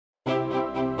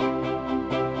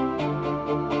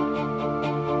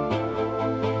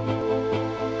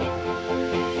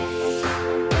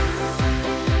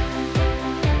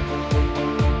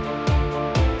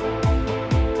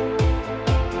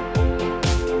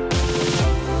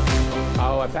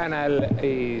panel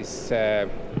is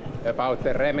about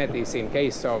the remedies in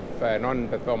case of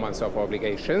non-performance of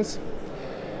obligations.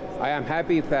 I am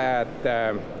happy that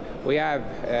we have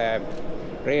a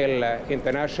real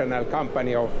international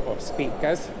company of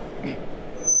speakers.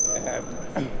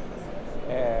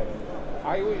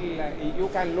 You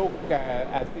can look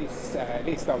at this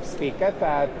list of speakers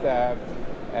that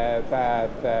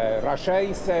Russia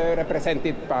is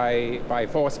represented by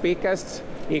 4 speakers,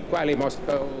 equally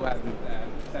Moscow and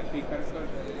St. Petersburg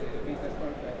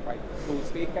by 2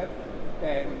 speakers,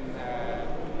 then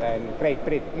Great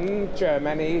Britain,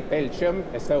 Germany, Belgium,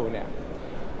 Estonia.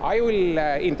 I will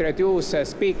introduce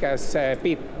speakers a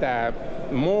bit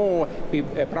more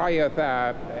prior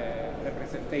to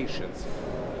representations.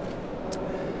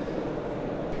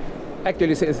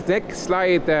 Actually, this next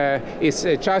slide is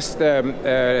just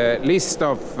a list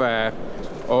of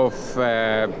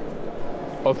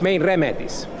main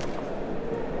remedies.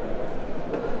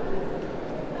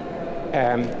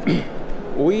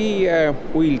 We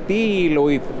will deal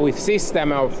with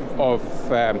system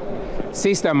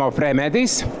of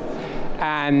remedies,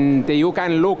 and you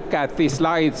can look at this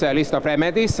slide's list of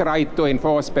remedies: right to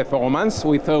enforce performance,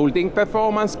 withholding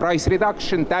performance, price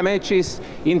reduction, damages,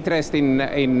 interest in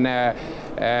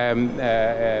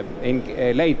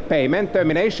late payment,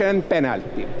 termination,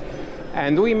 penalty.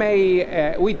 And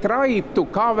we try to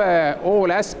cover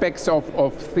all aspects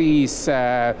of these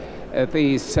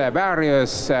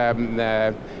various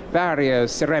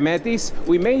remedies.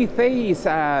 We may say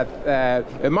that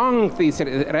among these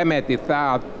remedies there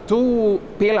are 2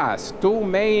 pillars, 2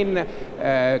 main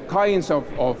kinds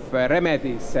of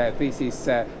remedies. This is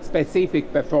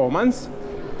specific performance,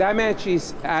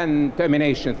 damages, and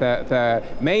termination. The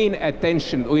main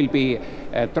attention will be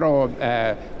drawn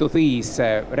to these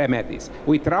remedies.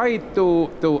 We try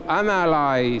to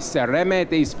analyze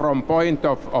remedies from point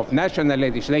of national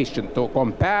legislation to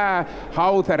compare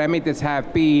how the remedies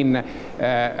have been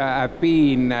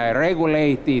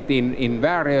regulated in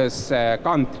various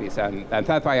countries, and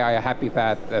that's why I am happy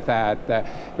that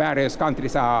various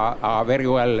countries are very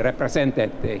well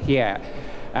represented here.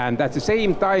 And at the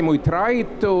same time, we try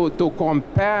to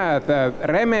compare the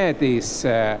remedies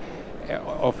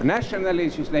of national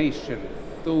legislation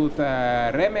to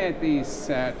the remedies,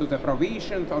 to the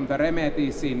provisions on the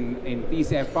remedies in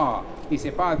DCFR.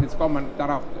 DCFR is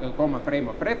common frame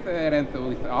of reference.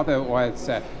 With other words,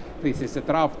 this is a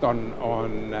draft on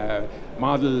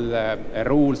model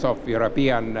rules of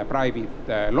European private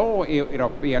law.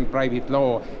 European private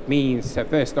law means,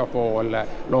 first of all,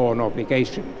 law on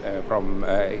obligation on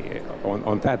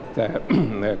that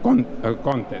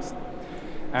contest.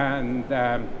 And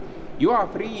you are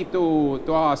free to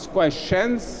ask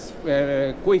questions,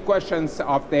 quick questions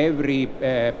after every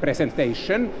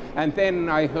presentation, and then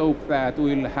I hope that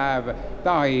we'll have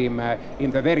time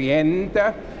in the very end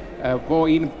for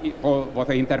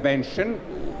the intervention,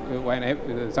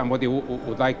 when somebody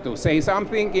would like to say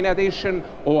something in addition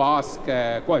or ask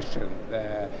questions,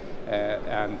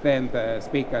 and then the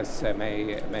speakers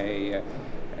may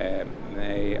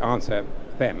answer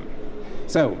them.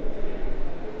 So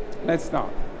let's start.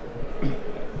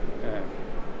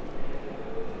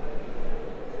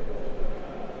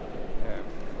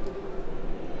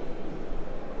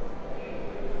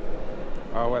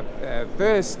 Our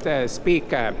first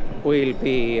speaker will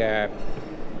be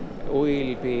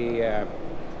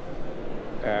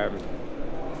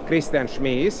Christian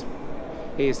Schmies.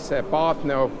 He's a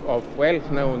partner of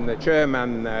well-known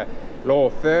German law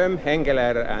firm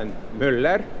Hengeler and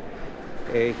Müller.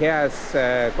 He has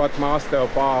got Master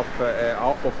of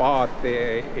Art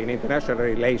in International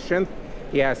Relations.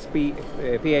 He has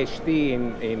PhD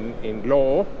in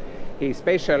law. His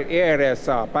special areas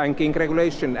are banking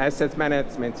regulation, assets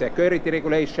management, security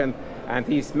regulation, and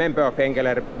he's member of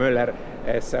Hengeler Müller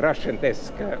as a Russian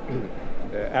desk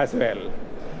as well.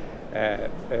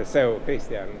 So,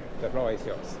 Christian, the floor is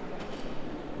yours.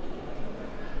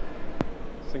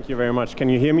 Thank you very much. Can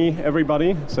you hear me,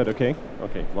 everybody? Is that okay?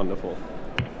 Okay, wonderful.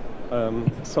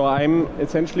 So I'm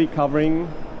essentially covering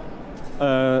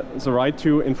the right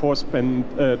to enforce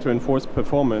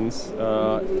performance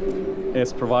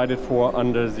as provided for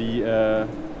under the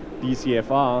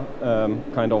DCFR,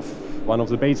 kind of one of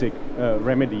the basic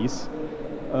remedies.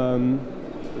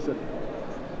 Is it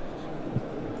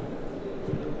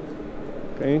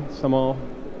okay? Somehow.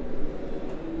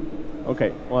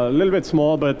 Okay. Well, a little bit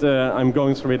small, but I'm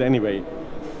going through it anyway.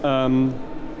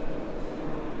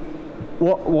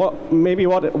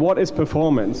 What is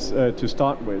performance to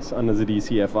start with under the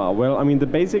DCFR? Well, I mean, the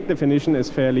basic definition is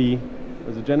the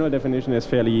general definition is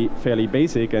fairly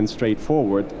basic and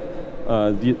straightforward.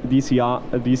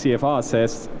 DCFR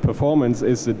says performance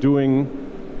is the doing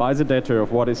by the debtor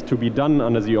of what is to be done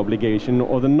under the obligation,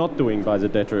 or the not doing by the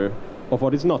debtor of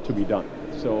what is not to be done.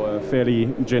 So a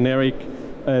fairly generic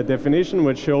definition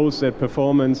which shows that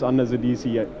performance under the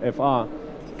DCFR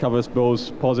covers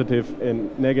both positive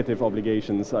and negative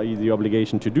obligations, i.e. the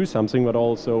obligation to do something, but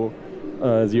also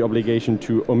the obligation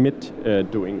to omit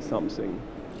doing something.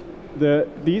 The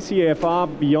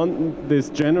DCFR, beyond this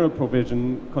general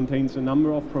provision, contains a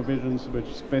number of provisions which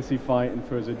specify in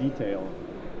further detail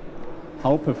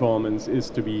how performance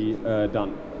is to be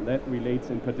done. That relates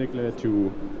in particular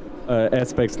to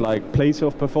aspects like place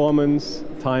of performance,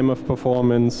 time of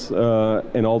performance,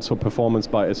 and also performance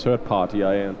by a third party,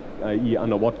 i.e.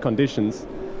 under what conditions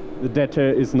the debtor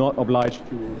is not obliged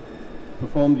to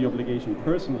perform the obligation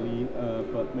personally,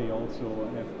 but may also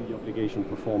have the obligation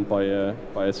performed by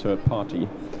a third party.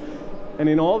 And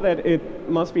in all that, it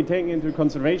must be taken into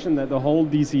consideration that the whole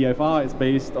DCFR is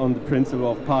based on the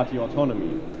principle of party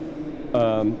autonomy.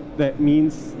 That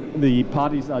means the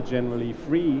parties are generally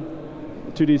free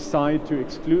to decide to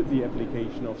exclude the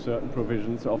application of certain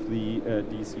provisions of the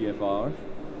DCFR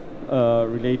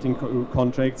relating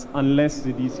contracts, unless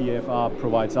the DCFR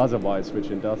provides otherwise, which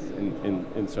it does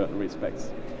in certain respects.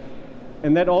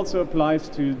 And that also applies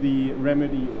to the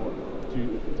remedy, or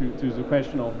to the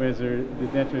question of whether the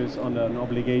debtor is under an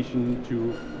obligation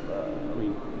to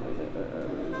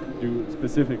do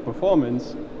specific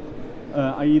performance,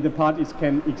 i.e. the parties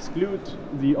can exclude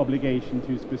the obligation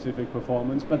to specific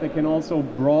performance, but they can also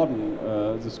broaden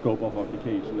the scope of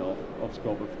application of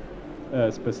scope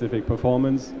of specific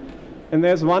performance. And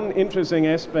there's one interesting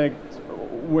aspect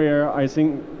where I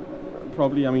think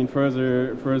probably,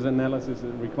 further analysis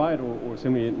is required, or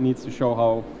simply it needs to show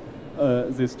how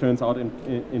this turns out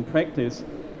in practice.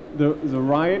 The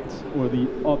right or the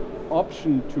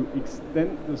option to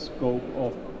extend the scope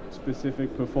of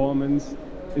specific performance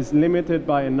is limited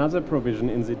by another provision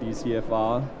in the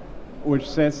DCFR, which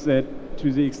says that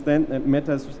to the extent that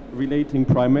matters relating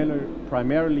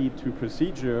primarily to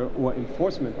procedure or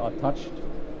enforcement are touched,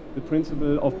 the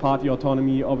principle of party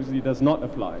autonomy obviously does not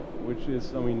apply, which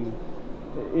is,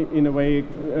 in a way,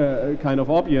 kind of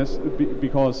obvious,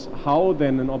 because how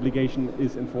then an obligation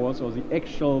is enforced, or the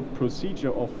actual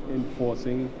procedure of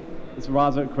enforcing, is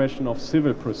rather a question of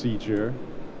civil procedure,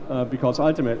 because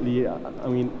ultimately,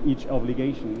 each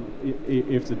obligation,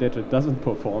 if the debtor doesn't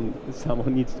perform,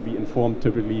 someone needs to be informed,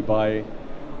 typically by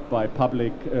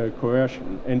public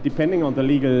coercion. And depending on the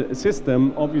legal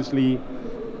system, obviously,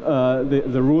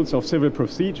 the rules of civil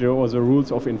procedure or the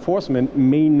rules of enforcement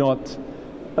may not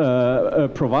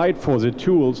provide for the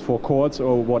tools for courts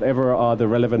or whatever are the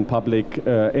relevant public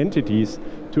entities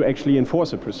to actually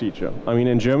enforce a procedure.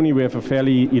 In Germany we have a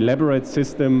fairly elaborate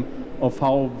system of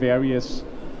how various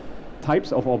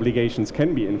types of obligations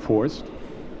can be enforced,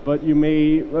 but you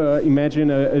may imagine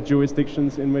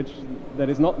jurisdictions in which that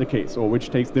is not the case, or which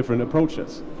takes different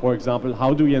approaches. For example,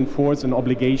 how do you enforce an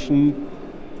obligation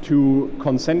to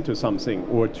consent to something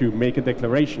or to make a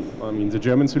declaration? The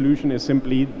German solution is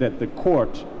simply that the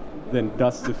court then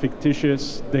does the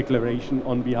fictitious declaration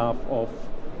on behalf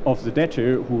of the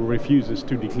debtor who refuses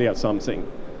to declare something.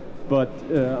 But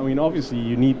obviously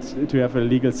you need to have a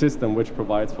legal system which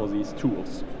provides for these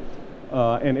tools.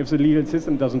 And if the legal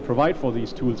system doesn't provide for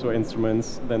these tools or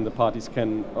instruments, then the parties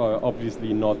can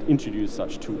obviously not introduce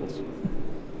such tools.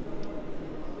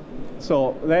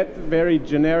 So that very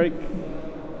generic,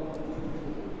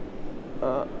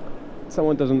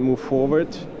 someone doesn't move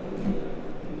forward.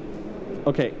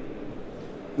 Okay.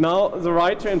 Now, the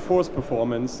right to enforce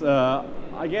performance.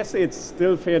 I guess it's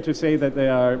still fair to say that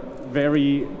there are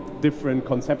very different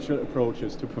conceptual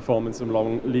approaches to performance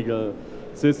along legal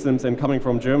systems. And coming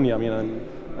from Germany,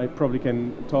 I probably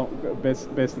can talk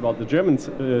best about the German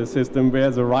system, where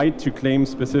the right to claim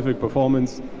specific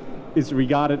performance is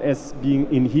regarded as being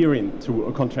inherent to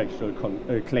a contractual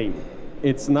claim.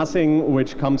 It's nothing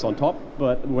which comes on top,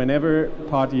 but whenever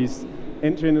parties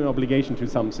enter in an obligation to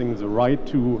something, the right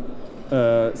to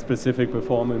specific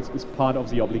performance is part of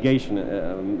the obligation.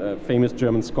 A famous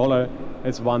German scholar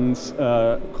has once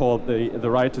called the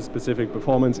right to specific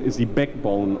performance is the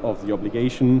backbone of the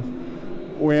obligation.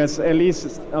 Whereas at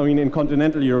least, in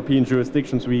continental European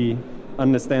jurisdictions, we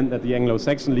understand that the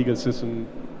Anglo-Saxon legal system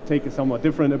take a somewhat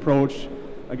different approach.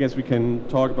 I guess we can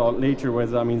talk about later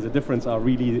whether, the difference are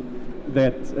really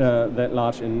that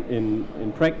large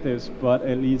in practice, but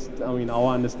at least,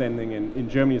 our understanding in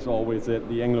Germany is always that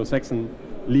the Anglo-Saxon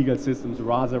legal systems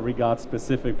rather regard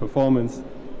specific performance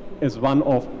as one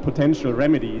of potential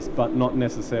remedies, but not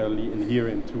necessarily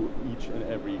inherent to each and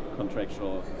every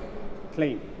contractual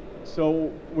claim.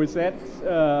 So with that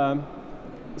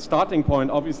starting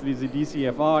point, obviously the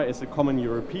DCFR is a common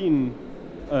European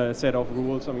set of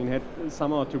rules. I mean, had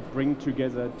somehow to bring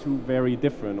together two very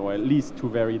different, or at least two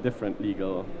very different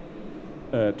legal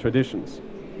traditions.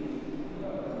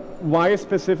 Why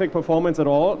specific performance at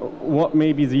all? What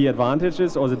may be the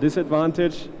advantages or the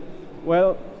disadvantage?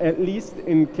 Well, at least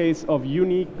in case of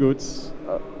unique goods,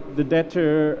 the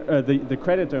debtor, the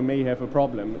creditor may have a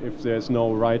problem if there's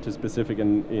no right to specific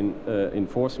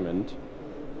enforcement.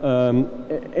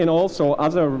 And also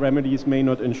other remedies may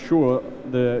not ensure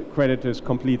the creditor's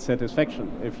complete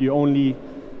satisfaction. If you only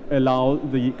allow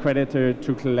the creditor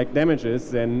to collect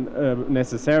damages, then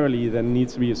necessarily there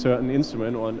needs to be a certain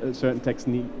instrument or a certain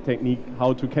technique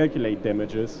how to calculate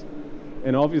damages.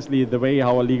 And obviously the way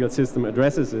our legal system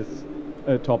addresses this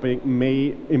topic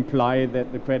may imply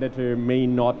that the creditor may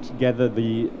not gather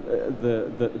the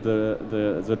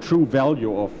true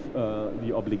value of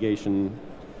the obligation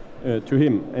to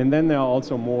him. And then there are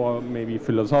also more maybe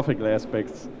philosophical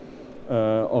aspects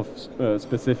of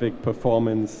specific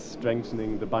performance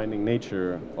strengthening the binding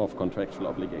nature of contractual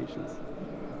obligations.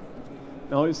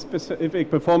 Now, is specific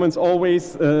performance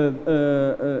always maybe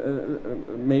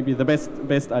the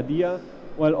best idea?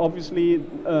 Well, obviously,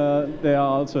 there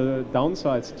are also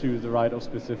downsides to the right of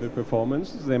specific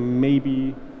performance. There may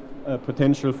be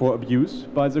potential for abuse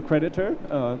by the creditor,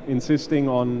 insisting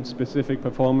on specific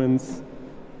performance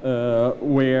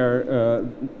where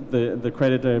the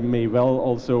creditor may well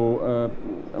also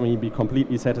be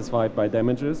completely satisfied by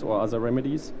damages or other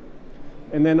remedies.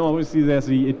 And then obviously there's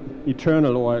the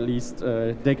eternal, or at least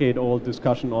decade-old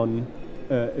discussion on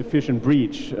efficient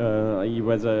breach, i.e.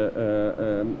 whether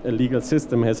a legal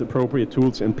system has appropriate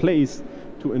tools in place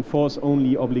to enforce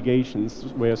only obligations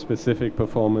where specific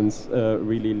performance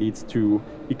really leads to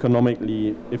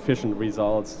economically efficient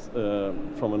results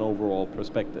from an overall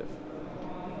perspective.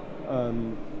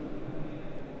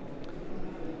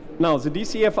 Now, the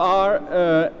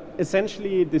DCFR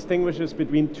essentially distinguishes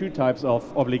between two types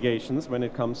of obligations when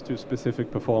it comes to specific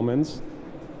performance.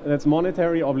 That's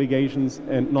monetary obligations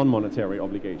and non-monetary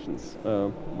obligations.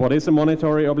 What is a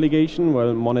monetary obligation?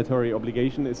 Well, monetary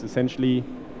obligation is essentially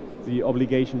the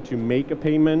obligation to make a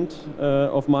payment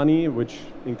of money, which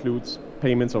includes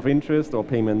payments of interest or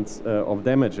payments of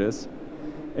damages.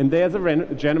 And there the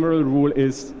general rule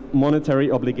is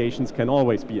monetary obligations can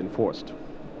always be enforced.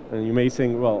 And you may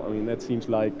think, well, I mean, that seems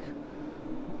like,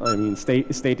 I mean,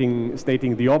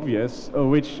 stating the obvious,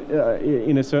 which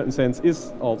in a certain sense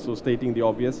is also stating the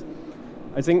obvious.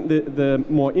 I think the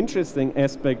more interesting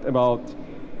aspect about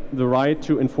the right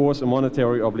to enforce a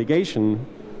monetary obligation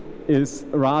is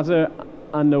rather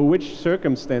under which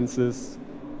circumstances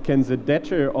can the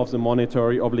debtor of the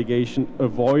monetary obligation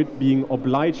avoid being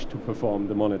obliged to perform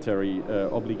the monetary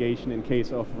obligation in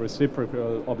case of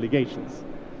reciprocal obligations.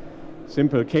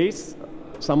 Simple case,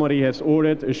 somebody has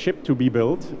ordered a ship to be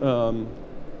built,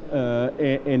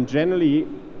 and generally,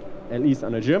 at least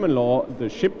under German law, the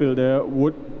shipbuilder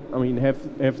would,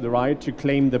 have the right to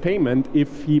claim the payment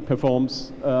if he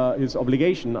performs his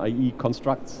obligation, i.e.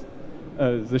 constructs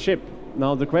the ship.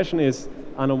 Now the question is,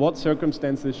 under what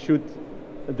circumstances should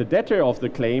the debtor of the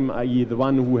claim, i.e. the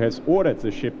one who has ordered the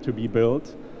ship to be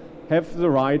built, have the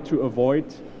right to avoid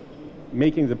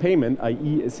making the payment,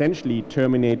 i.e. essentially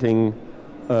terminating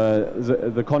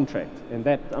the contract? And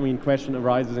that, question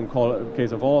arises in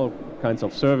case of all kinds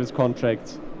of service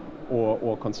contracts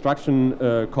or construction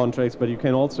contracts, but you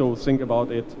can also think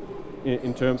about it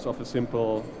in terms of a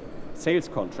simple sales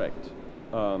contract.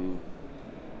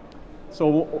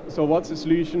 So what's the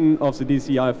solution of the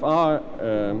DCFR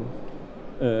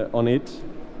on it?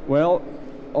 Well,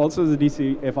 also the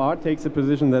DCFR takes the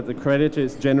position that the creditor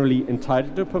is generally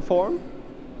entitled to perform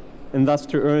and thus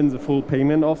to earn the full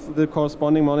payment of the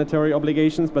corresponding monetary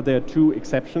obligations, but there are two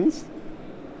exceptions.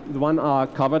 The one are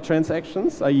cover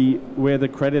transactions, i.e. where the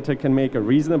creditor can make a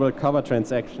reasonable cover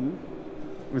transaction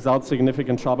without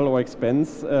significant trouble or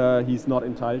expense, he's not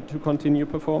entitled to continue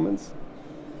performance.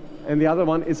 And the other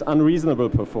one is unreasonable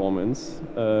performance,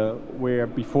 where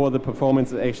before the performance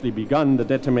has actually begun, the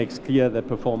debtor makes clear that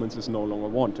performance is no longer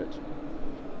wanted.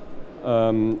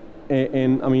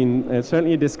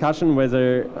 Certainly a discussion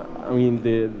whether,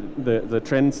 the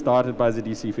trend started by the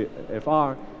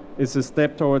DCFR is a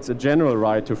step towards a general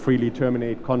right to freely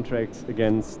terminate contracts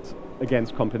against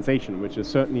compensation, which is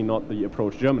certainly not the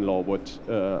approach German law would,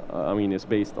 is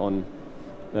based on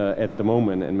at the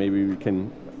moment, and maybe we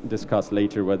can discuss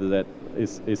later whether that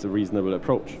is a reasonable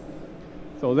approach.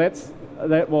 So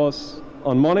that was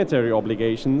on monetary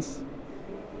obligations.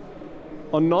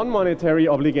 On non-monetary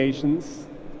obligations,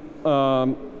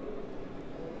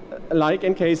 like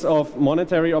in case of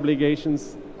monetary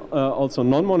obligations, also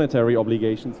non-monetary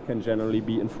obligations can generally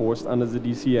be enforced under the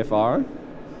DCFR.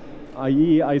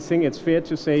 I.e., I think it's fair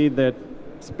to say that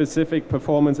specific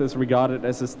performance is regarded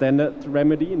as a standard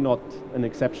remedy, not an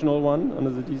exceptional one under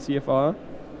the DCFR.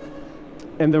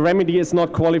 And the remedy is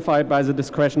not qualified by the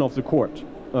discretion of the court.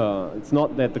 It's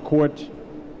not that the court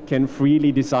can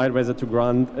freely decide whether to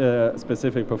grant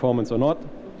specific performance or not.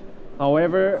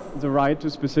 However, the right to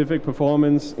specific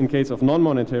performance in case of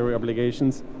non-monetary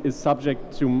obligations is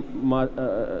subject to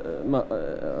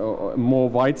more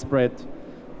widespread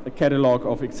catalog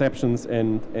of exceptions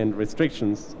and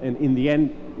restrictions. And in the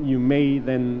end, you may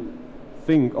then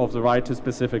think of the right to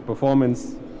specific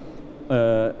performance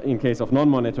in case of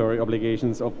non-monetary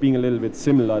obligations of being a little bit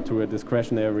similar to a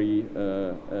discretionary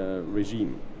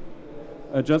regime.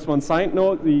 Just one side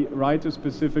note, the right to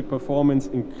specific performance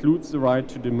includes the right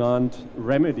to demand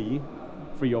remedy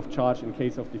free of charge in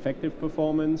case of defective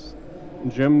performance. In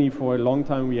Germany, for a long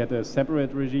time, we had a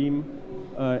separate regime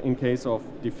in case of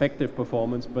defective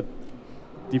performance, but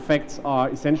defects are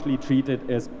essentially treated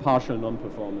as partial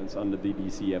non-performance under the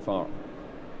DCFR.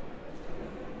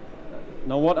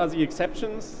 Now, what are the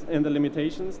exceptions and the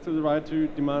limitations to the right to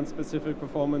demand specific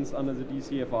performance under the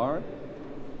DCFR?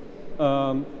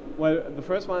 Well, the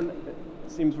first one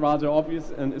seems rather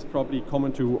obvious and is probably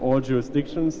common to all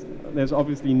jurisdictions. There's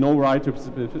obviously no right to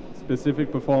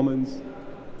specific performance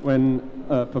when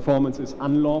performance is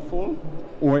unlawful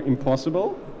or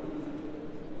impossible.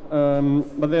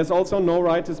 But there's also no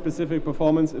right to specific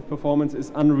performance if performance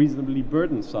is unreasonably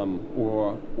burdensome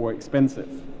or expensive.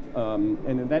 And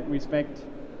in that respect,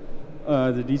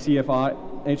 the DCFR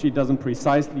actually doesn't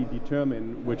precisely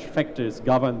determine which factors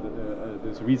govern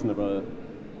this reasonableness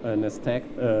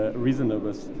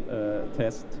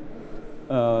test.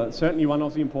 Certainly one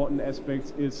of the important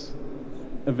aspects is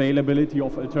availability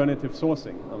of alternative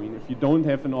sourcing. I mean, if you don't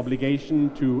have an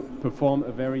obligation to perform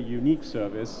a very unique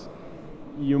service,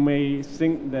 you may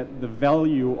think that the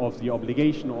value of the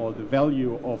obligation or the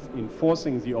value of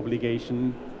enforcing the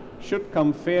obligation should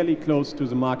come fairly close to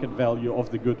the market value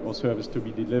of the good or service to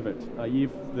be delivered.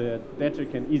 If the debtor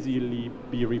can easily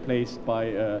be replaced by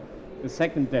a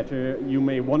second debtor, you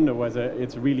may wonder whether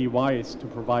it's really wise to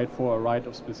provide for a right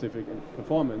of specific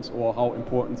performance, or how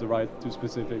important the right to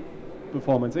specific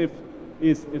performance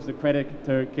is if the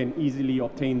creditor can easily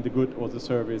obtain the good or the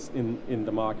service in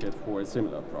the market for a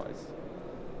similar price.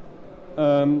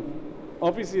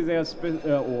 Obviously, there are,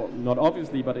 or not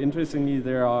obviously, but interestingly,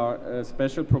 there are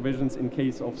special provisions in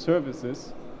case of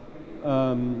services,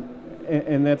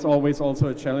 and that's always also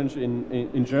a challenge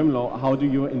in German law. How do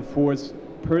you enforce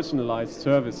personalized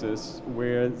services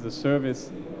where the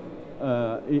service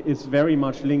is very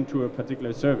much linked to a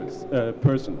particular service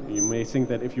person? You may think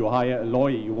that if you hire a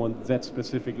lawyer, you want that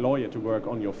specific lawyer to work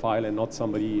on your file and not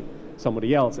somebody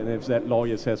else. And if that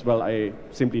lawyer says, well, I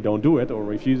simply don't do it or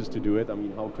refuses to do it, I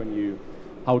mean, how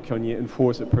can you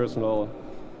enforce a personal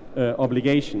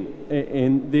obligation?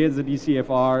 And there's the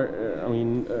DCFR,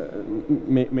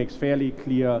 makes fairly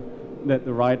clear that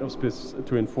the right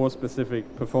to enforce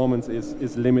specific performance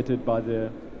is limited by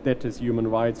the debtor's human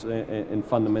rights and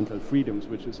fundamental freedoms,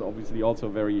 which is obviously also a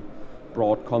very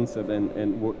broad concept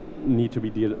and would need to be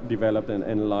developed and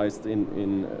analyzed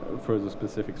in further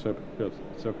specific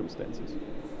circumstances.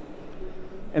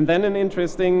 And then an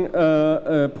interesting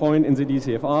point in the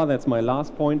DCFR, that's my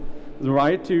last point, the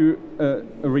right to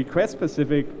request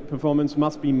specific performance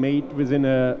must be made within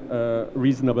a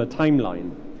reasonable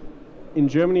timeline. In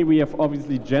Germany, we have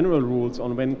obviously general rules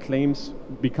on when claims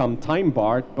become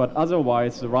time-barred, but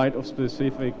otherwise the right of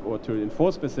specific or to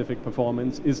enforce specific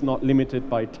performance is not limited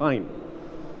by time.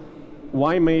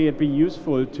 Why may it be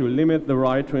useful to limit the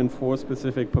right to enforce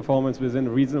specific performance within a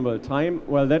reasonable time?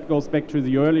 Well, that goes back to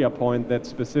the earlier point that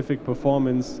specific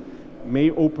performance may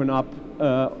open up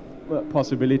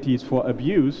possibilities for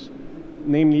abuse.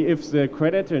 Namely, if the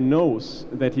creditor knows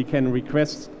that he can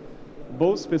request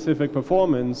both specific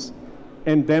performance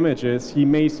and damages, he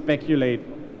may speculate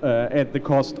at the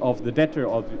cost of the debtor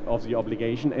of the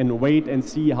obligation and wait and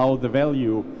see how the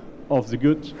value of the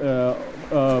good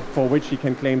for which he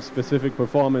can claim specific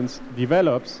performance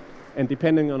develops, and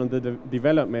depending on the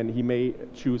development, he may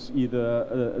choose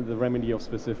either the remedy of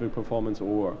specific performance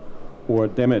or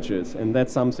damages, and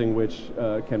that's something which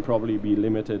can probably be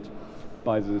limited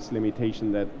by this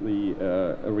limitation that the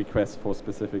request for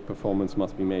specific performance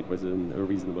must be made within a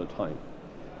reasonable time.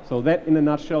 So that, in a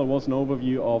nutshell, was an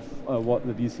overview of what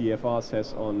the DCFR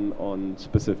says on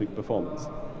specific performance.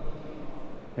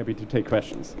 Happy to take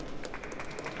questions.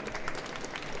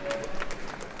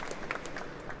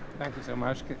 Thank you so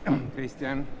much,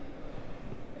 Christian.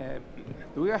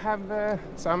 Do you have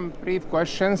some brief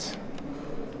questions?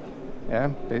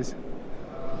 Yeah, please.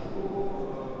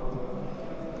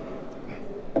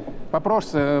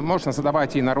 Вопрос можно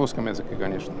задавать и на русском языке,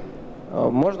 конечно.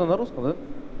 Можно на русском, да?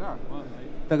 Да.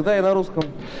 Тогда и на русском.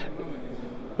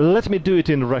 Let me do it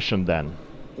in Russian then,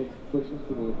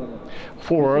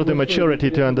 for the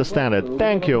maturity to understand it.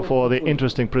 Thank you for the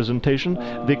interesting presentation.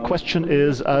 The question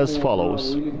is as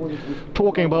follows.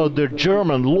 Talking about the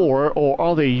German law or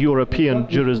other European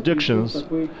jurisdictions,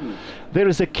 there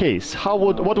is a case.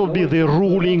 What would be the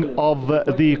ruling of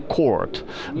the court?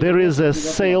 There is a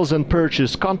sales and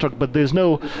purchase contract, but there's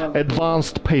no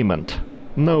advanced payment.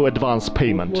 No advance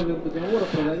payment.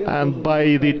 And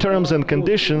by the terms and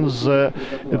conditions,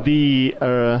 the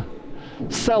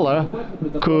seller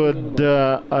could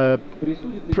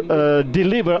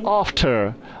deliver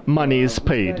after money is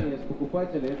paid.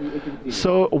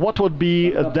 So what would be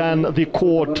then the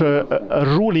court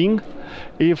ruling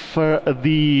if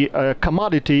the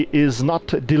commodity is not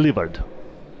delivered?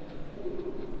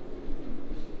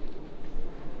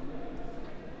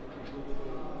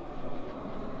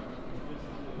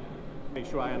 Make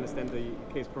sure I understand the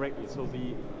case correctly. So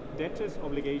the debtor's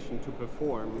obligation to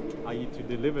perform, i.e. to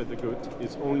deliver the good,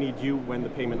 is only due when the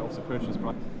payment of the purchase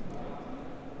price.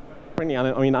 I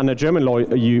mean, under German law,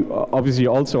 you obviously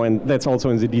also, and that's also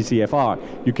in the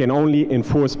DCFR, you can only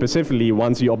enforce specifically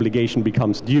once the obligation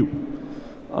becomes due.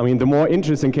 I mean, the more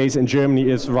interesting case in Germany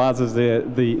is rather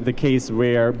the case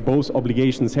where both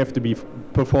obligations have to be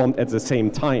performed at the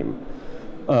same time.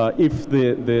 If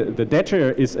the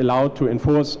debtor is allowed to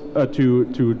enforce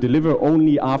to deliver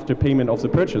only after payment of the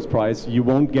purchase price, you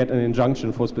won't get an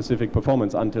injunction for specific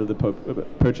performance until the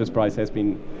purchase price has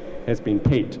been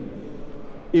paid.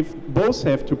 If both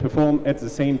have to perform at the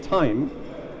same time,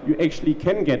 you actually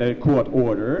can get a court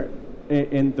order,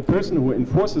 and the person who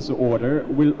enforces the order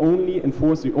will only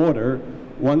enforce the order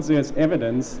once there's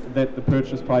evidence that the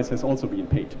purchase price has also been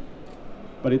paid.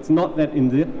 But it's not that in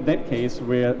that case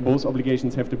where both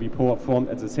obligations have to be performed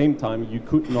at the same time, you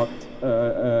could not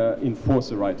enforce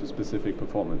the right to specific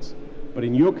performance. But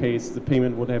in your case, the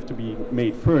payment would have to be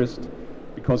made first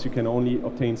because you can only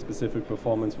obtain specific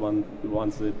performance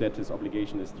once the debtor's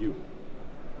obligation is due.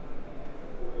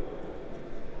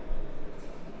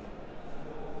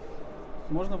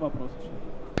 Можно вопрос?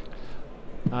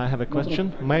 I have a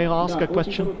question. May I ask a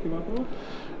question?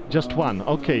 Just one.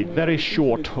 Okay, very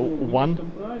short one.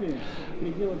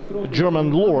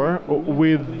 German law,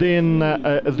 within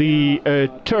the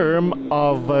term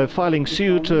of filing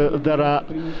suit, there are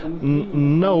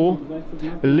no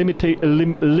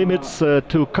limits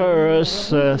to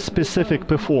coerce specific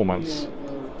performance,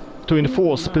 to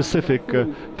enforce specific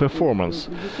performance.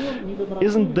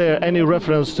 Isn't there any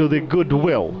reference to the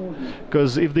goodwill?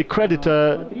 Because if the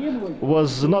creditor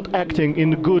was not acting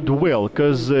in goodwill,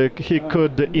 because he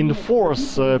could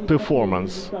enforce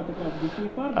performance,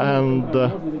 and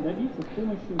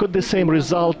could the same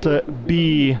result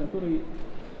be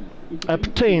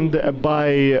obtained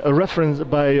by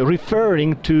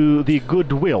referring to the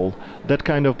goodwill? That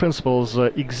kind of principles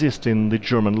exist in the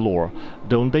German law,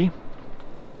 don't they?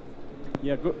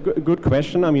 Yeah, good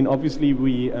question. I mean, obviously,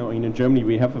 in Germany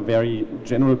we have a very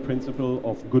general principle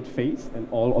of good faith, and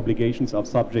all obligations are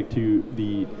subject to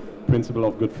the principle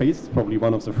of good faith. It's probably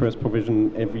one of the first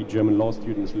provision every German law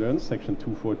student learns, Section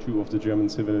 242 of the German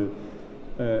Civil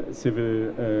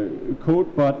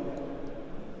Code. But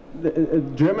the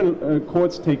German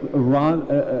courts take a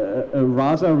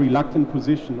rather reluctant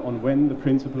position on when the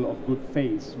principle of good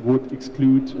faith would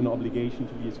exclude an obligation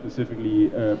to be specifically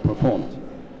performed.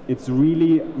 It's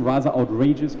really rather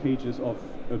outrageous cases of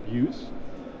abuse,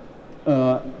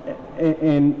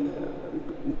 and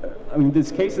I mean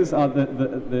these cases are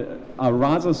are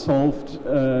rather solved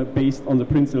based on the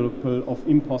principle of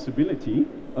impossibility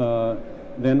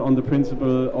than on the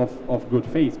principle of good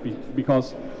faith,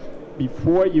 because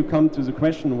before you come to the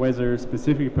question whether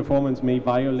specific performance may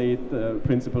violate the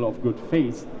principle of good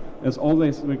faith, there's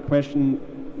always the question: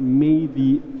 may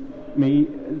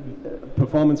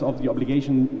performance of the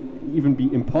obligation even be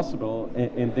impossible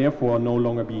and therefore no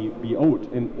longer be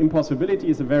owed. And impossibility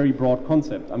is a very broad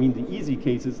concept. I mean, the easy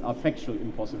cases are factual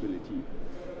impossibility.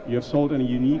 You have sold a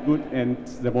unique good and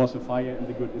there was a fire and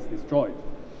the good is destroyed.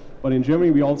 But in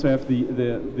Germany we also have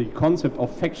the concept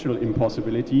of factual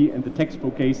impossibility, and the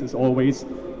textbook case is always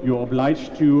you're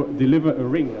obliged to deliver a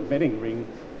ring, a wedding ring,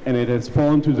 and it has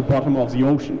fallen to the bottom of the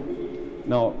ocean.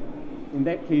 Now, in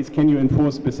that case, can you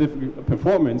enforce specific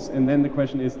performance? And then the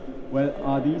question is, well,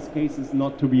 are these cases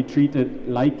not to be treated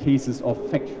like cases of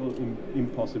factual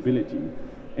impossibility?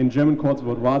 And German courts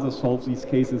would rather solve these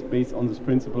cases based on this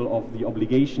principle of the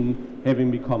obligation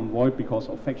having become void because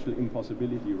of factual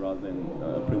impossibility rather than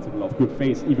a principle of good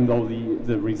faith, even though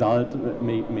the result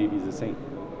may be the same.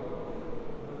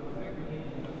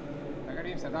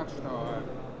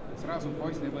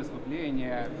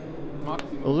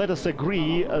 Let us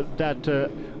agree that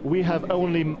we have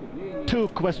only 2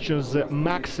 questions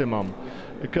maximum,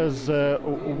 because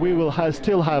we will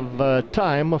still have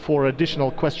time for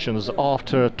additional questions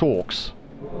after talks.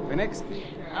 The next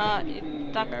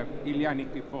Ilya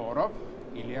Nikiforov.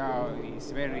 Ilya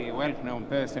is very well-known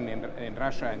person in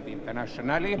Russia and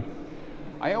internationally.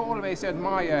 I always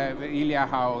admire Ilya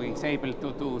how he's able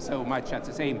to do so much at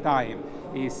the same time.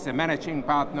 He's a managing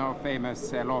partner of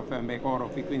famous law firm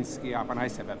Begorov, Vikinsky,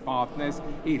 Afanasyev Partners.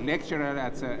 He's lecturer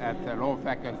at the law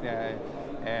faculty,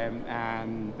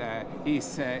 and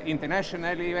he's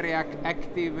internationally very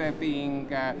active,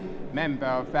 being a member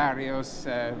of various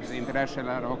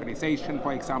international organizations,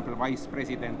 for example, vice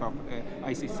president of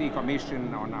ICC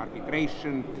Commission on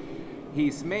Arbitration.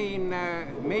 His main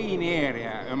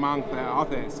area, among the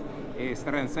others, is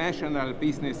transnational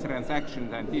business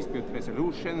transactions and dispute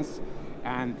resolutions,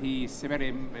 and he's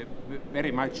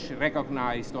very much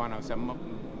recognized, one of the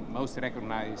most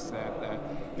recognized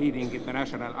leading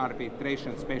international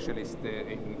arbitration specialist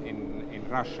in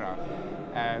Russia.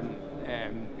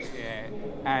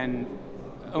 And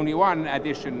only one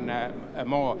addition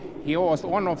more. He was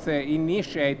one of the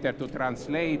initiators to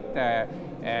translate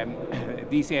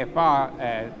DCFR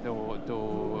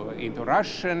into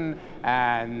Russian,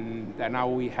 and now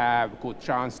we have good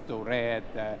chance to read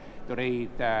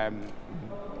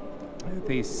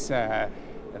this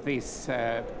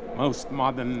most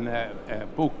modern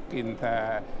book in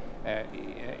the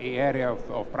area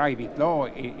of private law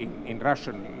in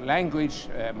Russian language,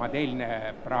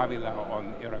 Modelne Pravila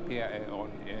on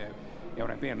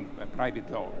European private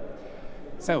law.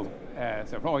 So,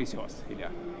 the floor is yours, Ilya.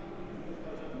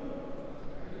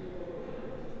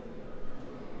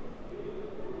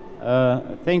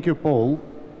 Thank you, Paul.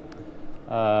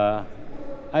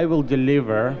 I will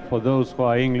deliver, for those who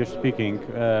are English-speaking,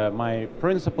 my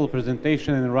principal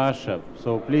presentation in Russia.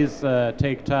 So please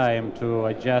take time to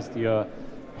adjust your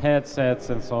headsets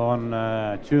and so on,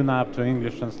 tune up to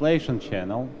English translation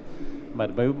channel.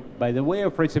 But by the way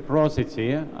of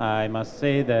reciprocity, I must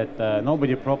say that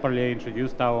nobody properly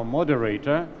introduced our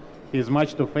moderator. He's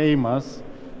much too famous,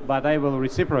 but I will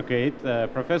reciprocate.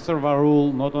 Professor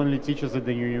Varul not only teaches at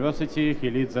the university, he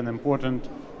leads an important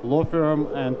law firm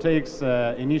and takes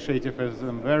initiative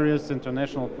in various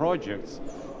international projects.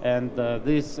 And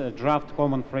this draft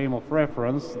common frame of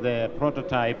reference, the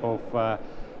prototype of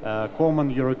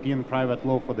common European private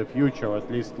law for the future, or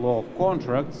at least law of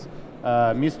contracts,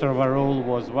 Mr. Varul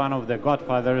was one of the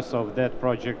godfathers of that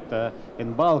project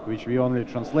in bulk, which we only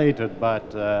translated,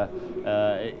 but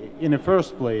in the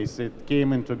first place it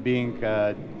came into being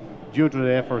due to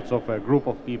the efforts of a group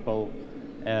of people,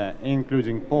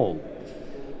 including Paul.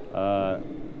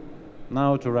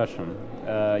 Now to Russian.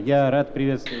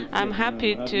 I'm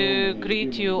happy to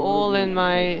greet you all in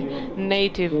my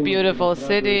native beautiful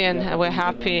city, and we're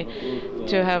happy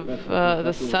to have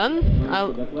the sun.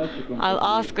 I'll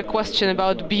ask a question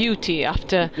about beauty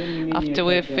after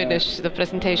we finish the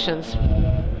presentations.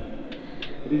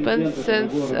 But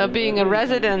since being a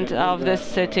resident of this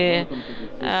city,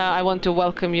 I want to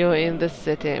welcome you in this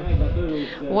city.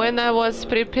 When I was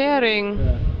preparing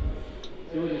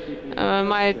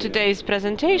my today's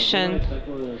presentation,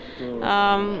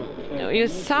 you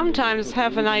sometimes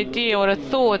have an idea or a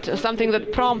thought, something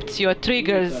that prompts you or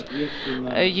triggers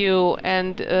you,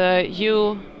 and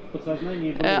you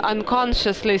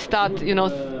unconsciously start,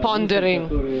 pondering.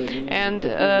 And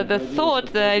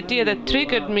the idea that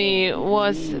triggered me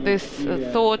was this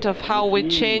thought of how we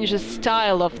change the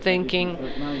style of thinking,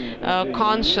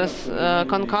 consciousness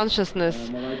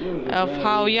of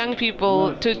how young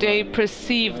people today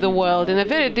perceive the world in a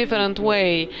very different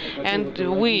way. And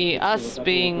we, us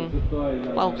being,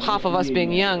 well, half of us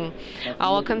being young,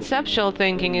 our conceptual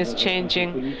thinking is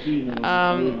changing,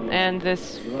 and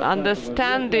this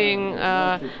understanding,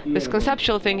 this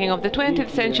conceptual thinking of the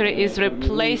 20th century is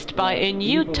replaced by a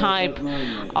new type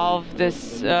of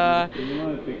this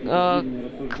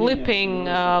clipping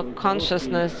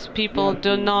consciousness. People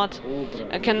cannot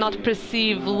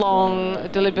perceive long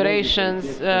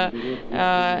deliberations,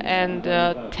 and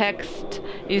text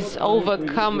is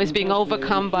being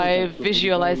overcome by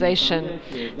visualization.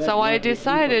 So I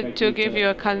decided to give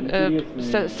you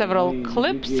several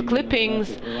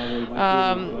clippings,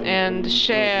 and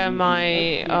share share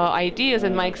my ideas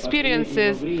and my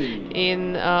experiences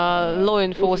in law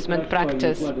enforcement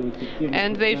practice.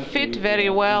 And they fit very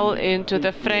well into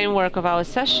the framework of our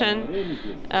session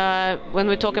when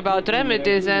we talk about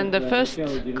remedies. And the first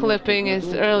clipping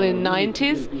is early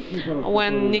 90s,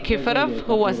 when Nikiforov,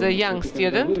 who was a young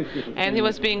student, and he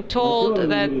was being told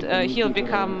that he'll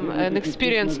become an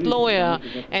experienced lawyer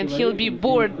and he'll be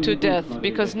bored to death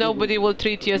because nobody will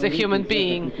treat you as a human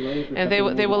being, and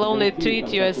they will only treat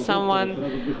you as someone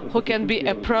who can be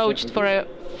approached for a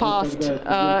fast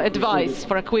advice,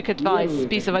 for a quick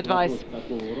piece of advice.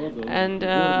 And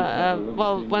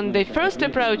well, when they first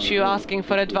approach you asking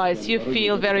for advice, you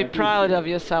feel very proud of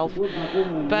yourself.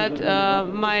 But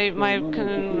my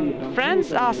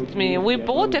friends asked me, we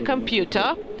bought a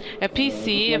computer, a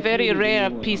PC, a very rare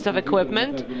piece of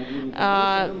equipment.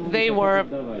 They were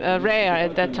rare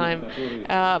at that time,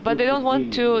 but they don't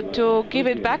want to give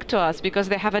it back to us because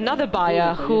they have another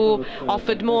buyer who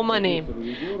offered more money.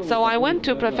 So I went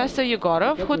to Professor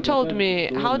Yegorov, who told me,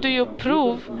 how do you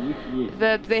prove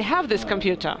that they have this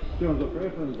computer?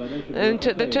 And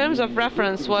the terms of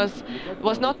reference was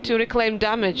not to reclaim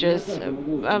damages,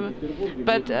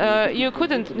 but you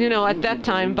couldn't, at that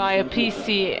time buy a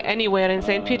PC anywhere in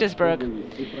St. Petersburg.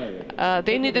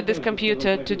 They needed this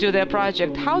computer to do their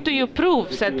project. How do you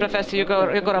prove, said Professor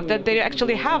Yegorov, that they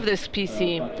actually have this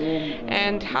PC?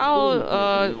 And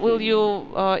how will you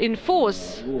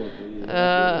enforce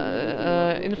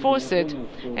it?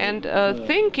 And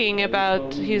thinking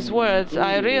about his words,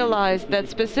 I realized that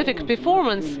specific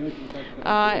performance,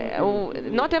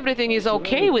 not everything is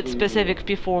okay with specific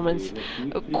performance.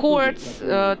 Courts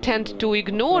tend to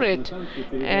ignore it,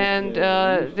 and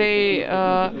they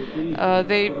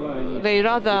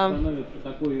rather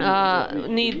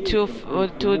need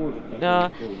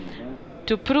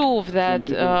to prove that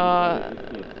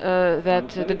that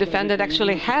the defendant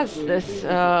actually has this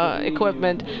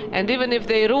equipment, and even if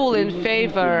they rule in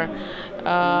favor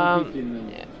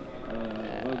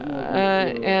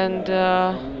and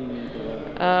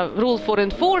rule for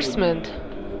enforcement,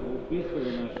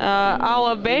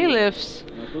 our bailiffs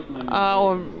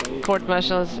or court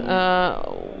marshals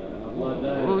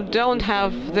don't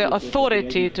have the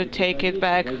authority to take it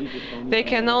back. They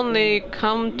can only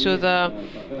come to the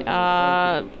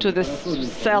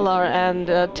seller and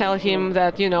tell him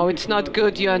that it's not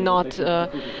good, you are not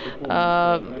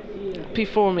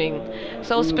performing.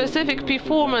 So specific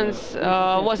performance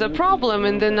was a problem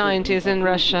in the 90s in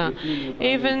Russia.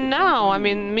 Even now, I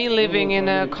mean, me living in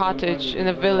a cottage in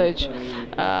a village,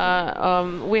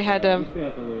 we had a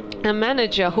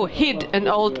manager who hid an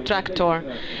old tractor,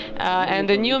 and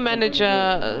the new manager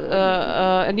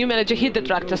hid the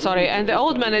tractor, and the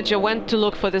old manager went to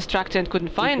look for this tractor and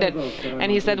couldn't find it,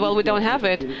 and he said, well, we don't have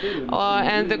it,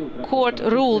 and the court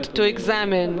ruled to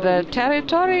examine the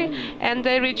territory, and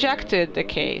they rejected the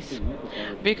case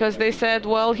because they said,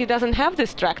 well, he doesn't have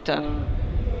this tractor.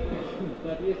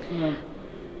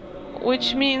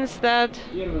 Which means that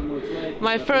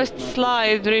my first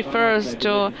slide refers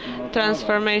to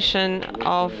transformation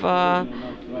of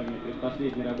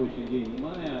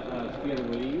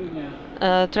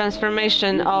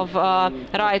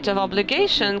right of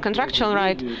obligation, contractual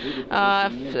right.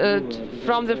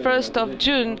 From the 1st of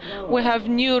June, we have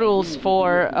new rules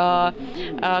for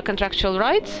contractual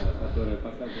rights,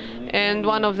 and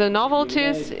one of the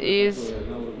novelties is,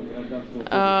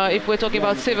 if we're talking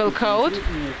about civil code,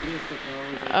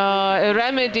 a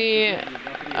remedy,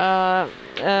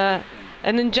 an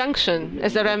injunction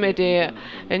as a remedy,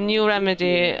 a new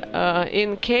remedy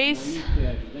in case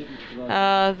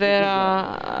there's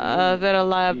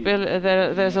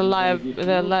a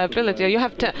liability.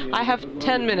 I have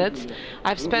 10 minutes.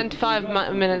 I've spent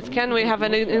 5 minutes. Can we have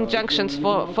an injunction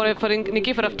for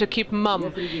Nikiforov to keep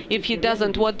mum? If he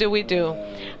doesn't, what do we do?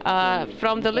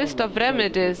 From the list of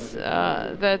remedies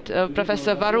that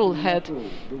Professor Varul had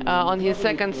on his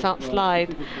second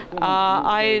slide,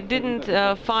 I didn't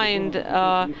find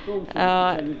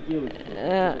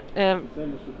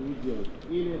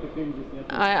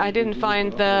I didn't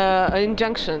find the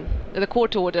injunction, the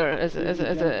court order as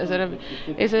an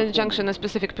injunction, a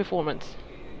specific performance.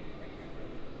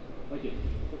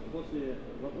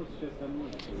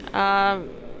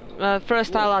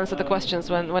 First, I'll answer the questions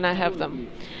when I have them.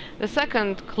 The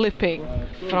second clipping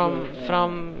from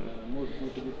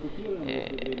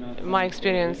my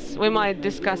experience, we might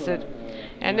discuss it.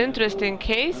 An interesting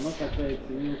case.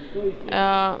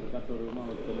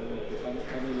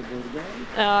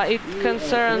 It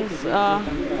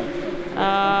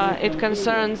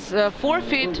concerns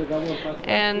forfeit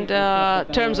and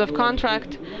terms of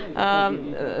contract.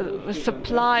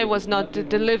 supply was not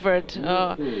delivered,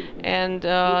 and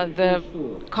the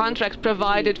contract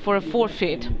provided for a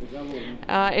forfeit.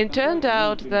 It turned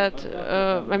out that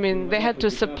I mean, they had to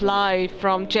supply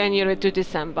from January to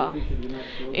December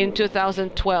in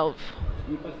 2012,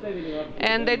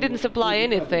 and they didn't supply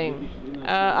anything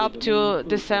up to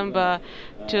December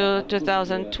to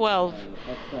 2012.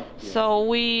 So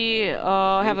we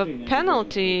have a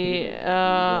penalty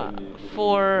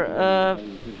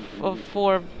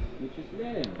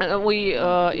we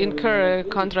incur a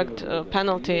contract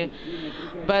penalty,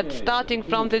 but starting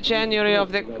from the January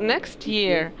of the next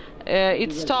year,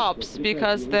 it stops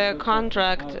because the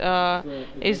contract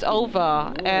is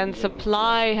over and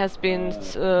supply has been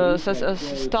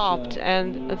stopped,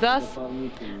 and thus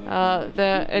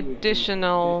the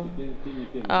additional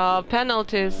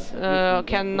penalties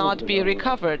cannot be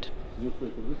recovered.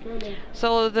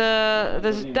 So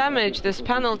this damage, this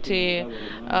penalty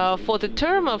for the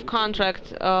term of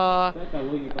contract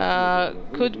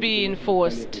could be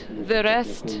enforced. The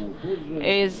rest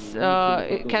is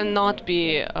cannot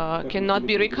be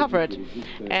recovered.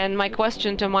 And my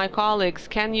question to my colleagues: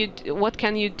 what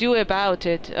can you do about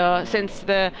it since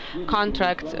the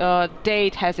contract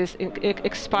date has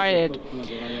expired?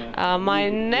 My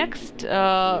next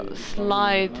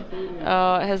slide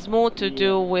has more to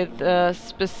do with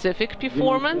specific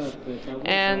performance,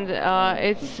 and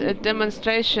it's a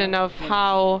demonstration of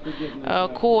how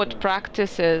court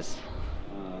practices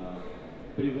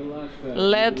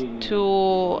led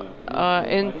to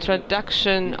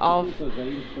introduction of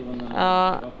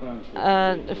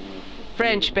a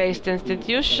French-based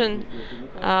institution.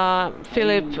 My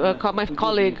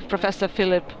colleague, Professor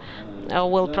Philip,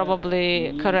 will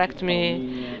probably correct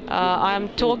me. I'm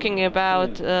talking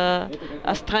about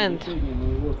Astreinte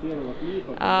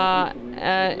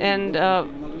and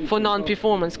for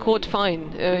non-performance, court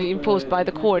fine imposed by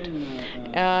the court.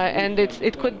 And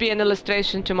it could be an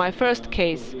illustration to my first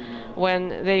case,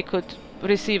 when they could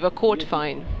receive a court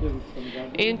fine.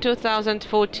 In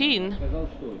 2014,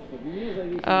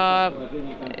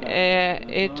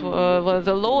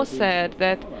 the law said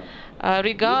that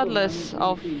regardless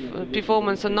of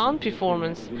performance or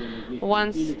non-performance,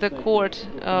 once the court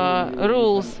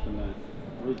rules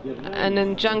an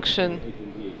injunction,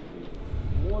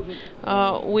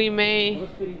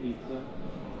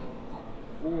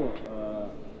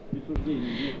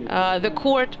 the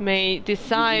court may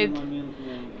decide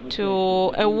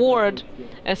to award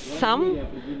a sum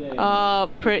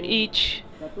per each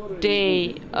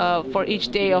day, for each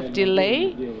day of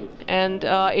delay, and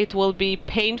it will be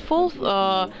painful,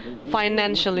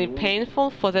 financially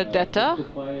painful for the debtor,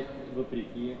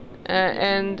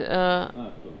 and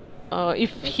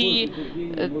if he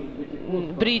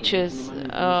breaches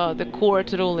the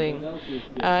court ruling,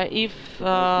 if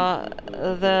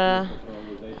the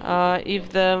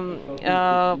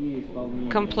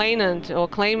complainant or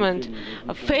claimant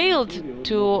failed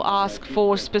to ask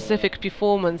for specific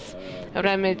performance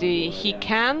remedy, he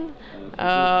can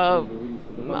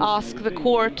ask the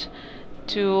court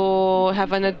to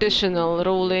have an additional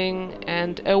ruling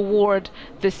and award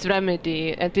this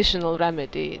remedy, additional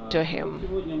remedy to him.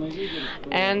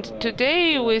 And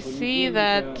today we see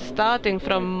that starting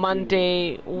from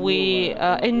Monday,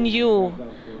 a new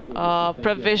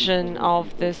provision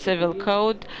of the Civil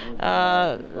Code,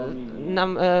 Article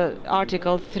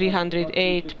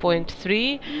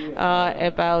 308.3,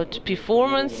 about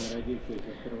performance,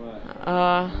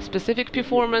 specific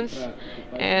performance,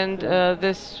 and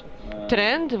this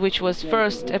trend, which was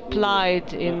first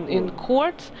applied in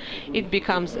courts, it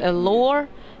becomes a law,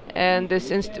 and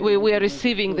we are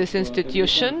receiving this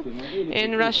institution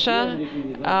in Russia.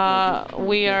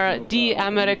 We are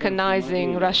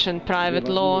de-Americanizing Russian private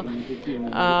law.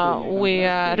 We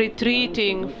are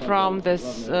retreating from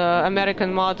this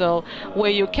American model,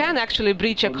 where you can actually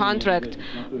breach a contract,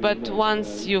 but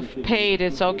once you've paid,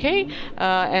 it's okay.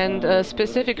 And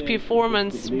specific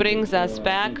performance brings us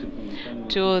back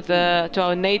to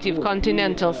our native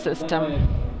continental system.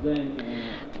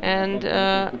 And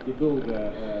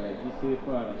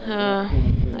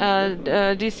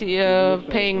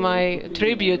paying my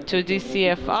tribute to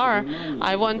DCFR,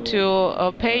 I want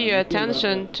to pay your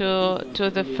attention to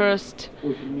the first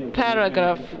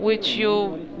paragraph, which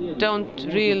you don't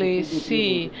really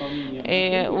see,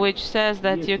 which says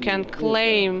that you can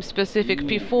claim specific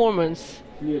performance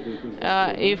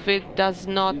if it does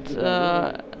not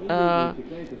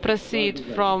proceed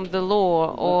from the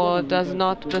law or does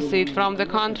not proceed from the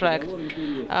contract.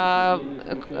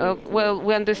 Well,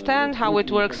 we understand how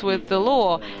it works with the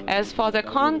law. As for the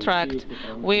contract,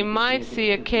 we might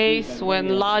see a case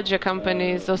when larger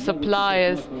companies or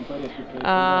suppliers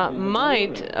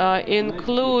might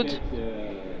include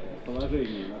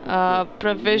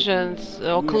provisions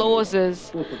or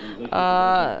clauses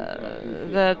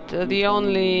that the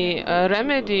only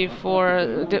remedy for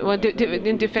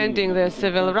in defending their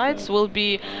civil rights will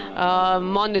be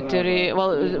monetary,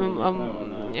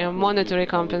 monetary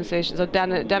compensations or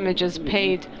damages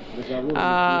paid,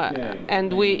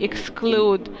 and we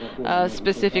exclude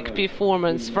specific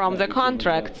performance from the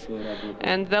contracts.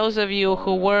 And those of you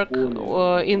who work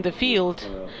in the field,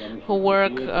 who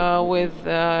work with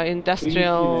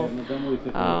industrial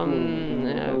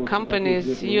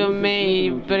companies, you may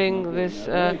bring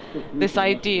this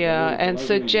idea and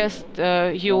suggest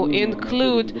you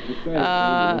include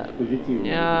a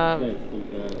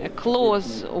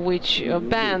clause which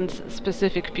bans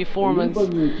specific performance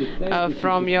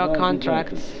from your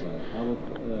contracts.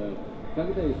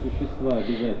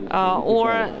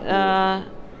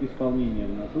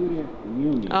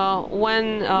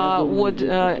 When would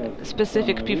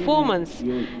specific performance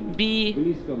be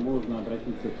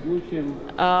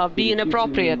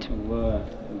inappropriate?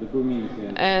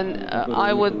 And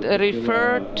I would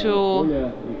refer to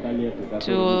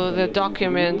the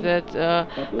document that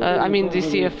I mean the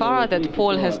CFR that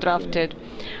Paul has drafted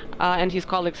and his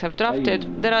colleagues have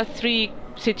drafted. There are three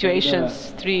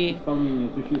situations, when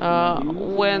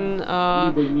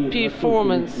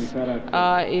performance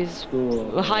is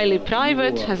highly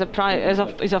private,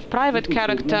 is of private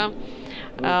character,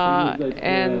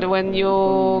 and when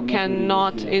you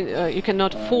cannot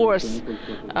force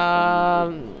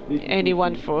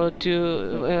anyone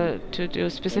to do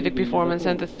specific performance.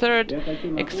 And the third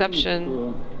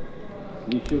exception,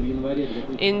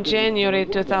 in January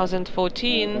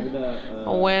 2014,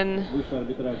 when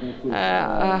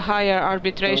a higher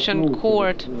arbitration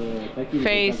court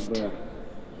faced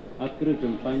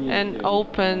an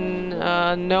open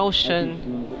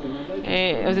notion,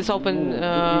 this open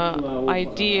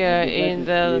idea in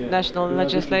the national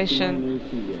legislation,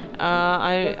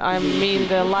 I mean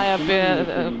the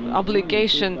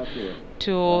obligation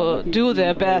to do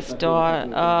their best or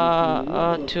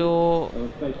to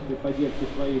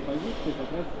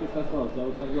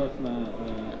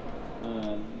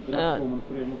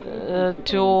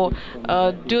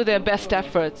do their best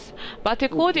efforts. But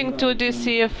according to the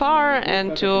CFR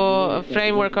and to a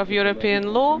framework of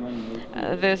European law,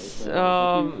 this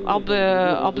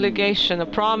obligation, a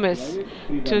promise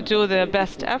to do their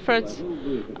best efforts,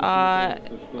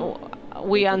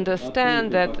 we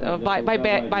understand that by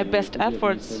best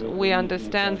efforts, we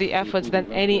understand the efforts that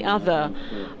any other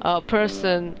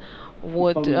person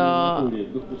would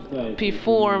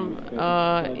perform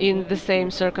in the same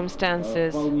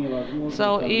circumstances.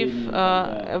 So if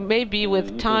maybe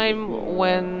with time,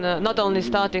 when not only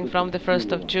starting from the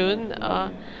 1st of June,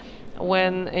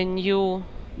 when a new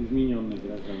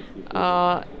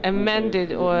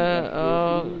amended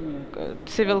or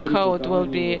civil code will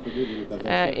be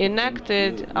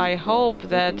enacted, I hope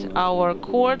that our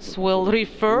courts will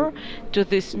refer to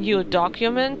this new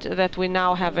document that we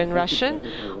now have in Russian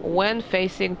when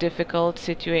facing difficult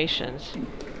situations.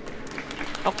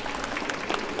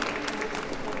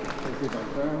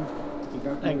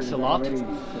 Thanks a lot.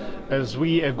 As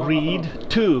we agreed,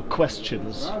 2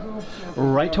 questions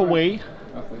right away,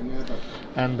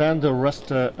 and then the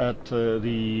rest at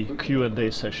the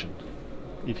Q&A session.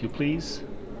 If you please.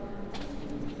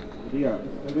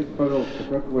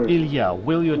 Ilya,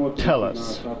 will you tell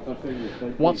us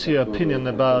what's your opinion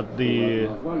about the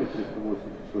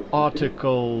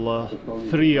Article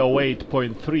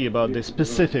 308.3 about the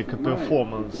specific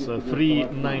performance,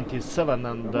 397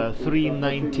 and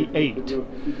 398?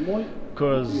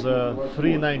 Because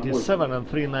 397 and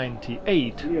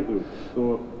 398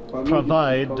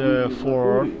 provide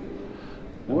for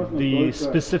the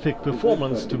specific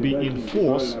performance to be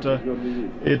enforced.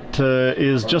 It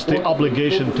is just the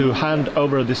obligation to hand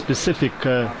over the specific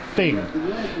thing.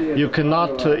 You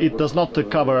cannot, it does not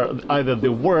cover either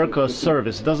the work or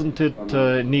service. Doesn't it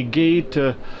negate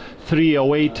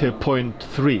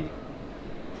 308.3?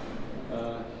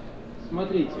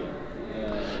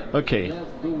 Okay.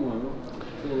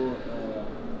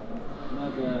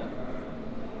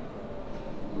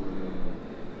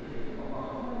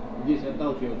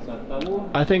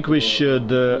 I think we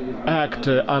should act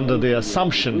under the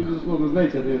assumption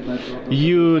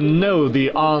you know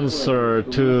the answer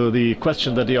to the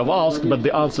question that you have asked, but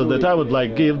the answer that I would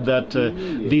like to give that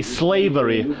the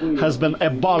slavery has been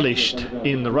abolished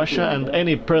in Russia, and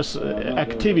any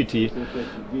activity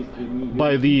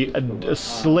by the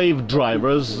slave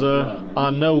drivers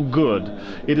are no good.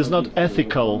 It is not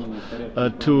ethical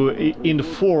to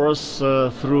enforce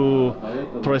through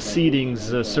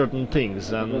proceedings certain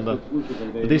things, and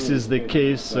this is the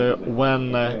case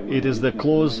when it is the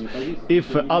clause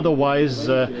if otherwise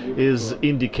is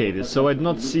indicated. So I do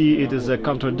not see it as a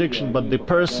contradiction, but the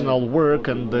personal work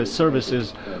and the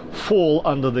services fall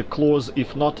under the clause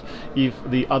if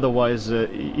the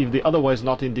otherwise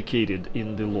not indicated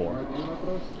in the law.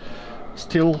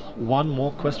 Still one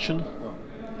more question?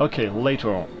 Okay,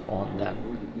 later on then.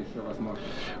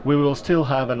 We will still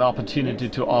have an opportunity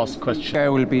to ask questions.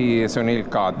 There will be Sunil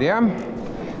Kadia.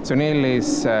 Sunil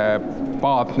is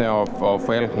partner of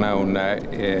well-known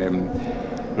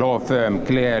law firm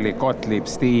Clearly, Gottlieb,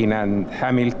 Steen and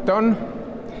Hamilton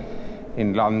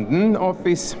in London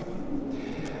office.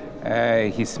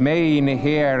 His main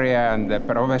area and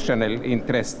professional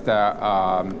interest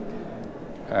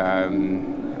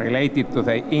related to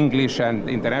the English and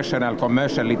international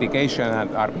commercial litigation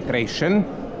and arbitration.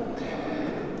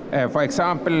 For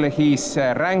example, he's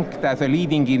ranked as a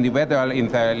leading individual in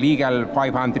the legal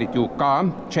 500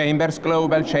 UK, Chambers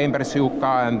Global, Chambers UK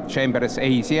and Chambers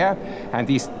Asia, and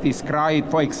is described,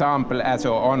 for example, as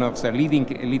one of the leading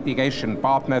litigation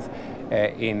partners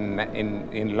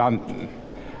in London.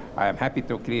 I am happy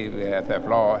to give the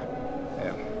floor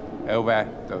over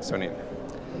to Sunil.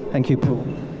 Thank you, Paul.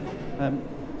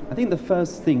 I think the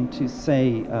first thing to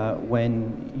say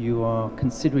when you are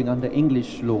considering under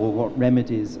English law what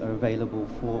remedies are available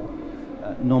for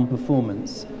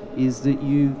non-performance is that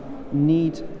you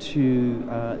need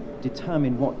to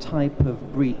determine what type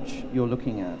of breach you're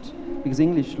looking at. Because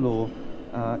English law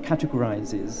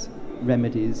categorizes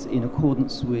remedies in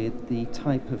accordance with the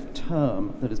type of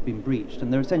term that has been breached.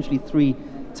 And there are essentially three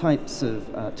types of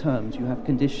terms. You have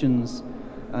conditions,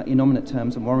 innominate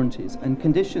terms and warranties. And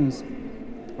conditions,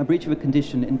 a breach of a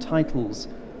condition entitles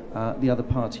the other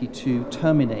party to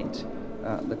terminate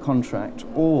the contract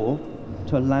or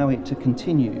to allow it to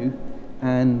continue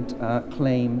and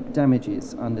claim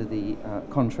damages under the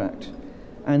contract.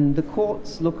 And the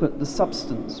courts look at the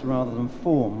substance rather than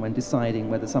form when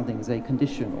deciding whether something is a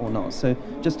condition or not. So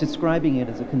just describing it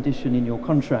as a condition in your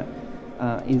contract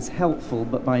is helpful,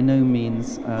 but by no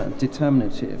means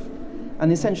determinative.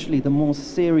 And essentially, the more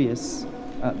serious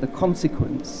the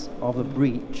consequence of a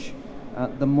breach,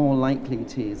 the more likely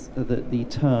it is that the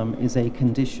term is a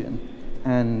condition,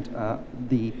 and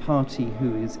the party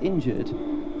who is injured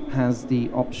has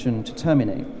the option to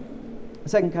terminate. The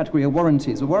second category are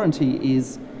warranties. A warranty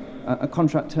is a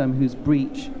contract term whose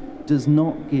breach does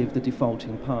not give the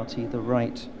defaulting party the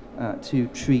right to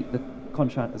treat the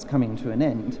contract as coming to an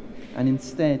end, and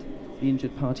instead the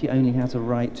injured party only has a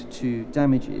right to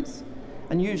damages.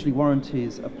 And usually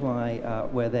warranties apply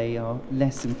where they are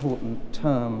less important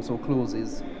terms or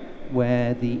clauses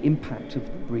where the impact of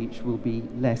the breach will be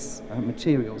less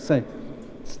material. So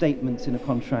statements in a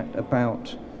contract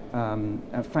about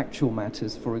factual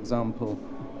matters, for example,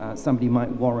 somebody might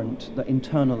warrant that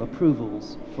internal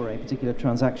approvals for a particular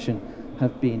transaction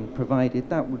have been provided.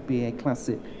 That would be a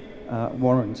classic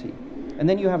warranty. And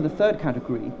then you have the third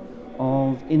category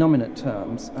of innominate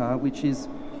terms, which is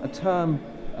a term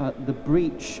the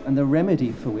breach and the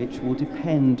remedy for which will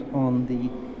depend on the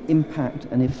impact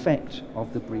and effect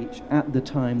of the breach at the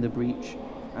time the breach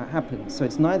happens. So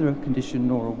it's neither a condition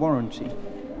nor a warranty,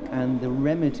 and the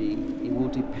remedy, it will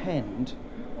depend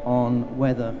on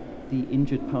whether the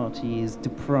injured party is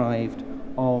deprived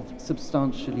of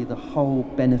substantially the whole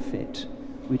benefit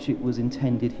which it was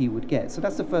intended he would get. So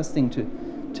that's the first thing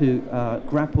to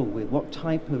grapple with. What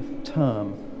type of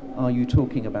term are you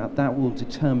talking about? That will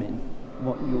determine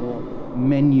what your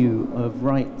menu of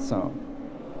rights are.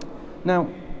 Now,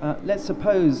 let's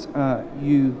suppose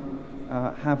you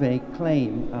have a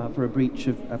claim for a breach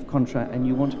of contract, and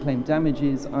you want to claim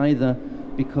damages either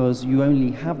because you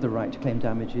only have the right to claim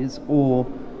damages, or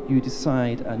you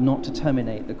decide not to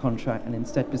terminate the contract and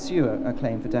instead pursue a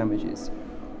claim for damages.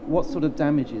 What sort of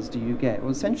damages do you get? Well,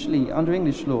 essentially, under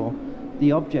English law,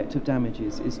 the object of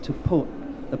damages is to put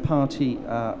the party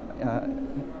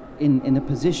in a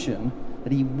position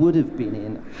that he would have been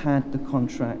in had the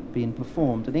contract been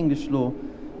performed. And English law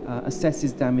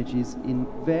assesses damages in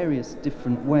various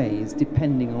different ways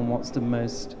depending on what's the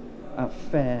most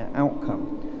fair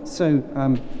outcome. So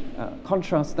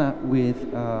contrast that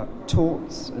with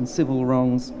torts and civil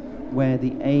wrongs, where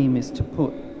the aim is to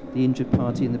put the injured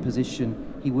party in the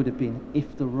position he would have been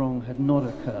if the wrong had not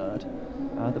occurred.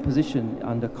 The position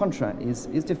under contract is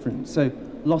different. So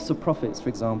loss of profits, for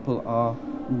example, are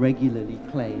regularly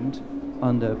claimed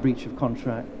under breach of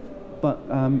contract, but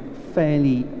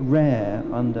fairly rare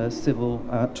under civil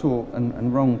tort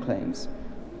and wrong claims.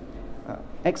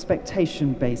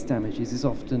 Expectation-based damages is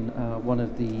often one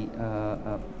of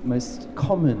the most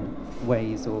common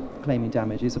ways of claiming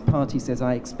damages. A party says,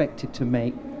 I expected to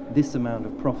make this amount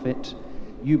of profit,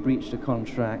 you breached a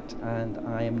contract and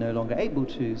I am no longer able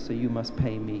to, so you must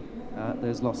pay me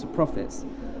those loss of profits.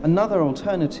 Another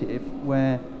alternative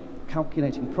where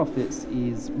calculating profits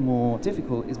is more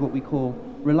difficult is what we call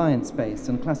reliance-based,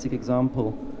 and a classic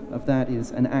example of that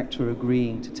is an actor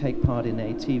agreeing to take part in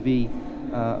a TV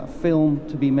film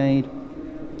to be made.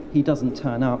 He doesn't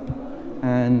turn up,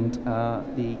 and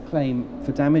the claim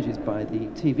for damages by the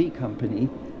TV company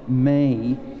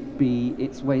may be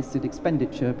its wasted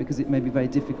expenditure, because it may be very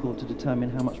difficult to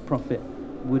determine how much profit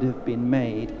would have been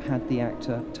made had the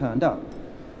actor turned up.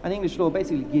 And English law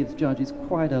basically gives judges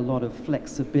quite a lot of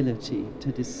flexibility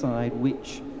to decide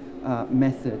which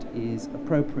method is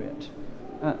appropriate.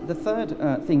 The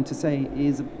third thing to say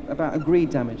is about agreed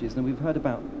damages. Now, we've heard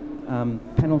about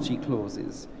penalty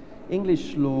clauses.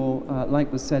 English law,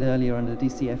 like was said earlier under the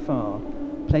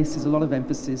DCFR, places a lot of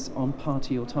emphasis on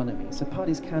party autonomy. So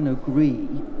parties can agree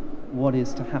what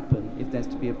is to happen if there's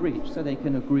to be a breach. So they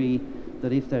can agree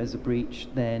that if there's a breach,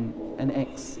 then a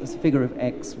figure of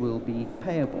X will be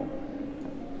payable.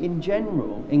 In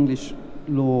general, English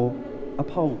law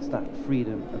upholds that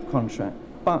freedom of contract,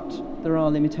 but there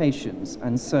are limitations,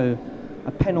 and so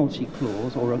a penalty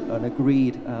clause or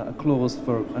a clause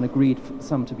for an agreed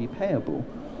sum to be payable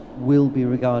will be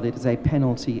regarded as a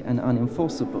penalty and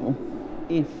unenforceable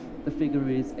if the figure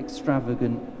is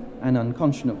extravagant and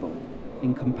unconscionable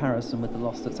in comparison with the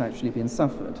loss that's actually been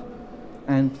suffered.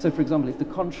 And so, for example, if the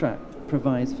contract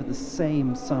provides for the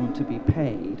same sum to be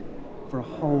paid for a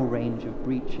whole range of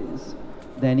breaches,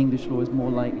 then English law is more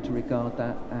likely to regard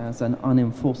that as an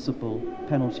unenforceable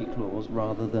penalty clause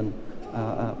rather than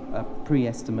a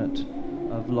pre-estimate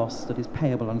of loss that is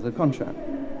payable under the contract.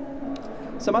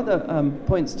 Some other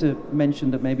points to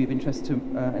mention that may be of interest to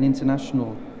an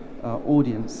international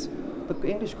audience. The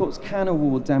English courts can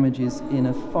award damages in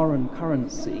a foreign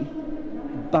currency,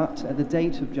 but at the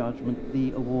date of judgment,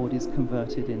 the award is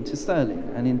converted into sterling.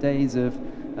 And in days of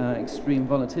extreme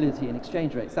volatility in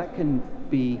exchange rates, that can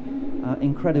be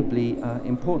incredibly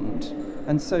important.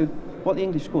 And so what the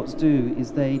English courts do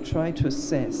is they try to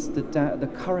assess the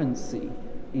currency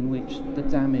in which the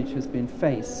damage has been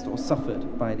faced or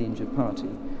suffered by the injured party.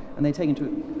 And they take into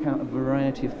account a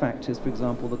variety of factors, for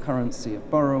example, the currency of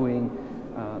borrowing,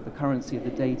 the currency of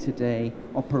the day-to-day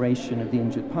operation of the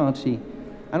injured party,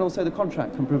 and also the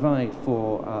contract can provide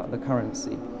for the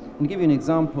currency. And to give you an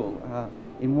example,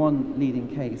 in one leading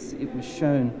case, it was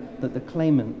shown that the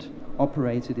claimant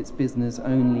operated its business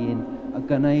only in a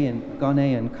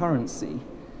Ghanaian currency.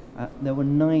 There were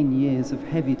 9 years of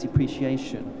heavy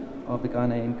depreciation of the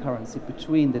Ghanaian currency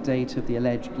between the date of the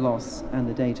alleged loss and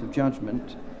the date of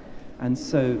judgment. And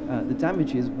so the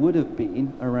damages would have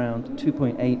been around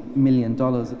 $2.8 million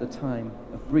at the time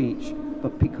of breach,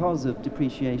 but because of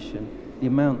depreciation, the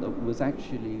amount that was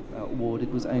actually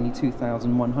awarded was only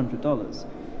 $2,100,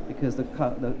 because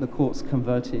the courts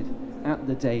converted at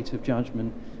the date of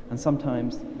judgment. And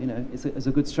sometimes, you know, it's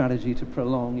a good strategy to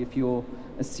prolong if you're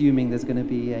assuming there's going to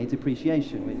be a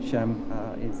depreciation, which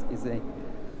is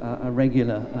a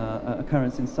regular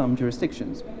occurrence in some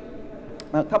jurisdictions.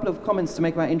 A couple of comments to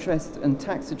make about interest and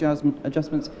tax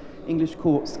adjustments. English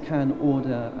courts can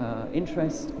order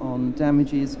interest on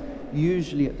damages,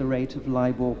 usually at the rate of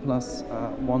LIBOR plus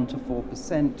 1 to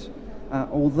 4%,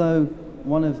 although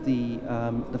one of the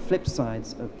flip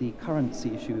sides of the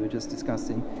currency issue we were just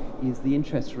discussing is the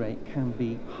interest rate can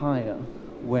be higher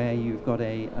where you've got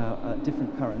a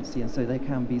different currency, and so there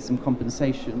can be some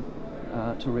compensation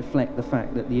to reflect the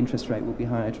fact that the interest rate will be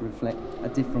higher to reflect a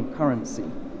different currency.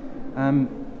 A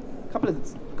couple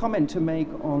of comments to make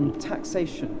on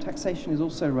taxation. Taxation is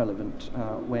also relevant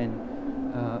when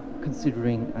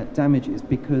considering damages,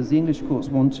 because the English courts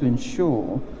want to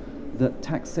ensure that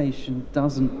taxation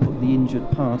doesn't put the injured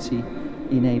party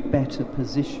in a better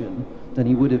position than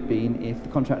he would have been if the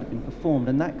contract had been performed,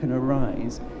 and that can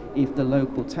arise if the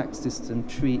local tax system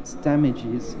treats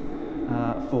damages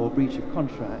for breach of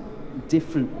contract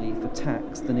differently for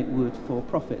tax than it would for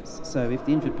profits. So if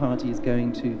the injured party is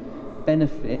going to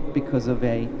benefit because of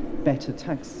a better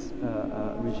tax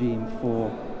regime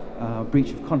for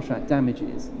breach of contract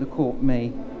damages, the court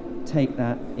may take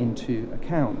that into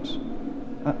account.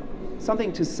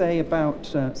 Something to say about,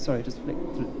 sorry, just flick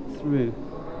through.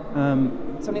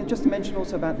 Something just to mention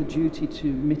also about the duty to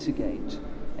mitigate.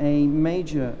 A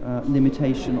major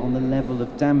limitation on the level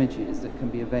of damages that can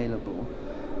be available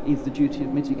is the duty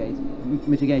of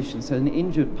mitigation. So an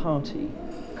injured party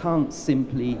can't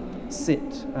simply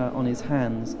sit on his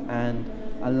hands and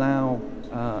allow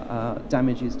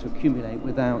damages to accumulate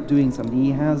without doing something.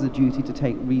 He has a duty to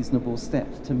take reasonable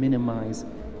steps to minimize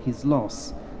his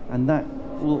loss. And that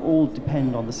will all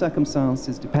depend on the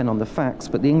circumstances, depend on the facts,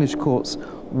 but the English courts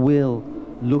will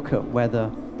look at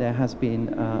whether there has been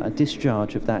a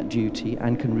discharge of that duty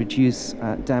and can reduce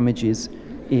damages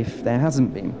if there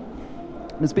hasn't been.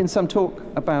 There's been some talk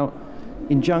about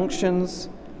injunctions.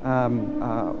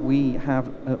 We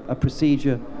have a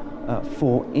procedure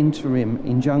for interim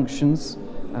injunctions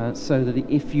so that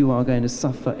if you are going to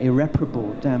suffer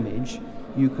irreparable damage,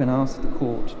 you can ask the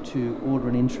court to order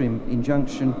an interim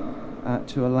injunction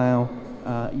to allow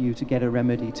you to get a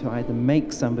remedy to either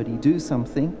make somebody do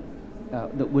something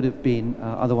that would have been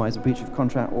otherwise a breach of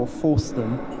contract, or force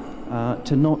them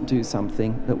to not do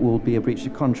something that will be a breach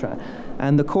of contract.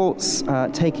 And the courts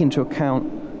take into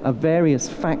account various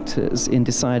factors in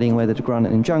deciding whether to grant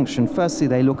an injunction. Firstly,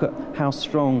 they look at how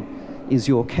strong is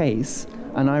your case.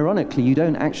 And ironically, you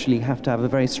don't actually have to have a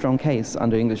very strong case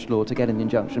under English law to get an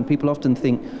injunction. People often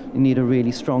think you need a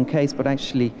really strong case, but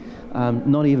actually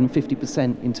not even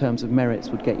 50% in terms of merits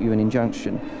would get you an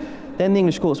injunction. Then the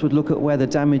English courts would look at whether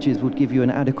damages would give you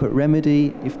an adequate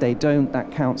remedy. If they don't,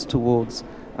 that counts towards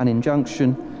an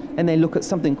injunction. And they look at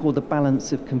something called the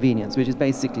balance of convenience, which is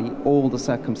basically all the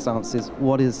circumstances,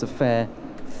 what is the fair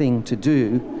thing to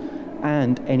do,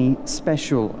 and any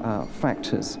special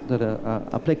factors that are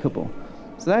applicable.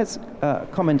 So that's a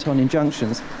comment on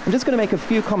injunctions. I'm just going to make a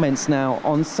few comments now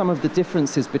on some of the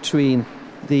differences between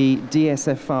the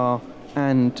DSFR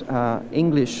and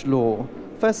English law.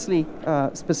 Firstly,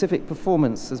 specific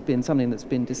performance has been something that's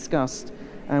been discussed,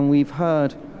 and we've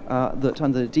heard that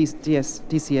under the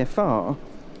DCFR,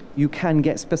 you can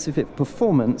get specific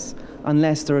performance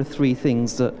unless there are three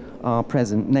things that are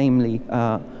present, namely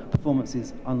performance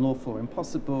is unlawful or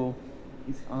impossible,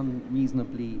 is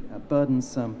unreasonably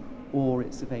burdensome, or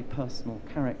it's of a personal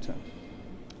character.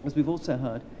 As we've also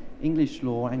heard, English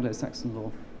law, Anglo-Saxon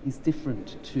law, is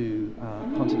different to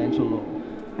continental law,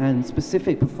 and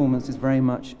specific performance is very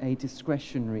much a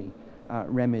discretionary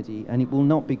remedy, and it will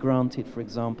not be granted, for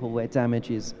example, where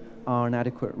damages are an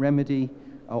adequate remedy,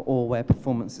 or where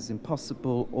performance is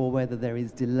impossible, or whether there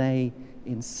is delay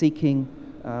in seeking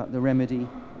the remedy,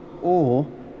 or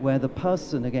where the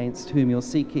person against whom you're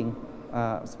seeking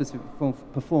specific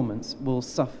performance will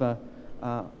suffer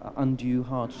undue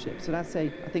hardship. So that's I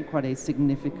think, quite a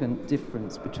significant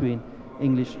difference between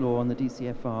English law and the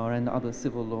DCFR and other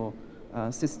civil law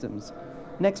systems.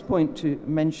 Next point to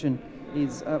mention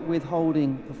is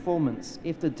withholding performance.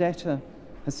 If the debtor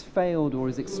has failed or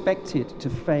is expected to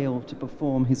fail to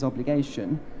perform his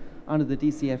obligation, under the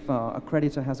DCFR, a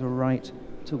creditor has a right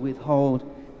to withhold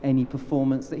any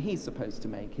performance that he's supposed to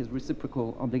make, his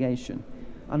reciprocal obligation.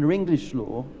 Under English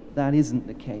law, that isn't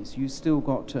the case. You've still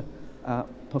got to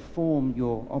perform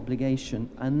your obligation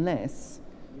unless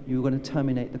you're going to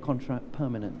terminate the contract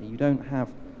permanently. You don't have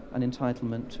an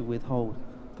entitlement to withhold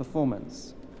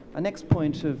performance. A next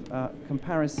point of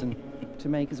comparison to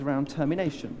make is around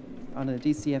termination. Under the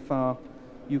DCFR,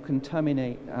 you can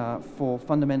terminate for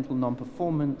fundamental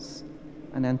non-performance,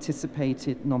 an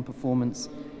anticipated non-performance,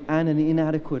 and an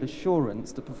inadequate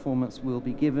assurance the performance will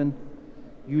be given.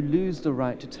 You lose the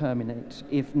right to terminate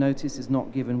if notice is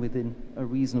not given within a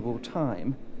reasonable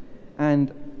time,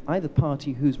 and either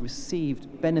party who's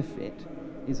received benefit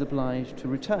is obliged to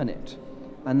return it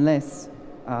unless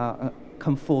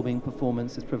conforming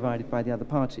performance is provided by the other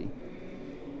party.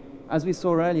 As we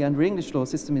saw earlier, under English law, the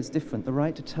system is different. The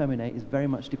right to terminate is very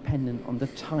much dependent on the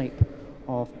type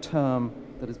of term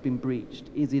that has been breached.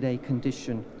 Is it a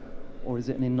condition or is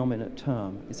it an innominate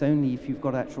term? It's only if you've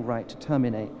got actual right to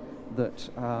terminate that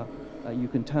you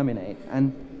can terminate.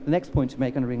 And the next point to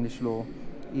make under English law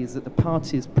is that the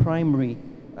party's primary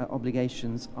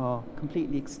obligations are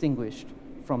completely extinguished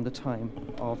from the time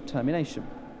of termination.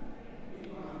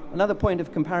 Another point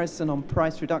of comparison on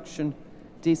price reduction,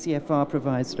 DCFR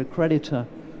provides that a creditor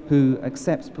who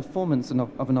accepts performance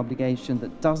of an obligation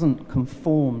that doesn't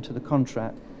conform to the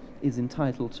contract is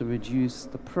entitled to reduce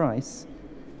the price.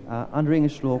 Under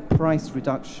English law, price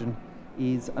reduction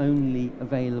is only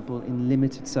available in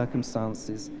limited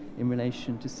circumstances in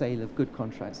relation to sale of good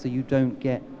contracts. So you don't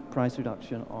get price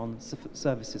reduction on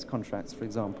services contracts, for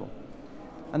example.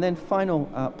 And then final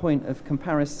point of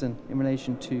comparison in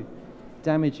relation to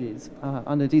damages.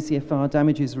 Under DCFR,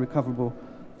 damages are recoverable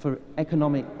for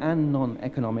economic and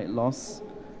non-economic loss,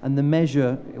 and the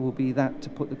measure will be that to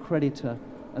put the creditor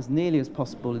as nearly as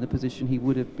possible in the position he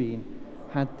would have been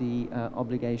had the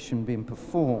obligation been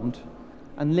performed.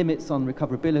 And limits on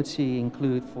recoverability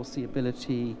include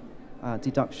foreseeability,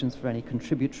 deductions for any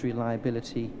contributory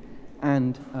liability,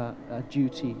 and a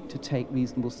duty to take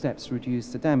reasonable steps to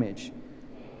reduce the damage.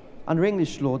 Under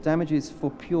English law, damages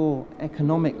for pure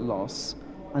economic loss,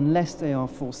 unless they are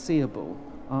foreseeable,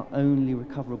 are only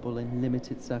recoverable in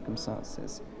limited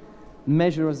circumstances. The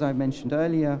measure, as I mentioned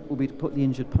earlier, will be to put the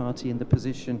injured party in the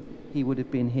position he would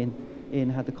have been in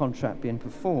had the contract been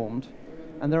performed.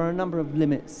 And there are a number of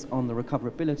limits on the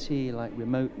recoverability, like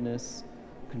remoteness,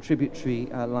 contributory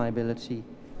liability,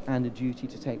 and a duty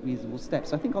to take reasonable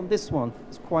steps. I think on this one,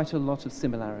 there's quite a lot of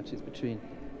similarities between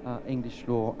English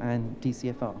law and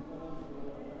DCFR.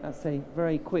 That's a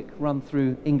very quick run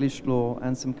through English law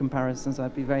and some comparisons.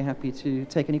 I'd be very happy to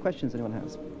take any questions anyone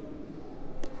has.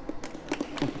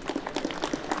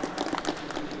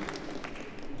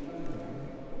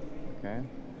 Okay.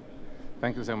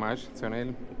 Thank you so much,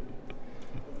 Sunil.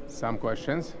 Some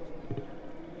questions?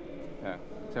 Yeah,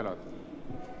 Charlotte.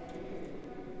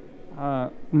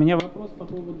 У меня вопрос по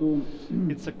поводу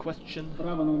It's a question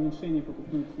права на уменьшение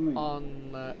покупной цены. on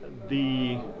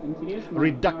the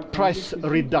Интересно, price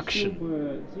reduction.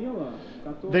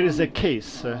 There is a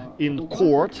case in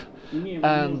court,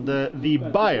 and the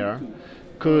buyer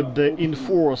could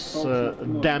enforce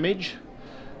damage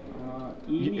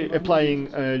applying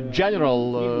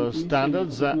general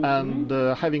standards and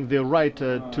having the right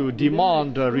to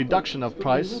demand a reduction of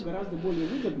price.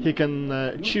 He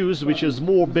can choose which is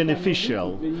more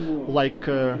beneficial, like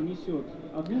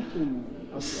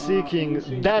seeking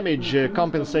damage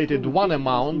compensated one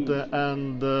amount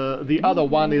and the other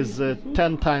one is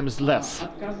 10 times less.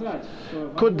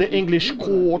 Could the English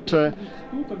court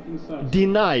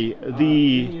deny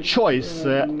the choice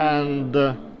and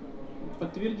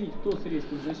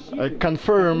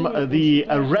confirm the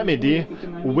remedy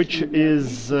which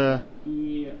is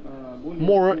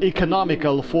more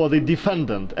economical for the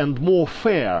defendant and more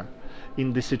fair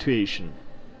in the situation?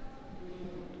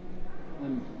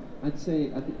 I'd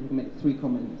say, I think we can make 3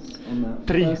 comments on that.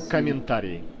 Три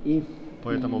комментария по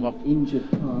этому вопросу. If the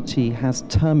injured party has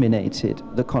terminated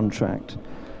the contract,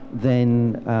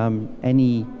 then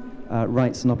any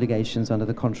rights and obligations under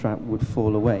the contract would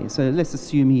fall away. So let's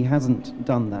assume he hasn't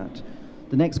done that.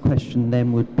 The next question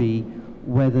then would be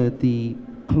whether the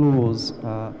clause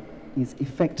is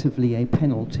effectively a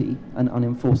penalty and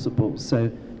unenforceable. So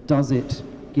does it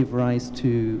give rise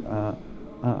to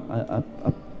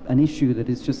an issue that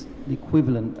is just the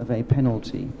equivalent of a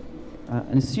penalty?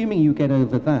 And assuming you get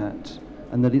over that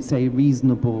and that it's a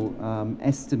reasonable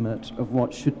estimate of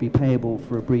what should be payable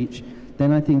for a breach,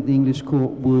 then I think the English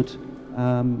court would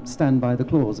stand by the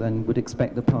clause and would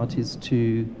expect the parties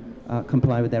to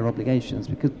comply with their obligations.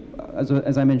 Because,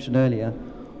 as I mentioned earlier,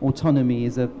 autonomy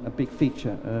is a big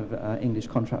feature of English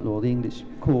contract law. The English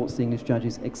courts, the English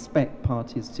judges expect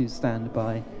parties to stand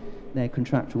by their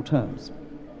contractual terms.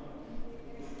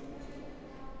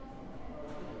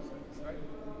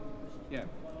 Yeah.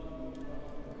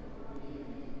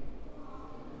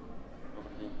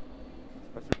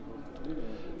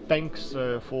 Thanks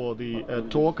for the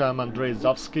talk. I'm Andrzej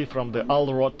Zawski from the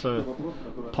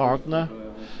Alrot partner,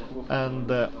 and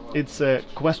it's a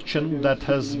question that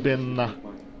has been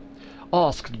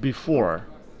asked before.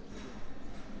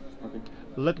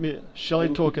 Shall I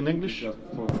talk in English?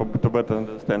 To better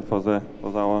understand for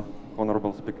our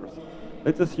honorable speakers.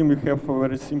 Let's assume you have a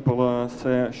very simple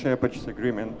share purchase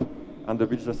agreement under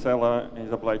which the seller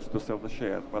is obliged to sell the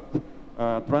shares, but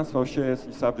transfer of shares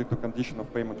is subject to condition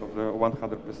of payment of the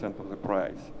 100% of the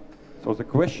price. So the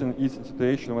question is, in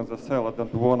situation when the seller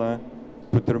doesn't want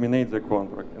to terminate the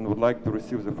contract and would like to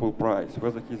receive the full price,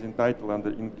 whether he's entitled under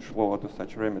English law to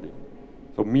such remedy.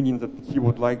 So meaning that he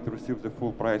would like to receive the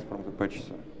full price from the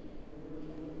purchaser.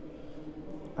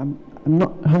 I'm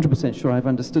not 100% sure I've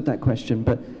understood that question,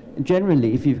 but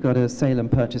generally if you've got a sale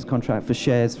and purchase contract for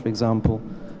shares, for example,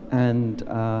 and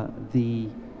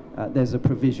there's a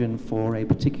provision for a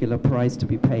particular price to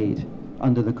be paid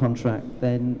under the contract,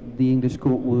 then the English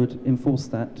court would enforce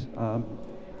that.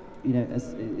 You know,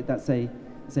 that's a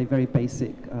very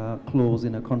basic clause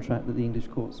in a contract that the English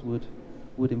courts would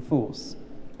enforce.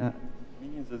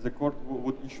 Meaning that the court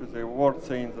would issue the award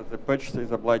saying that the purchaser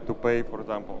is obliged to pay, for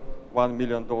example, $1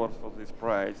 million for this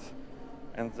price,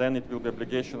 and then it will be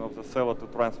obligation of the seller to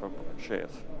transfer shares.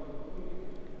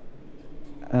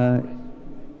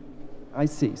 I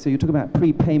see. So you're talking about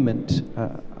prepayment.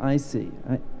 I see.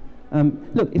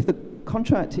 Look, if the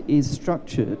contract is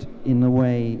structured in a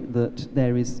way that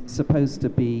there is supposed to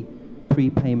be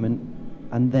prepayment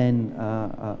and then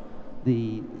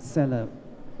the seller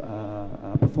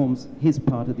performs his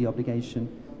part of the obligation,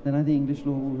 then I think English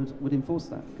law would enforce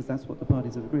that, because that's what the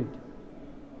parties have agreed.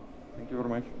 Thank you very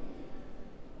much.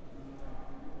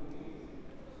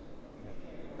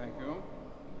 Thank you.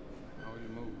 Now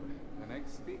we'll move to the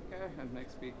next speaker, and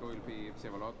next speaker will be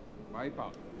Vsevolod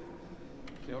Vaipa.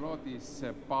 Vsevolod is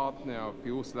a partner of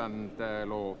Usland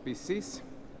Law Offices.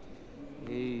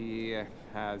 He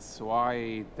has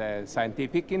wide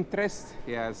scientific interest.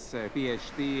 He has a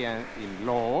PhD in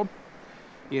law.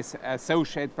 He is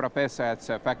associate professor at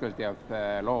the Faculty of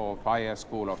Law of Higher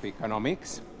School of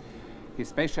Economics. His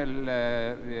special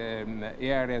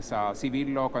areas are civil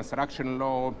law, construction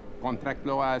law, contract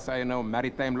law, as I know,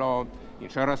 maritime law,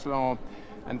 insurance law.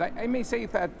 And I may say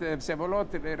that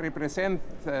Vsevolod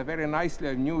represents very nicely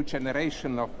a new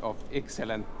generation of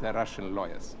excellent Russian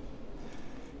lawyers.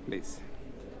 Please.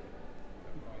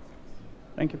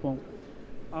 Thank you, Paul.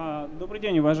 Добрый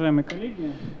день, уважаемые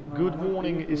коллеги. Good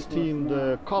morning, esteemed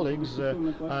colleagues.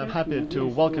 I'm happy to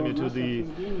welcome you to the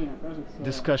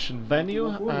discussion venue,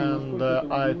 and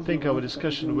I think our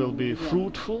discussion will be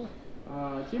fruitful.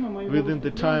 Within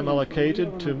the time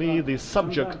allocated to me, the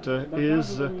subject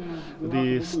is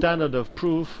the standard of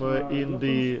proof in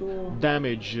the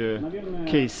damage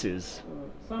cases.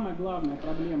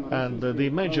 And the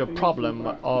major problem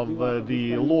of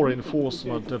the law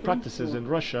enforcement practices in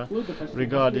Russia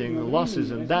regarding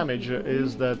losses and damage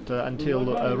is that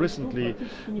until recently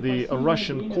the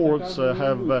Russian courts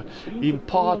have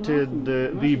imparted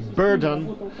the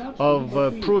burden of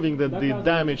proving that the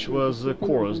damage was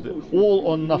caused, all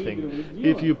or nothing.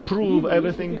 If you prove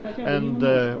everything and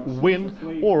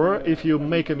win, or if you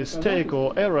make a mistake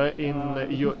or error in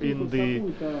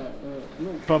the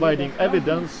providing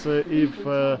evidence, if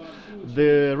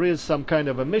there is some kind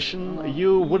of omission,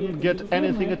 you wouldn't get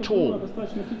anything at all.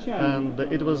 And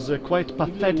it was quite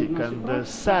pathetic and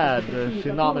sad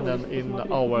phenomenon in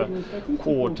our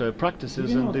court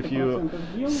practices. And if you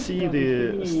see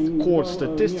the court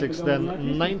statistics, then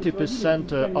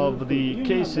 90% of the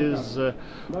cases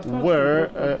were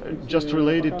just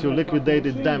related to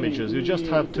liquidated damages. You just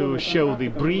have to show the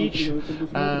breach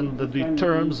and the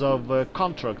terms of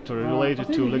contract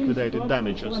related to liquidated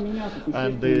damages.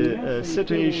 And the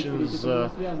situations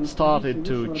started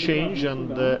to change, and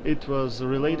it was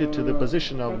related to the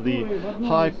position of the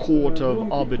High Court of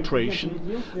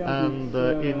Arbitration. And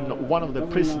in one of the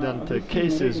precedent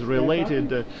cases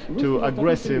related to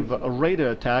aggressive radar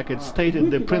attack, it stated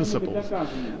the principles.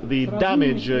 The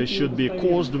damage should be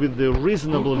caused with the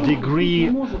reasonable degree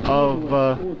of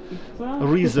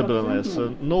reasonableness.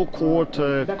 No court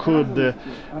could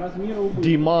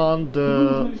demand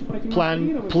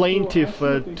plaintiff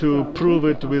to prove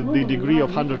it with the degree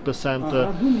of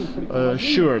 100%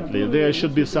 surety. There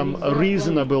should be some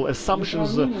reasonable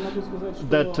assumptions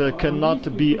that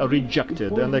cannot be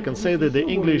rejected. And I can say that the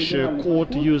English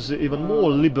court use even more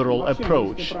liberal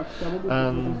approach.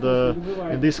 And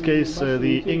in this case,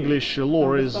 the English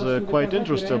law is quite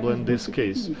interesting in this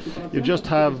case. You just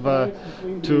have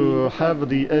to have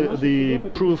the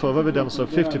proof of evidence of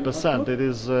 50%. It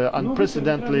is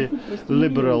unprecedentedly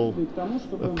liberal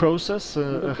process.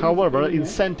 However,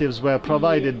 incentives were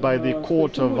provided by the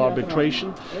Court of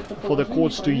Arbitration for the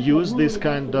courts to use this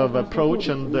kind of approach,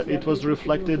 and it was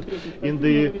reflected in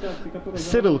the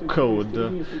civil code.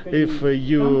 If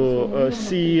you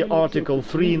see Article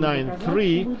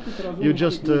 393, you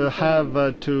just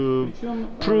have to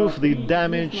prove the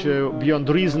damage beyond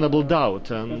reasonable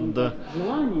doubt, and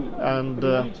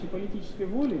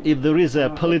if there is a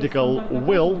political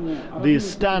will, the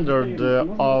standard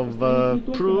of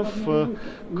proof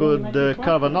could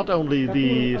cover not only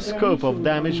the scope of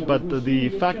damage, but the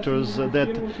factors that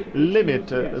limit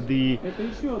the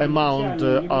amount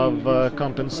of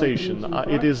compensation.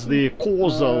 It is the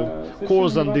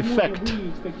cause and effect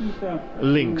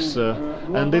links,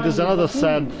 and it is another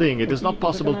sad thing. It is not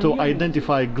possible to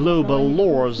identify global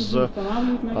laws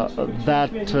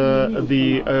that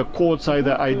the courts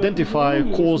either identify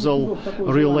causal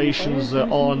relations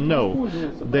or no.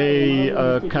 They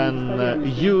can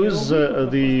use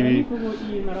the the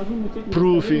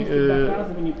proof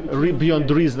beyond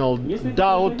reasonable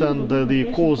doubt and the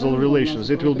causal relations.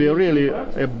 It will be really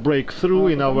a breakthrough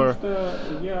in our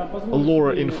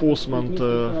law enforcement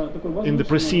in the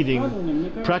preceding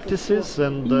practices,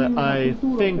 and I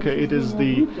think it is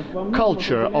the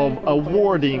culture of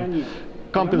awarding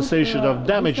compensation of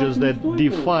damages that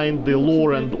define the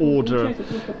law and order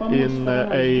in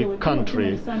a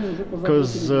country,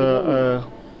 because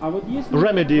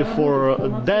remedy for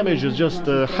damage is just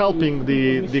helping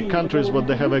the countries what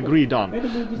they have agreed on,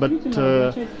 but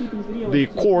the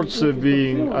courts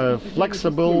being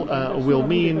flexible will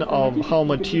mean of how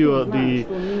mature the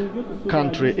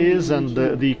country is, and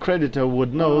the creditor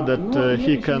would know that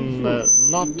he can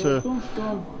not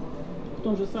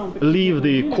leave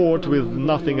the court with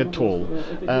nothing at all.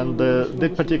 And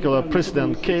that particular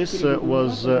precedent case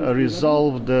was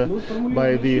resolved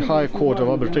by the High Court of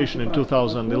Arbitration in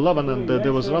 2011, and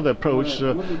there was another approach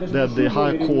that the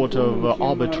High Court of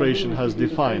Arbitration has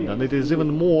defined, and it is even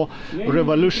more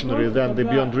revolutionary than the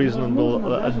beyond reasonable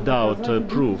doubt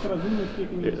proof.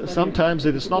 Sometimes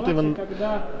it is not even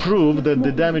proved that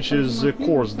the damage is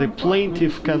caused. The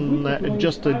plaintiff can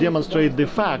just demonstrate the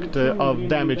fact of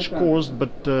damage caused,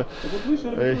 but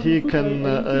he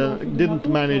didn't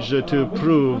manage to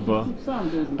prove,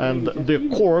 and the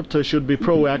court should be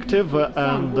proactive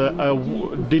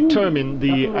and determine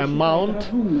the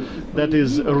amount that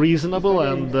is reasonable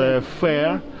and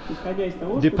fair,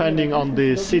 depending on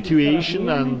the situation,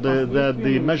 and that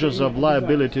the measures of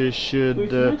liability should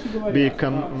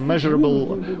become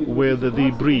measurable with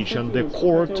the breach, and the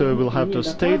court will have to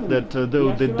state that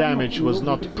though the damage was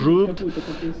not proved,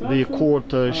 the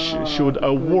court should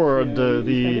award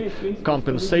the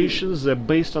compensations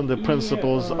based on the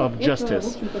principles of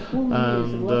justice,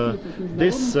 and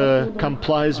this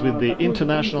complies with the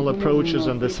international approaches,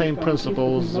 and the same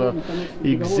principles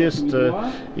exist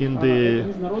in the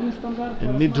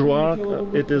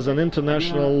UNIDROIT. It is an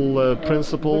international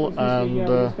principle, and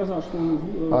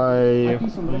I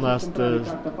must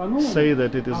say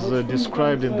that it is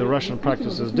described in the Russian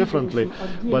practices differently,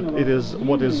 but it is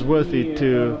what is worthy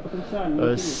to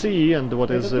see, and what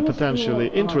is potentially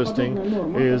interesting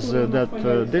is that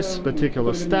this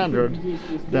particular standard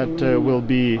that will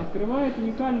be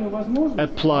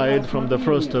applied from the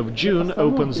 1st of June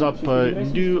opens up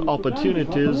new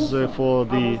opportunities for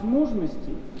the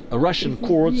Russian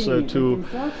courts to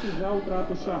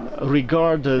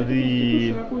regard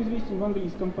the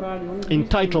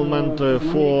entitlement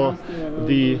for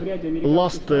the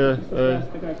lost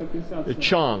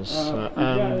chance,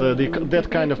 and that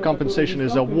kind of compensation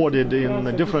is awarded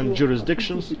in different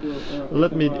jurisdictions.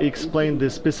 Let me explain the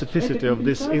specificity of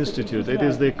this institute. It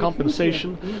is the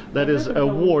compensation that is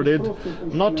awarded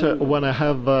not when I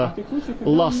have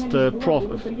lost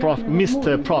missed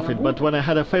profit, but when I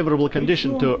had a favorable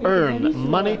condition to earn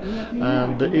money,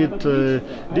 and it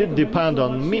did depend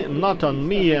on me, not on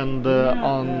me and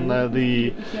on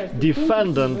the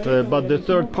defendant, but the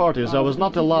third parties. I was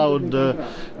not allowed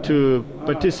to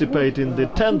participate in the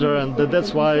tender, and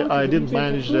that's why I didn't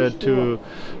manage to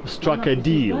strike a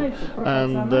deal,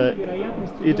 and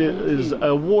it is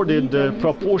awarded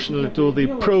proportionally to the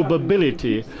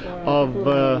probability of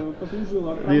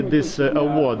this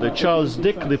award. The Charles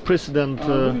Dick, the precedent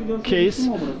case,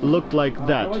 looked like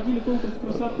that.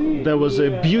 There was a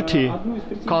beauty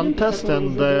contest,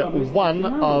 and one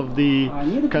of the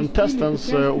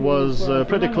contestants was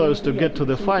pretty close to get to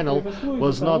the final,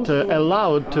 was not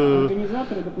allowed to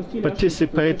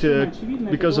participate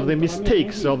because of the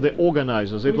mistakes of the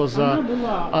organizers. It was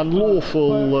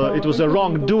unlawful, it was a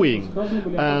wrongdoing,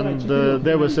 and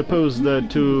they were supposed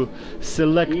to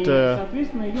select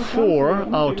 4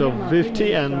 out of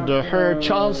 50, and her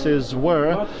chances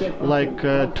were like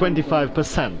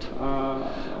 25%.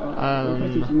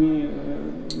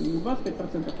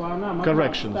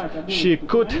 Correction. She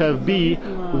could have been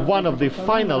one of the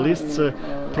finalists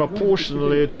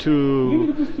proportionally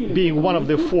to being one of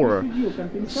the 4.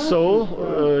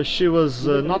 So she was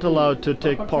not allowed to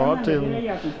take part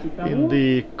in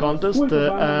the contest,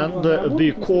 and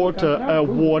the court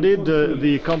awarded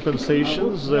the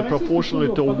compensations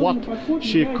proportionally to what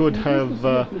she could have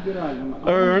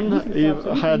earned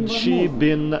had she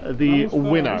been the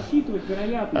winner.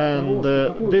 And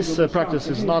this practice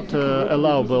is not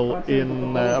allowable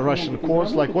in Russian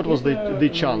courts. Like, what was the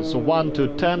chance? 1 to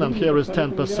 10, and here is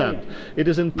 10%. It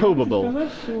is improbable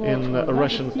in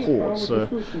Russian courts,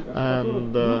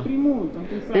 and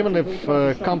even if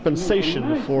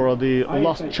compensation for the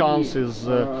lost chance is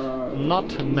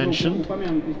not mentioned,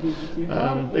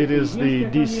 and it is the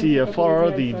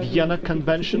DCFR, the Vienna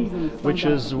Convention, which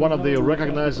is one of the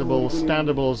recognizable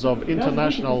standards of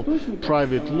international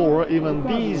private law. Even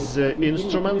these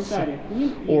instruments,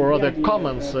 or other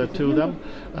comments to them,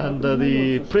 and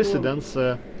the precedents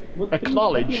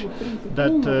acknowledge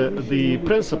that the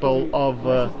principle of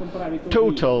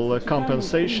total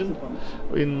compensation,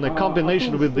 in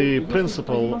combination with the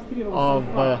principle of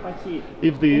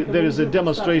if there is a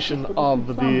demonstration of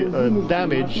the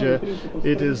damage,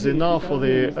 it is enough for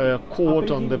the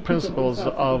court on the principles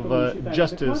of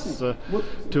justice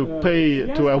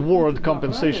to award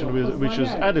compensation which is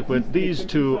adequate. These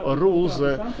two rules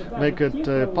make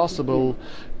it possible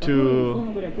to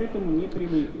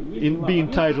be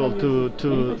entitled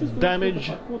to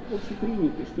damage,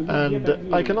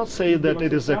 and I cannot say that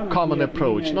it is a common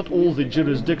approach. Not all the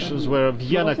jurisdictions where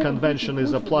Vienna Convention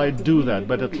is applied do that,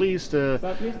 but at least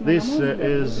this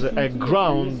is a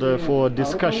ground for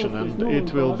discussion, and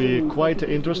it will be quite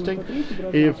interesting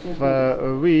if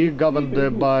we,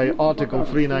 governed by Article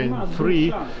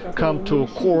 393, come to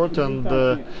court and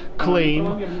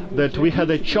claim that we had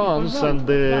a chance, and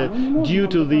due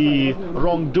to the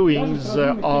wrongdoings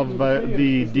of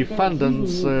the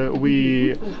defendants,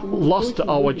 we lost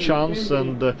our chance,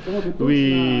 and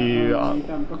we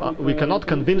cannot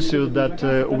convince you that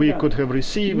we could have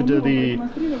received the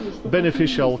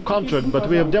beneficial contract, but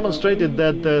we have demonstrated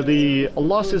that the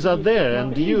losses are there,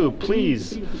 and you,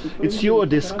 please, it's your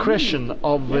discretion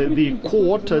of the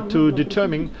court to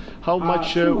determine how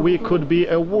much we could be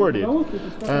awarded,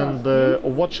 and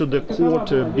what should the court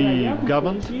be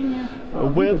governed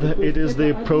with. It is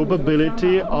the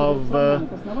probability of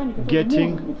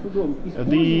getting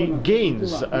the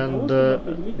gains, and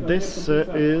this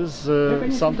is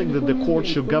something that the court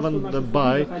should govern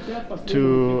by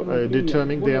to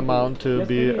determine the amount to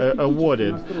be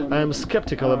awarded. I am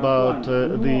skeptical about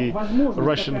the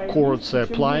Russian courts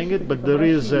applying it, but there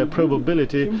is a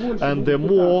probability, and the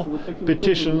more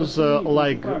petitions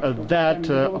like that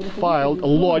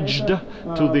lodged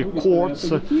to the courts,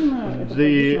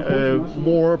 the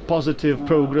more positive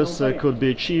progress could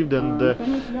be achieved, and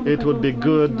it would be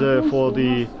good for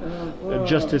the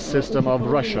justice system of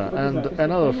Russia. And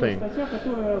another thing,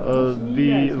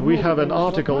 we have an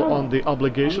article on the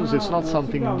obligations. It's not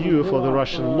something new for the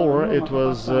Russian law. It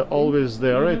was always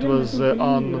there. It was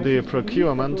on the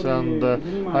procurement, and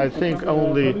I think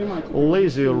only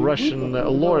lazy Russian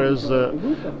lawyers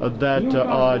that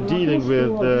are dealing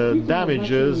with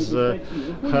damages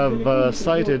have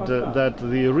cited that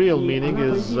the real meaning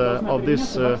is of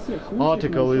this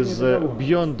article is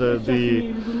beyond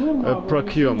the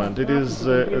procurement. It is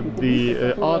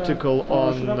the article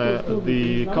on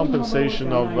the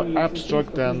compensation of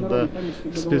abstract and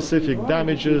specific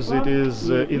damages. It is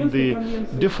in the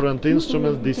different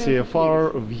instruments, the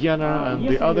CFR, Vienna, and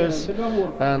the others,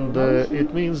 and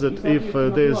it means that if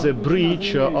there is a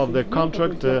breach of the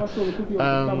contract,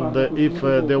 and if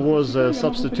there was a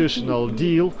substitutional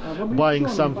deal, buying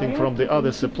something from the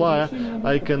other supplier,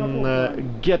 I can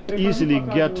easily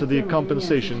get the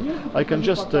compensation. I can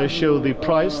just show the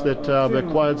price that I've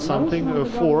acquired something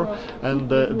for, and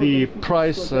the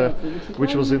price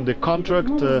which was in the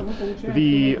contract.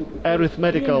 The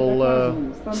arithmetical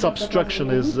subtraction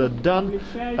is done,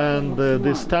 and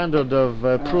the standard of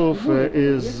proof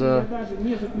is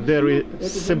very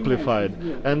simplified.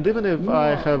 And even if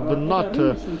I have not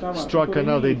struck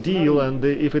another deal, and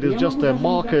if it is just a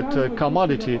market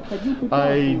commodity,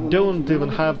 I don't even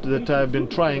have that I've been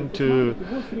trying to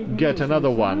get another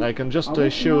one. I can just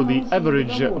show the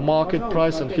average market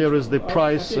price, and here is the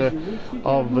price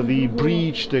of the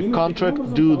breached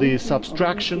contract, do the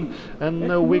subtraction,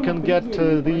 and we can get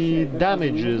the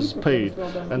damages paid.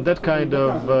 And that kind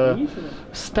of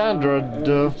standard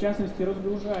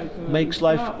makes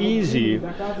life easy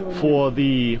for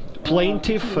the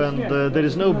plaintiff, and there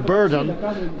is no burden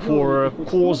for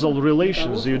causal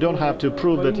relations. You don't have to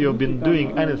prove that you've been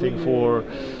doing anything for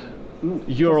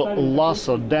your loss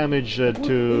or damage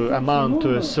to amount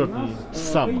to a certain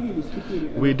sum.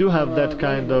 We do have that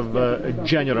kind of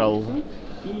general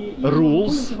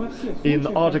rules in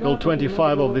Article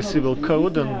 25 of the Civil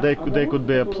Code, and they could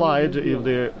be applied if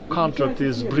the contract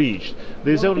is breached.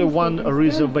 There is only one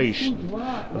reservation.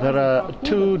 There are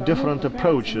two different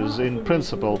approaches in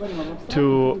principle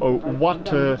to what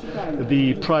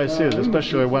the price is,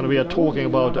 especially when we are talking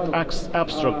about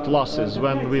abstract losses,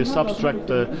 when we subtract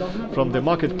from the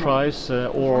market price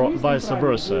or vice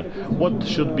versa. What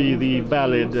should be the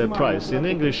valid price? In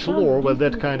English law, where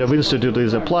that kind of institute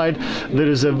is applied,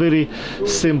 there is a very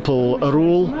simple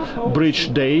rule: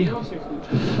 breach day.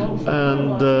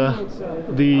 and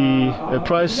the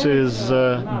price is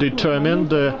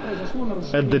determined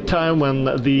at the time when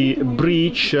the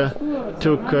breach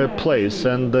took place,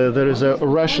 and there is a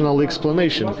rational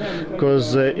explanation,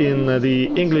 because in the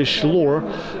English law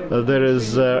there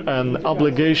is an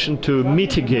obligation to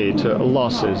mitigate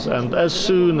losses, and as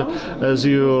soon as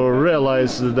you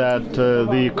realize that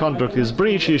the contract is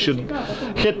breached, you should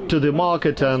hit to the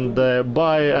market and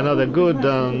buy another good,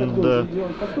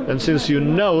 and since you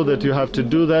know that you have to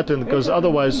do that, and because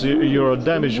otherwise your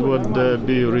damage would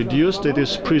be reduced, it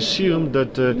is presumed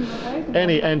that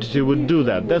any entity would do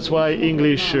that. That's why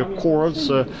English courts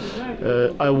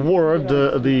award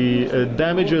the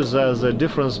damages as a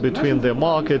difference between the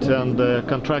market and the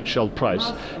contractual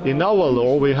price. In our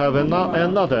law we have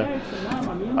another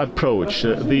approach.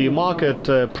 The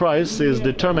market price is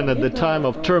determined at the time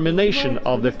of termination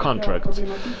of the contract,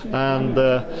 and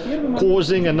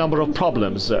causing a number of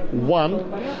problems. One,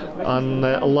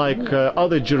 unlike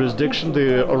other jurisdictions,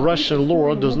 the Russian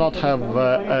law does not have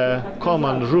a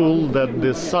common rule that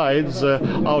the sides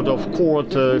out of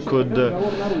court could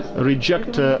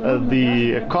reject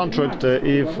the contract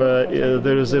if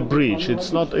there is a breach.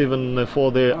 It's not even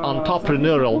for the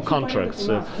entrepreneurial contracts,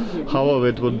 however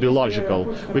it would be logical.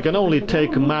 We can only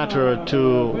take a matter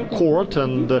to court,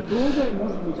 and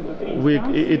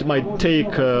it might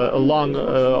take a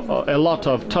lot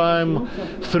of time,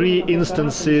 3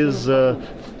 instances,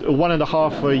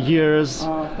 1.5 years.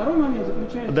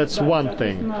 That's one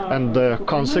thing, and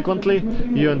consequently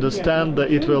you understand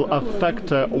that it will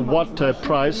affect what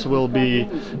price will be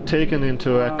taken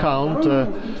into account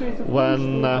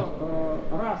when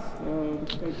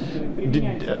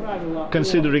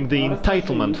considering the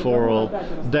entitlement for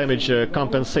damage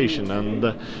compensation.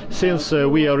 And since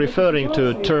we are referring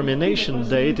to termination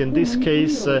date, in this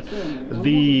case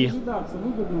the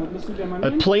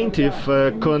plaintiff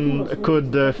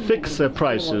could fix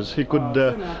prices. He could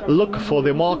look for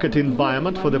the market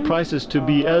environment for the prices to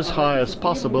be as high as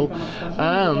possible,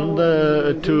 and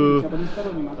to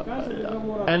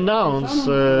announce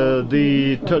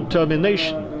the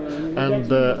termination, and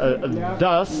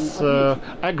thus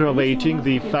aggravating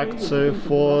the facts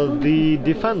for the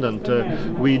defendant.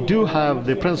 We do have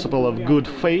the principle of good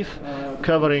faith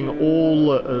covering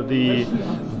all the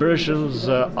versions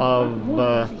of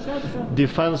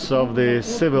defense of the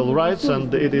civil rights,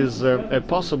 and it is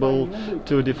possible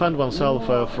to defend oneself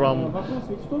from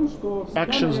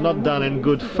actions not done in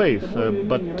good faith,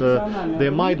 but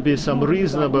there might be some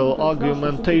reasonable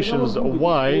argumentations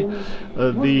why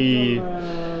the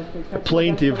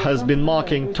plaintiff has been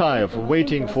marking time,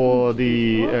 waiting for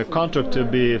the contract to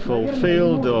be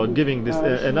fulfilled or giving this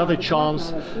another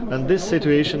chance, and this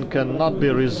situation cannot be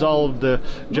resolved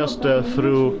just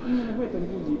through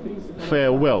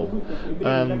farewell.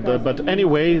 And but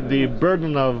anyway, the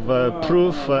burden of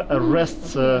proof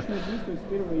rests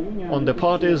on the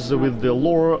parties with the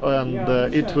law,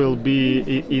 and it will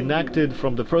be enacted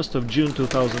from the 1st of June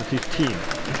 2015.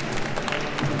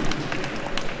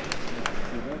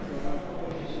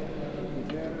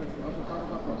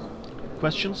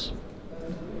 Questions?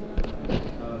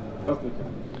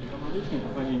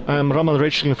 I'm Roman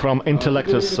Rechkin from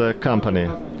Intellectus company.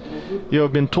 You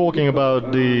have been talking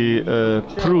about the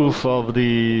proof of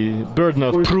the burden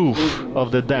of proof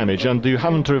of the damage, and you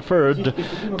haven't referred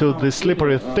to the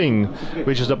slippery thing,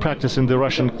 which is a practice in the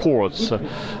Russian courts.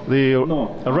 The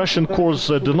Russian courts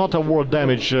do not award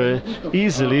damage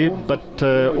easily, but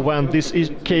when this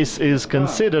case is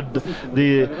considered,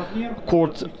 the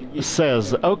court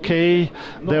says, okay,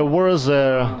 there was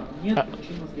an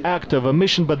act of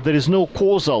omission, but there is no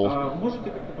causal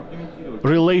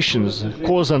relations,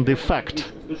 cause and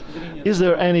effect. Is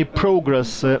there any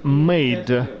progress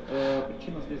made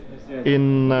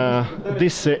in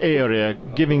this area,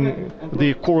 giving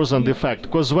the cause and effect?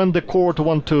 Because when the court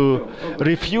want to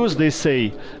refuse, they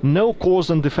say no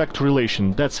cause and effect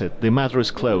relation. That's it. The matter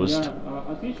is closed.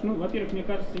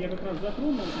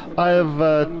 I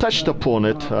have touched upon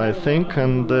it, I think,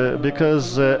 and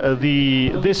because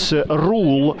this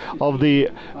rule of the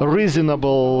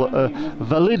reasonable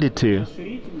validity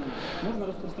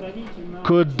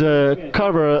could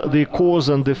cover the cause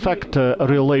and effect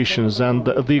relations, and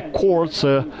the courts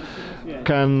are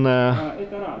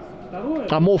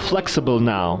more flexible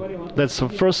now. That's the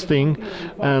first thing.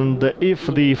 And if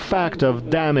the fact of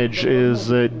damage is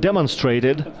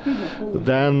demonstrated,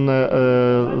 then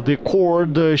the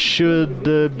court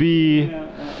should be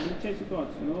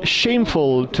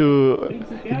shameful to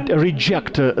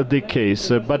reject the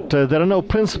case, but there are no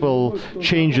principal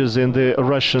changes in the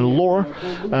Russian law,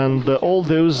 and all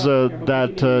those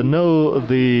that know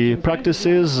the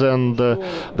practices and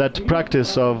that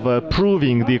practice of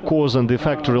proving the cause and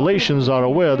effect relations are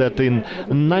aware that in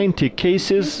 90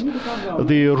 cases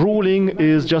the ruling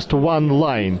is just one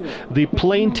line. The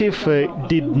plaintiff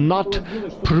did not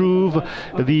prove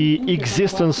the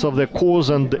existence of the cause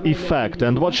and effect,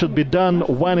 and what should be done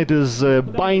when it is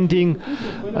binding,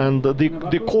 and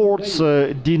the courts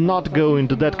did not go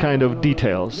into that kind of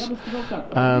details.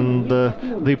 And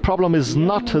the problem is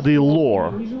not the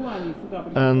law,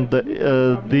 and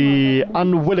the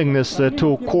unwillingness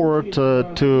to court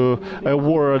to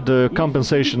award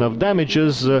compensation of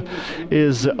damages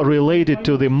is related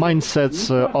to the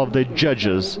mindsets of the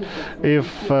judges.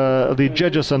 If the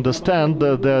judges understand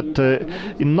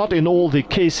that not in all the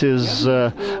cases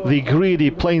the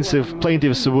greedy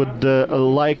plaintiffs would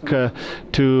like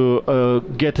to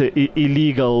get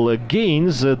illegal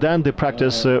gains, then the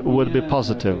practice would be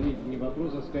positive.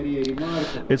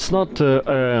 It's not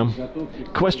a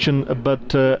question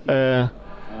but a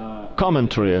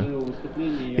commentary.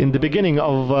 In the beginning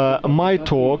of my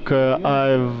talk,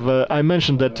 I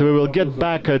mentioned that we will get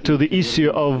back to the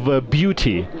issue of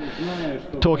beauty,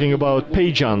 talking about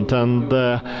pageant, and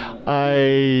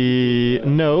I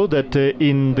know that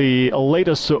in the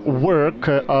latest work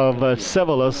of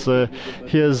Sevelos,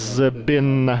 he has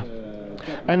been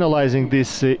analyzing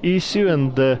this issue,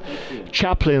 and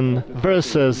Chaplin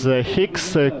versus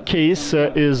Hicks case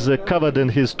is covered in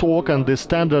his talk, and the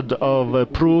standard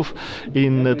of proof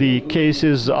in the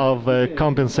cases of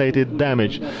compensated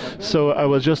damage. So I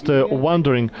was just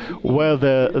wondering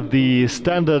whether the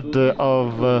standard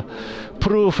of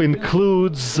proof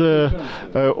includes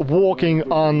walking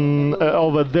on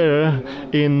over there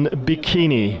in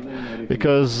bikini,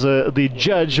 because the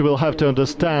judge will have to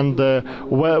understand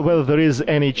whether there is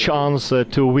any chance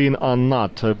to win or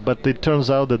not. But it turns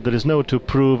out that there is no to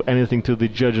prove anything to the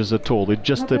judges at all. It's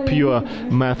just pure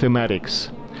mathematics.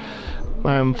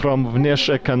 I'm from Vnesh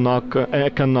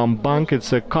Bank.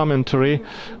 It's a commentary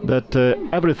that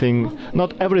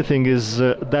not everything is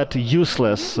that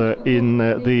useless in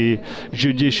the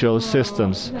judicial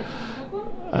systems.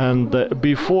 And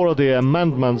before the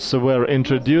amendments were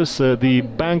introduced, the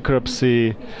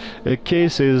bankruptcy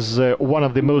case is one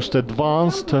of the most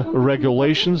advanced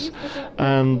regulations,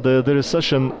 and there is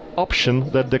such an option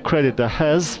that the creditor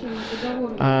has,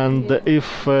 and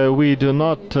if we do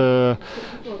not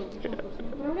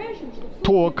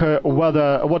talk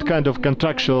what kind of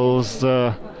contractuals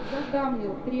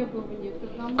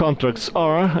contracts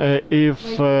are, if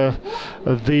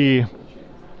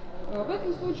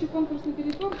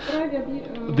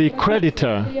the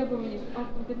creditor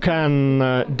can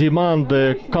demand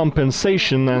the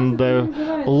compensation and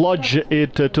lodge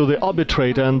it to the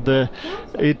arbitrator, and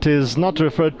it is not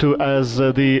referred to as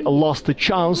the lost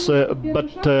chance,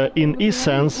 but in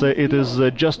essence it is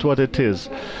just what it is.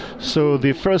 So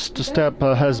the first step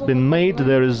has been made.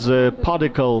 There is a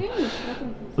particle.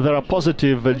 There are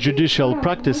positive judicial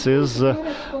practices,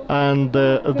 and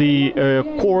the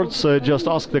courts just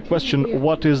ask the question,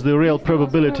 what is the real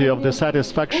probability of the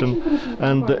satisfaction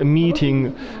and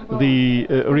meeting the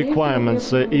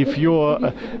requirements? If your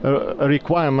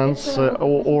requirements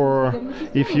or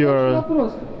if you're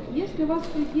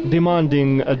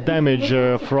demanding damage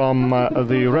from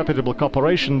the reputable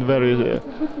corporation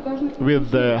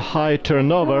with high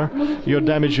turnover, your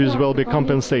damages will be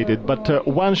compensated. But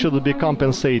when should it be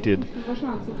compensated?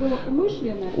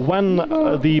 When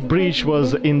the breach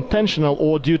was intentional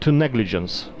or due to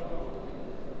negligence?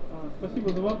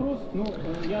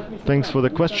 Thanks for the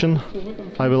question.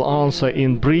 I will answer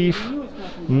in brief.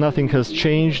 Nothing has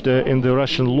changed in the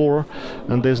Russian law,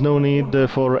 and there's no need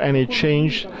for any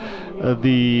change.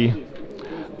 The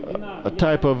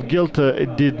type of guilt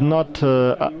did not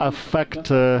affect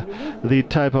the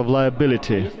type of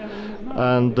liability.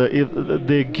 And if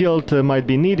the guilt might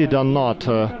be needed or not,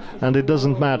 and it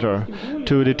doesn't matter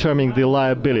to determine the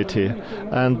liability,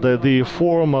 and the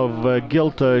form of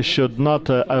guilt should not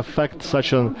affect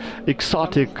such an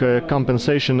exotic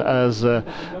compensation as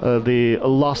the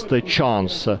lost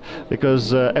chance,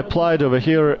 because applied over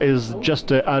here is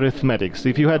just arithmetics.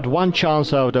 If you had one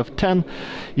chance out of 10,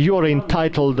 you're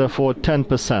entitled for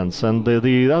 10%, and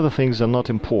the other things are not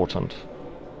important.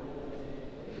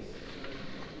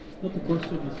 Not a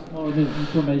question, it's more the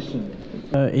information.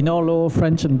 In our law,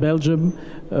 French and Belgium,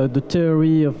 the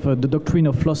theory of the doctrine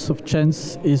of loss of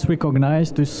chance is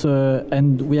recognized,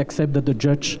 and we accept that the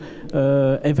judge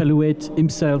evaluates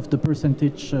himself the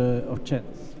percentage of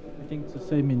chance. think the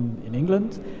same in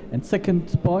England. And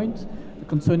second point,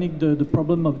 concerning the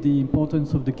problem of the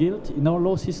importance of the guilt, in our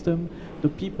law system, the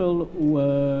people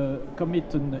who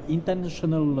commit an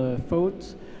intentional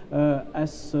fault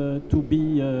has to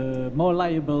be more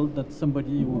liable than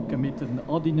somebody who commit an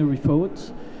ordinary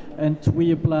fault. And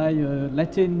we apply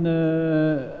Latin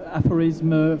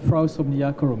aphorism, fraus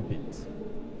omnia corrumpit.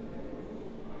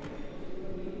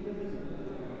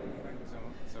 Thank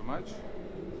you so much.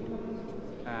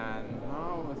 And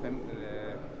now the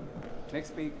next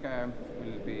speaker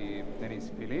will be Dennis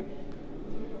Philippe.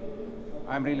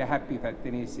 I'm really happy that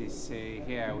Dennis is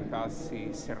here with us.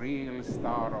 He's a real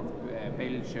star of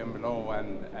Belgium law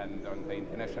and on the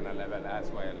international level as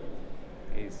well.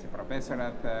 He's a professor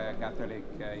at the Catholic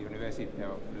University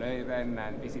of Leuven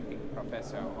and visiting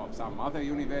professor of some other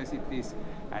universities,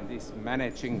 and is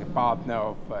managing partner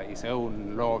of his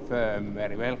own law firm,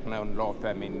 very well-known law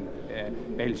firm in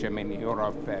Belgium, in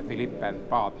Europe, Philippe and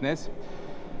Partners.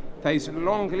 There is a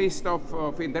long list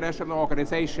of international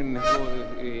organizations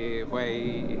where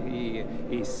he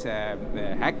is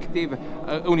active.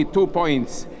 Only 2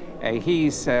 points.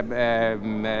 He's a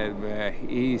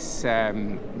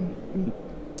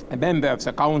member of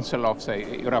the Council of the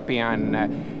European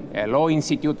Law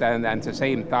Institute and at the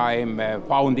same time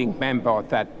founding member of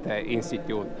that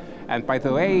institute. And by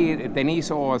the way,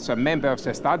 Denise was a member of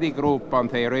the study group on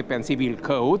the European Civil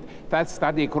Code. That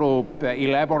study group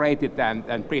elaborated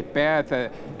and prepared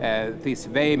this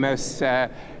famous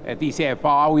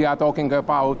DCFR we are talking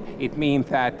about. It means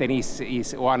that Denise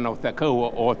is one of the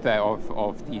co-authors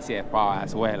of DCFR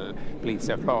as well. Please,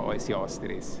 the floor is yours,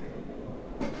 Denise.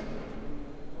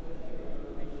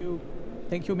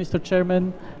 Thank you, Mr.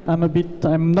 Chairman.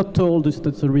 I'm not told,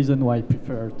 that's the reason why I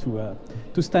prefer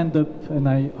to stand up, and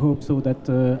I hope so that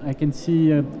I can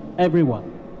see everyone.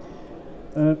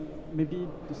 Maybe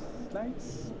the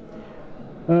slides?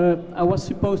 I was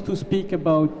supposed to speak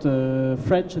about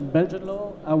French and Belgian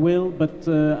law. I will, but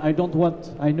I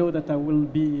know that I will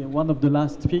be one of the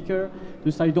last speakers,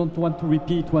 thus I don't want to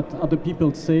repeat what other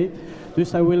people say.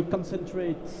 Thus I will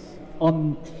concentrate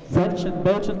on French and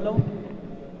Belgian law.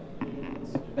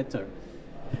 Better.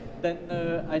 Then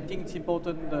I think it's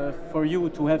important for you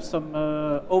to have some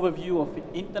overview of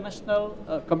international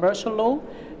commercial law,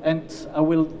 and I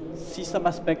will see some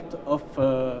aspect of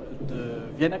the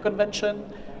Vienna Convention.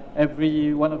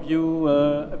 Every one of you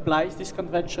applies this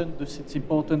convention, thus it's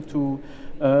important to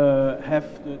have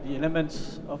the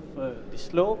elements of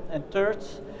this law. And third,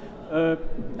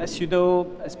 as you know,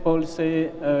 as Paul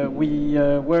said, we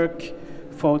work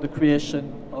for the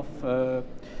creation of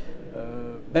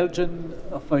Belgian,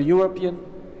 of European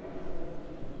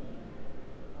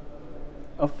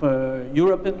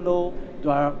law.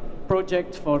 There are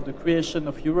projects for the creation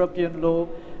of European law,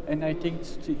 and I think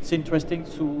it's interesting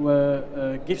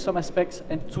to give some aspects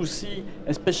and to see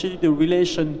especially the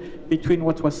relation between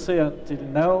what was said till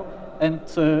now and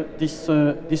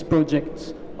this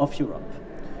project of Europe.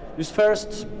 This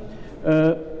first,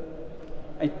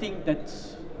 I think that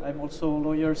I'm also a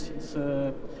lawyer since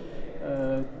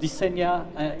decennia.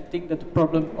 I think that the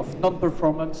problem of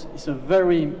non-performance is a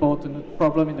very important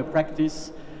problem in the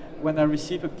practice. When I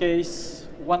receive a case,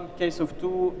 one case of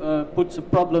two puts a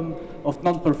problem of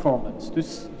non-performance. This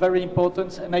is very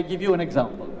important, and I give you an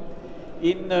example.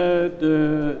 In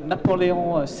the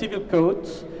Napoleon Civil Code,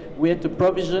 we had a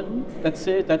provision that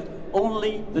said that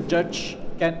only the judge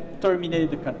can terminate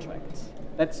the contract.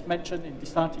 That's mentioned in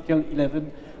this article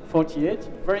 1148,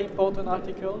 very important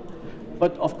article.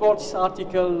 But of course, this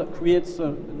article creates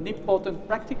an important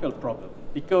practical problem,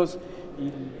 because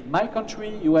in my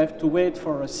country, you have to wait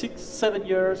for 6-7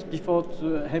 years before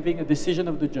having a decision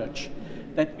of the judge.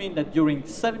 That means that during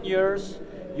 7 years,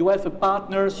 you have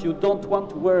partners you don't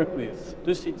want to work with.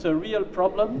 Thus, it's a real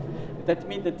problem. That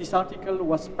means that this article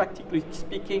was practically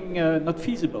speaking not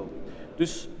feasible.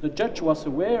 Thus, the judge was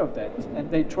aware of that, and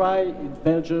they try in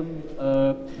Belgium,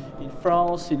 in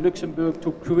France, in Luxembourg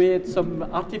to create some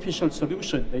artificial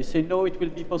solution. They say, no, it will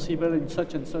be possible in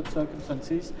such and such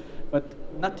circumstances, but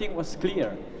nothing was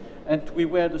clear. And we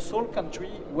were the sole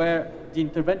country where the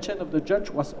intervention of the judge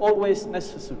was always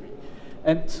necessary.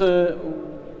 And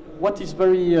what is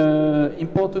very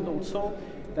important also,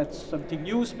 that's something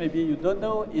news, maybe you don't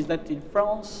know, is that in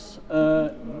France,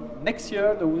 next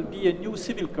year there will be a new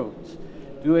civil code.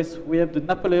 We have the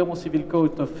Napoleon Civil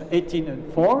Code of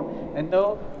 1804, and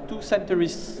now 2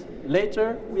 centuries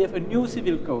later, we have a new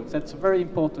civil code. That's a very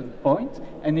important point.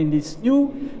 And in this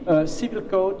new civil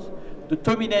code, the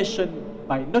termination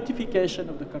by notification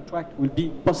of the contract will be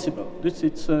possible. This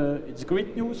it's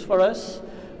great news for us.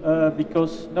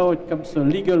 because now it comes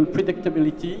legal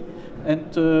predictability.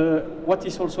 And what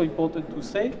is also important to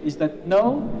say is that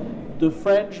now the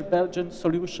French-Belgian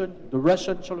solution, the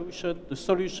Russian solution, the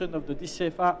solution of the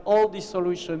DCFR, all these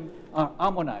solutions are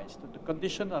harmonized. The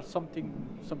conditions are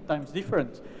sometimes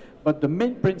different, but the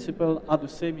main principles are the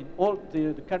same in all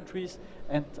the countries,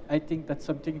 and I think that's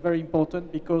something very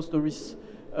important because there is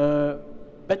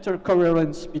better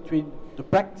coherence between the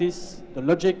practice, the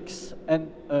logics,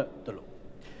 and the law.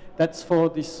 That's for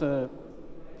this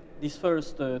this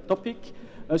first topic.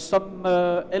 Some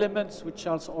elements which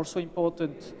are also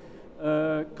important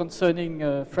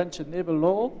concerning French and naval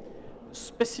law.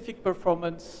 Specific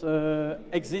performance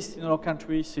exists in our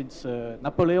country since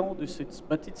Napoleon,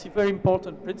 but it's a very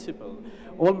important principle.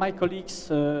 All my colleagues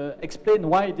explain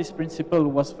why this principle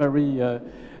was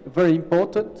very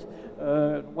important.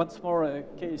 Once more, a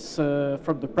case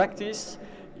from the practice.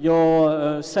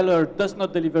 Your seller does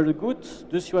not deliver the goods,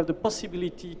 thus you have the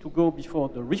possibility to go before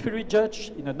the referee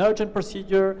judge in an urgent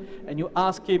procedure, and you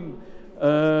ask him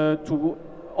to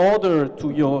order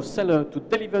to your seller to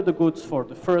deliver the goods for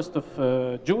the 1st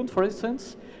of June, for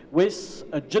instance, with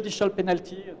a judicial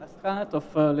penalty, an astreinte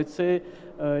of, let's say,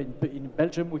 in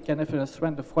Belgium we can have an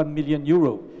astreinte of €1 million.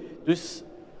 Thus,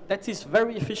 that is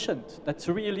very efficient. That's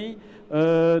really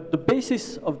the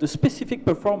basis of the specific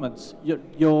performance.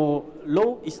 Your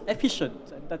law is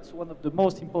efficient, and that's one of the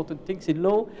most important things in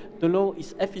law. The law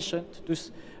is efficient.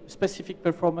 This specific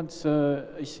performance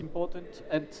is important,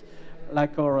 and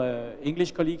like our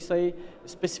English colleagues say,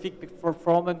 specific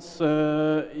performance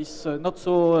is not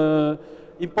so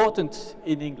important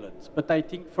in England. But I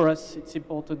think for us it's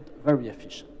important, very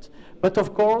efficient. But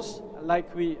of course, like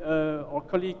our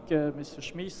colleague Mr.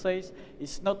 Schmidt says,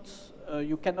 it's not,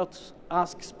 you cannot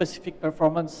ask specific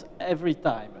performance every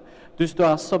time. Thus there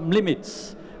are some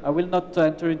limits. I will not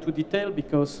enter into detail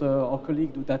because our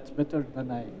colleague do that better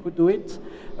than I could do it.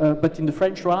 But in the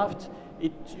French draft,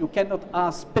 you cannot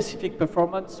ask specific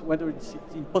performance whether it's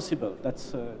impossible.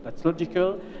 That's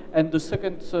logical. And the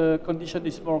second condition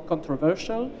is more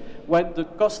controversial. When the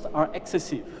costs are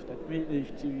excessive, that means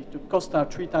if the costs are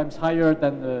 3 times higher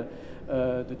than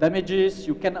the damages,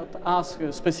 you cannot ask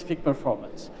a specific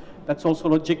performance. That's also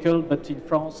logical, but in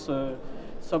France,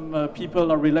 some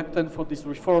people are reluctant for this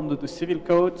reform of the civil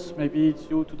codes. Maybe it's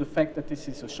due to the fact that this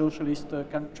is a socialist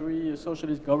country, a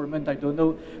socialist government, I don't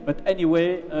know. But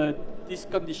anyway, this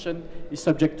condition is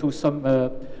subject to some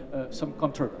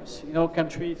controversy. In our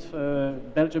country,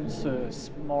 Belgium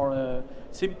is more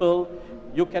simple.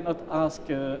 You cannot ask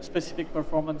specific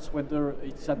performance whether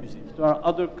it's abusive. There are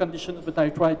other conditions, but I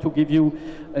try to give you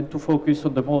and to focus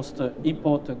on the most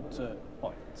important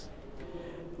points.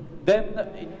 Then,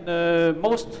 in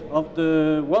most of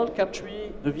the world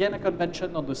countries, the Vienna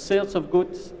Convention on the sales of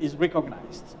goods is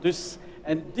recognized.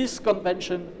 And this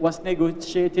convention was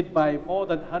negotiated by more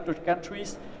than 100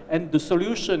 countries, and the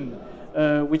solution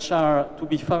which are to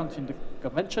be found in the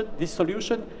convention, this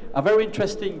solution, are very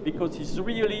interesting because it's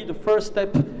really the first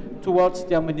step towards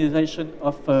the harmonization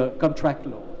of contract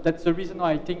law. That's the reason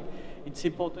why I think it's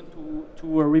important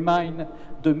to remind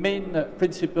the main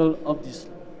principle of this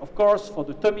law. Of course, for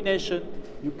the termination,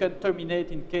 you can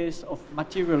terminate in case of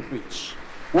material breach.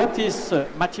 What is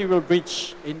material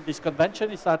breach in this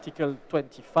convention? It's Article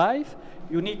 25.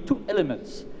 You need 2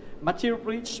 elements. Material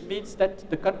breach means that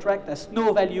the contract has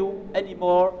no value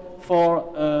anymore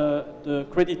for the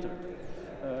creditor.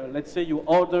 Let's say you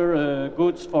order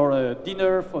goods for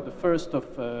dinner for the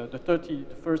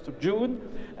 31st of June,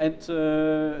 and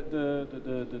the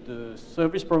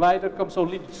service provider comes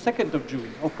only the 2nd of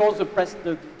June. Of course, the price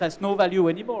has no value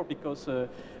anymore because the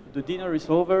dinner is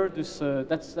over.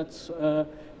 That's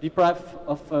deprived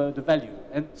of the value.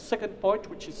 And second point,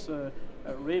 which is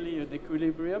really an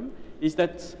equilibrium, is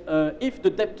that if the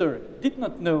debtor did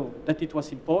not know that it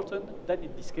was important, then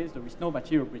in this case there is no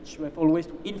material breach. You have always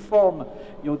to inform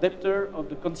your debtor of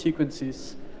the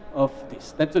consequences of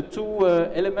this. That's the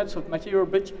 2 elements of material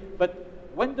breach, but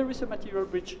when there is a material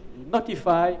breach, you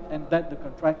notify, and then the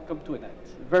contract comes to an end.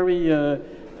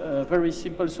 Very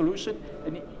simple solution,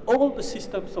 and in all the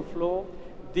systems of law,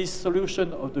 this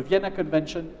solution of the Vienna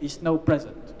Convention is now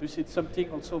present. This is something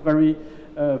also very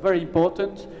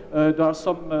important. There are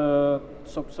some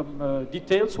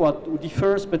details what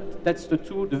differs, but that's the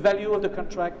 2: the value of the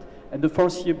contract and the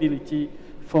foreseeability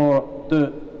for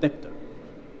the debtor.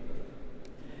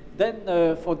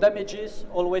 Then for damages,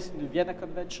 always in the Vienna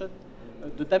Convention,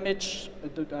 the damage,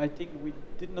 I think we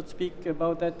did not speak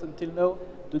about that until now,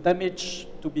 the damage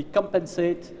to be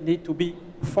compensated need to be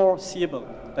foreseeable.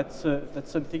 That's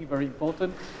something very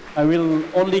important. I will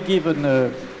only give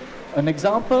an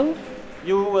example.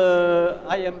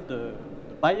 I am the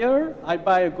buyer, I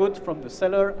buy a good from the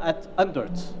seller at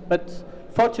 100. But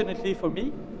fortunately for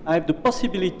me, I have the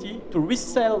possibility to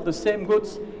resell the same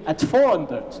goods at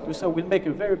 400, so I will make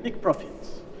a very big profit.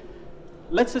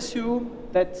 Let's assume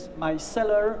that my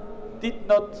seller did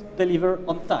not deliver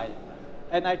on time,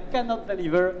 and I cannot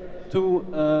deliver to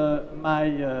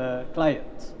my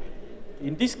client.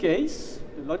 In this case,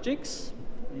 the logics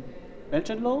in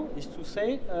Belgian law is to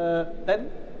say, then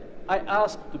I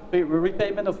ask the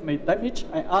repayment of my damage,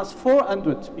 I ask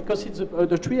 400, because it's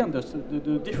the 300,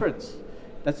 the difference.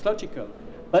 That's logical.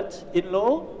 But in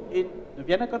law, in the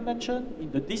Vienna Convention,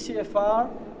 in the DCFR,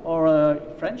 or in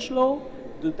French law,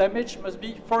 the damage must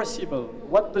be foreseeable.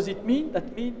 What does it mean?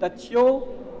 That means that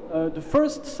the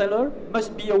first seller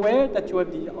must be aware that you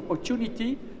have the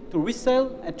opportunity to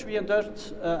resell at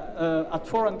 300, at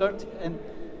 400, and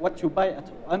what you buy at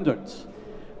 100.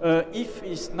 If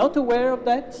he's not aware of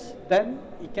that, then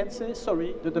he can say,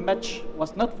 sorry, the damage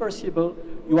was not foreseeable.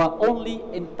 You are only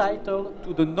entitled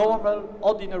to the normal,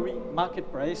 ordinary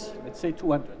market price, let's say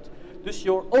 200. Thus,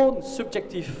 your own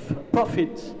subjective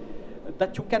profit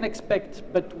that you can expect,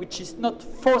 but which is not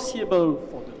foreseeable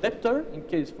for the debtor, in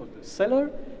case for the seller,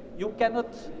 you cannot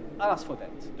ask for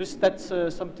that. Thus, that's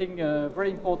something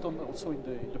very important also in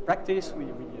the practice.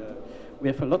 We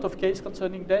have a lot of cases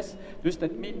concerning this. Thus,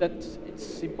 that means that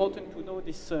it's important to know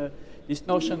this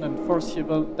notion of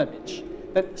foreseeable damage.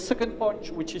 Then, second point,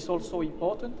 which is also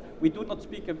important, we do not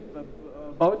speak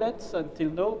about that until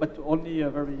now, but only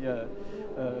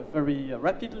very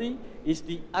rapidly, is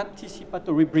the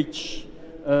anticipatory breach.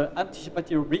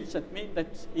 Anticipatory breach, that means that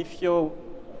if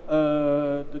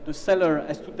the seller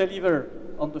has to deliver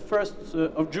on the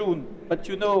 1st of June, but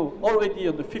you know already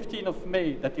on the 15th of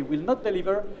May that he will not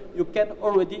deliver, you can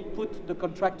already put the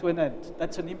contract to an end.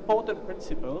 That's an important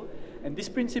principle. And this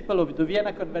principle of the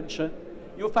Vienna Convention,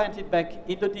 you find it back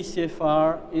in the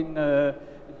DCFR,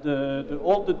 in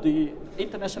all the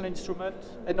international instruments,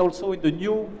 and also in the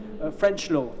new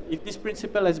French law. If this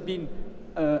principle has been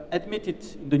admitted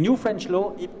in the new French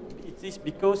law, it is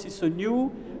because it's a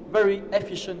new, very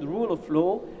efficient rule of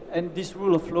law, and this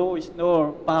rule of law is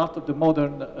now part of the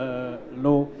modern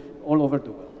law all over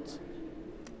the world.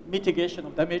 Mitigation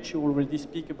of damage, you already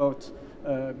speak about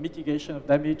mitigation of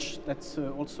damage. That's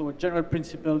also a general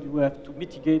principle. You have to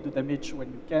mitigate the damage when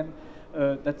you can.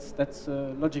 That's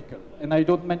logical. And I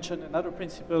don't mention another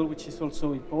principle which is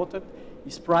also important,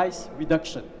 is price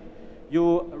reduction.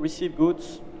 You receive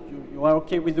goods, you are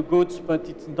okay with the goods, but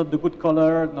it's not the good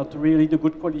color, not really the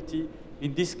good quality.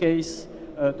 In this case,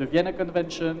 the Vienna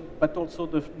Convention, but also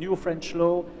the new French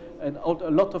law, and a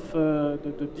lot of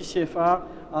the DCFR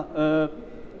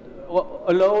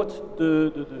allowed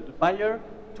the buyer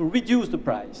to reduce the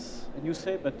price. And you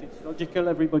say, but it's logical,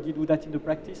 everybody do that in the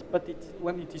practice, but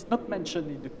when it is not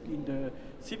mentioned in the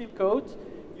civil code,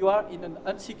 you are in an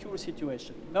unsecure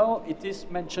situation. Now it is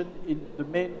mentioned in the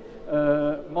main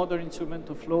modern instrument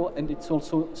of law, and it's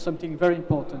also something very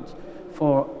important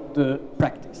for the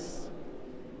practice.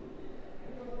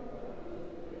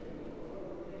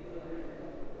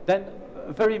 Then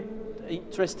a very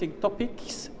interesting topic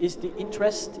is the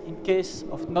interest in case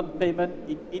of non-payment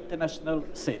in international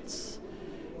sales.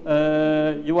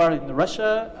 You are in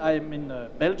Russia, I am in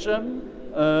Belgium.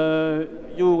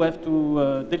 You have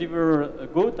to deliver a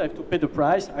good, I have to pay the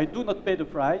price. I do not pay the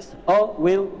price. How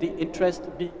will the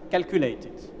interest be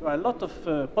calculated? There are a lot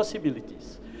of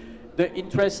possibilities. The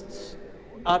interests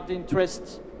are the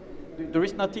interests. There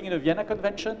is nothing in the Vienna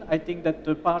Convention. I think that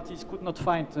the parties could not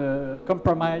find a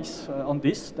compromise on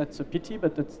this. That's a pity,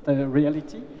 but that's the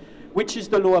reality. Which is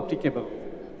the law applicable?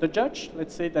 The judge,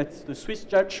 let's say that's the Swiss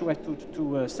judge who has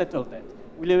to settle that.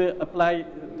 Will you apply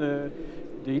the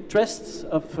interests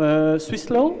of Swiss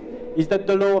law? Is that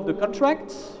the law of the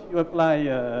contract? You apply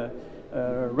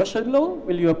Russian law?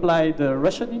 Will you apply the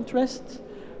Russian interest?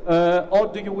 Or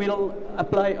do you will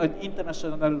apply an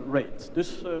international rate?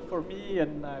 This, for me,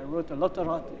 and I wrote a lot of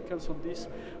articles on this,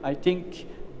 I think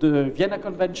the Vienna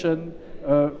Convention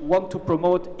want to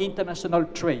promote international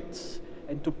trades.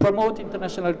 And to promote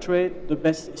international trade, the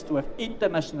best is to have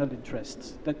international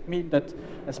interests. That means that,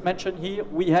 as mentioned here,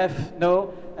 we have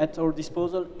now at our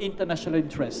disposal international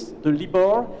interests. The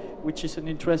LIBOR, which is an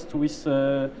interest which is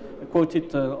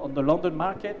quoted on the London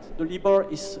market, the LIBOR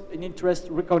is an interest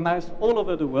recognized all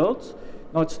over the world.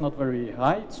 Now it's not very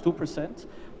high, it's 2%.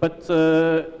 But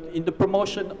in the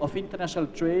promotion of international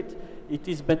trade, it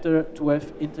is better to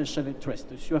have international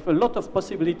interests. You have a lot of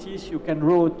possibilities. You can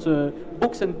write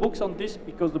books and books on this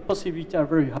because the possibilities are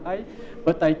very high.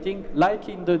 But I think, like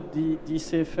in the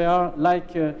DCFR,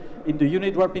 like in the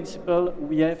UNIDROIT principle,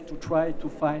 we have to try to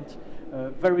find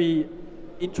very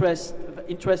interests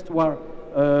who are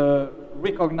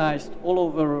recognized all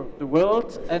over the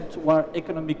world and who are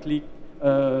economically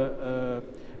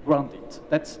grounded.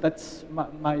 That's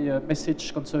my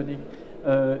message concerning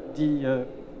the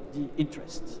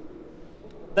interests.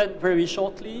 Then very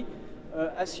shortly,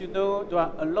 as you know, there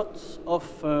are a lot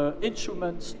of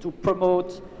instruments to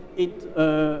promote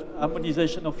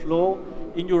harmonization of law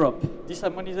in Europe. This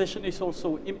harmonization is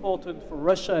also important for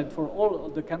Russia and for all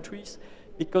of the countries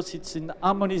because it's an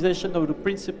harmonization of the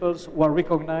principles who are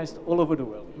recognized all over the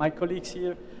world. My colleagues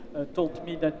here told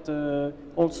me that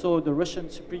also the Russian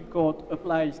Supreme Court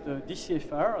applies the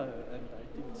DCFR, and I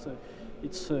think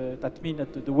that means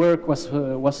that the work was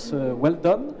well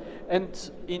done.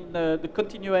 And in the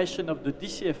continuation of the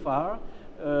DCFR,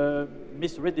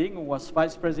 Ms. Reding, who was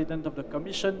Vice President of the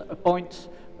Commission, appoints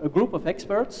a group of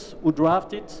experts who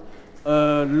drafted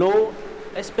a law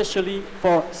especially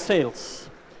for sales.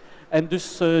 And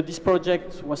this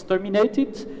project was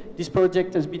terminated. This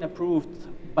project has been approved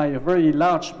by a very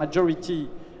large majority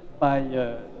by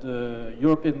the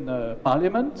European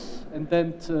Parliament. And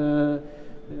then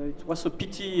it was a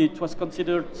pity it was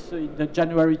considered in the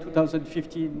January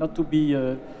 2015 not to be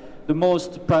the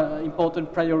most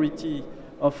important priority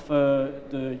of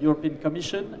the European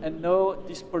Commission, and now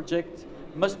this project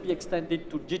must be extended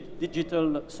to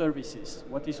digital services.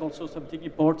 What is also something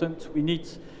important, we need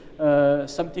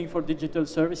something for digital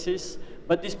services,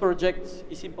 but this project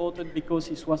is important because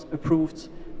it was approved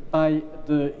by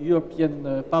the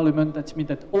European Parliament. That means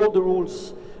that all the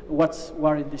rules what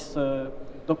are in these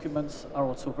documents are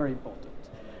also very important.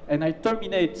 And I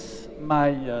terminate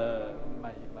my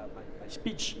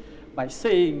speech by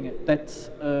saying that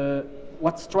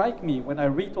what strikes me when I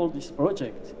read all this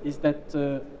project is that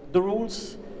the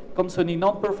rules concerning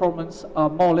non-performance are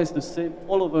more or less the same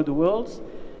all over the world.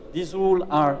 These rules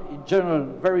are in general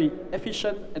very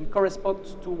efficient and correspond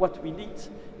to what we need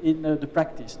in the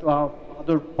practice. There are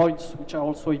other points which are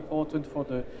also important for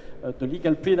the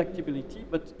legal predictability,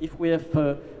 but if we have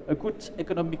a good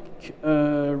economic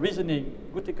reasoning,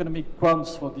 good economic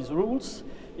grounds for these rules,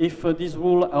 if these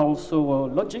rules are also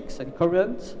logics and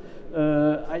current,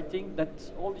 I think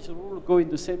that all these rules go in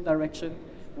the same direction.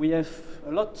 We have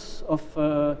a lot of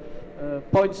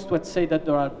points to say that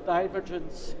there are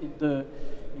divergences in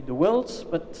the world,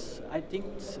 but I think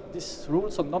these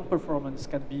rules on non-performance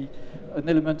can be an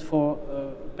element for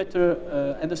better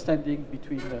understanding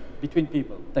between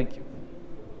people. Thank you.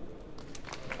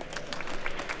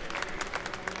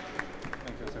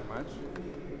 Thank you so much.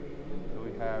 Do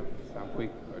we have some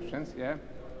quick questions? Yeah.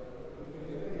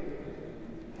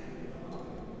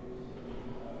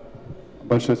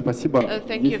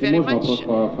 Thank you very much.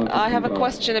 I have a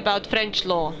question about French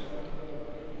law.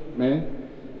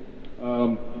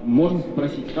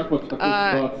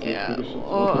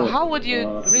 How would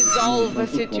you resolve a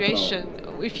situation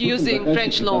if using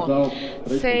French law?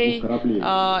 Say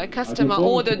a customer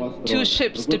ordered 2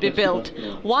 ships to be built.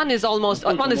 One is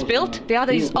built, the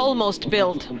other is almost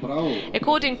built.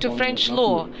 According to French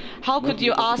law, how could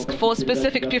you ask for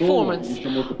specific performance?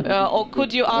 Or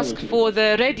could you ask for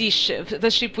the ready ship, the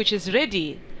ship which is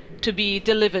ready to be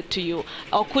delivered to you?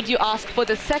 Or could you ask for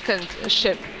the second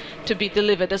ship to be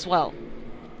delivered as well?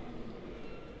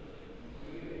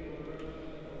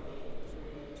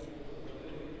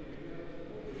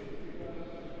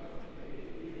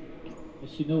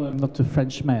 As you know, I'm not a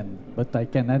Frenchman, but I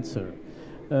can answer.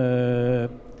 You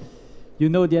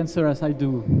know the answer as I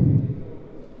do.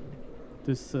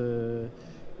 This,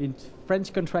 in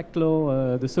French contract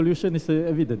law, the solution is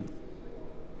evident.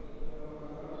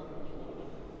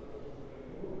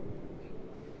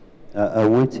 A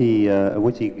witty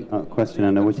question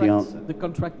and a witty answer. The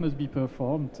contract must be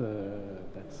performed.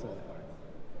 That's.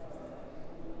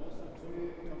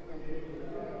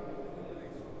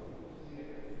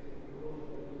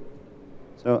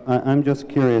 So I'm just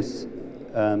curious.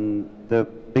 The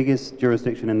biggest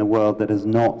jurisdiction in the world that has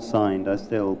not signed, I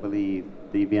still believe,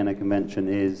 the Vienna Convention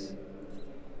is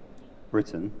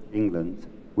Britain, England.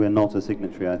 We're not a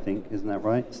signatory, I think. Isn't that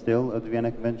right? Still, of the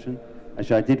Vienna Convention.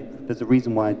 Actually, there's a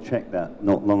reason why I checked that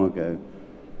not long ago,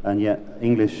 and yet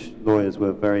English lawyers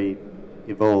were very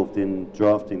involved in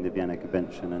drafting the Vienna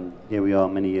Convention, and here we are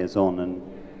many years on, and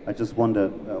I just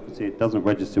wonder, obviously it doesn't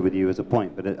register with you as a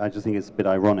point, but I just think it's a bit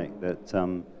ironic that,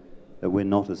 that we're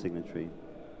not a signatory.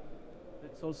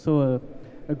 That's also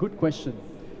a good question.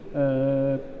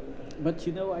 But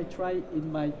you know, I try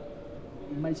in my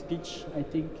speech, I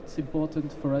think it's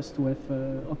important for us to have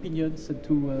opinions and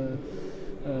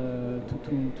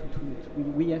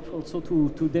we have also to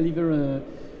deliver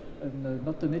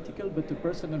not an ethical but a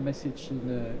personal message in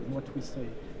what we say.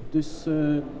 Dus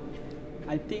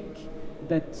I think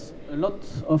that a lot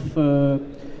of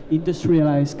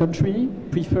industrialized countries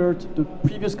preferred the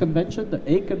previous convention, the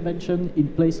Hague Convention, in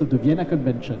place of the Vienna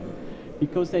Convention,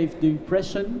 because they have the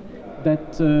impression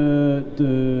that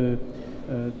the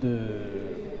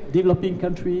developing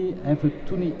countries have a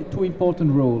too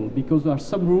important role, because there are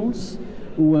some rules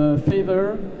who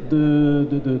favor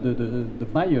the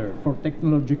buyer for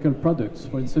technological products.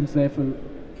 For instance, they have a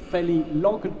fairly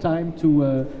long time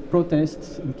to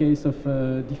protest in case of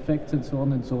defects and so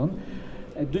on and so on.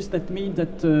 Does that mean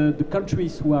that the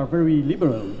countries who are very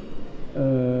liberal,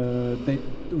 they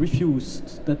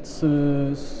refused? That's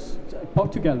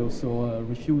Portugal also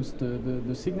refused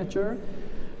the signature.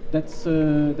 That's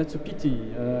a pity.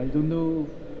 I don't know,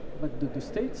 but the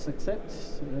states accept.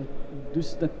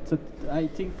 I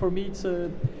think for me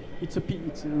it's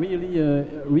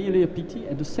really a pity.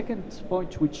 And the second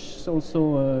point, which is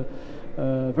also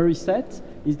very sad,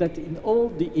 is that in all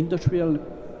the industrial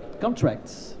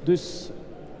contracts,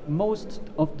 most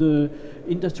of the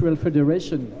industrial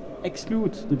federation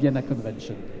exclude the Vienna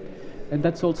Convention, and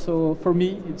that's also, for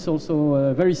me, it's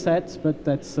also very sad, but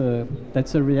that's a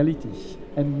reality.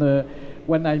 And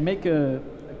when I make a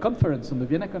conference on the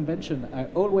Vienna Convention, I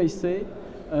always say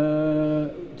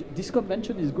this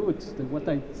convention is good. What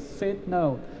I said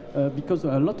now, because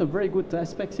there are a lot of very good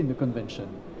aspects in the convention.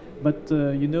 But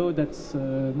you know, that's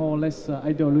more or less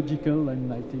ideological,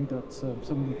 and I think that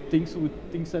some things would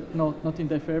think that not in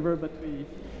their favor, but we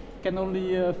can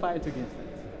only fight against that.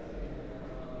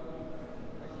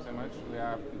 Thank you so much. We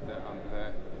are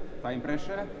under time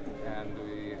pressure, and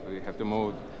we have to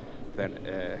move the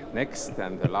next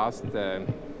and the last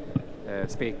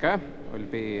speaker will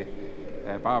be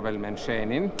Pavel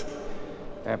Menshenin.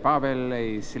 Pavel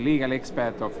is legal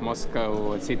expert of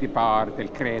Moscow City Bar del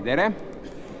Credere.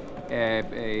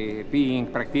 Being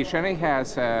practitioner, he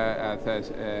has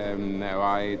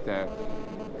wide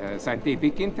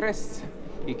scientific interests.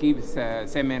 He gives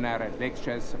seminar and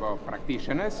lectures for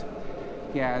practitioners.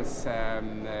 He has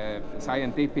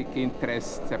scientific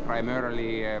interests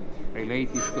primarily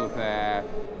related to the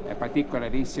particular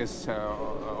issues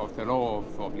of the law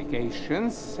of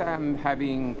obligations,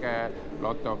 having a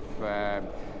lot of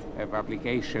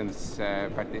publications,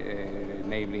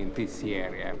 namely in this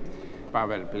area.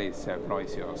 Pavel, please, floor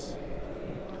is yours.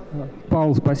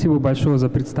 Paul, спасибо большое за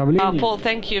представление. Paul,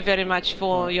 thank you very much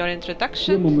for your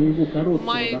introduction.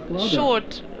 My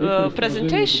short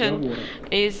presentation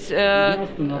is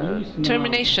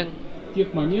termination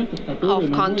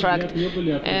of contract,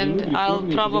 and I'll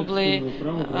probably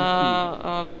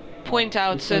point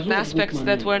out certain aspects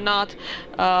that were not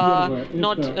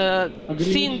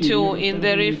seen to in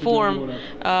the reform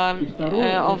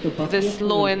of this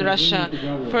law in Russia.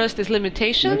 First is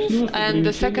limitations, and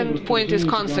the second point is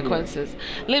consequences.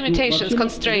 Limitations,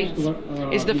 constraints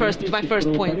is my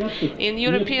first point. In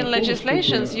European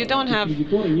legislations, you don't have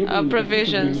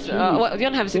provisions, you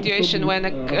don't have a situation when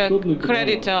a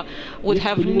creditor would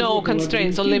have no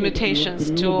constraints or limitations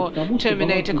to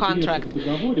terminate a contract.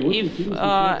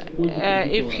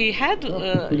 If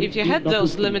you had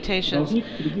those limitations,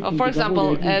 for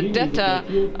example, a debtor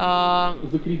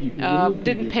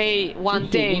didn't pay 1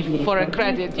 day for a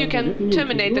credit, you can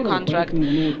terminate the contract.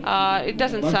 It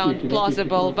doesn't sound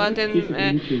plausible, but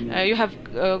you have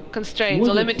constraints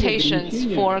or limitations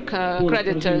for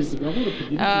creditors.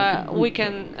 We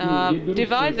can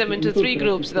divide them into 3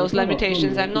 groups, those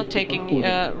limitations. I'm not taking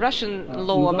Russian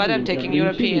law, but I'm taking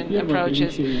European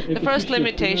approaches. The first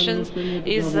limitation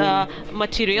is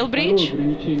material breach.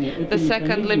 The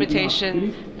second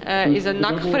limitation is a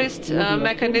Nachfrist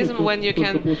mechanism, when you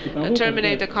can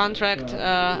terminate a contract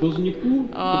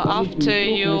after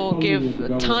you give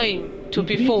time to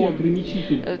perform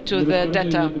to the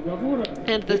debtor.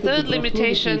 And the third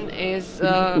limitation is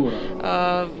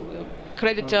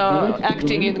creditor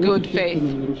acting in good faith.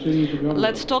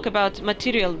 Let's talk about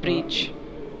material breach.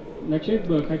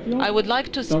 I would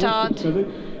like to start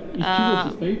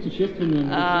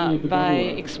by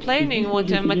explaining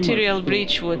what a material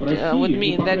breach would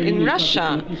mean. That in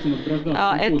Russia,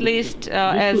 at least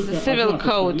as the civil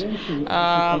code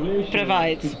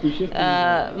provides,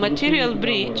 material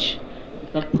breach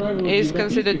is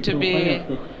considered to be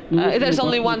there's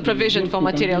only one provision for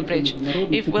material breach.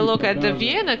 If we look at the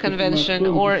Vienna Convention,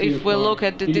 or if we look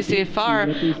at the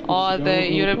DCFR or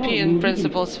the European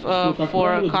principles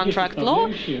for contract law,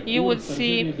 you would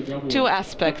see 2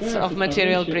 aspects of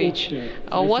material breach.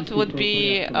 What would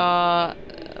be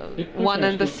one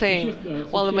and the same.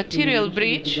 Well, the material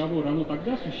breach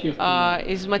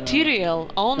is material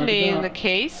only in the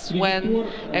case when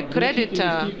a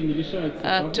creditor,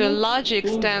 to a large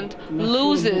extent,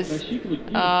 loses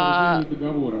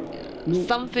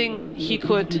something he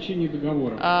could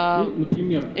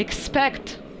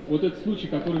expect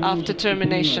after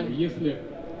termination.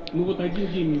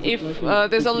 If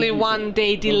there's only 1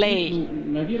 day delay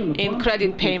in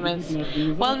credit payments,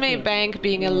 well, my bank,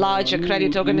 being a larger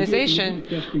credit organization,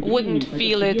 wouldn't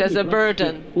feel it as a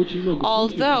burden.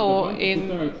 Although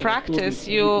in practice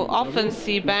you often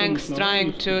see banks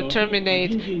trying to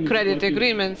terminate credit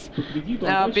agreements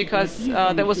because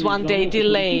there was 1 day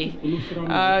delay.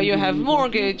 You have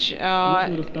mortgage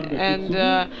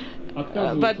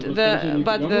but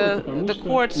the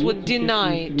courts would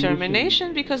deny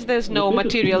termination because there's no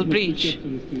material breach.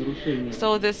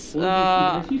 So this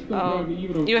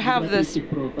you have this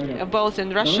both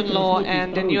in Russian law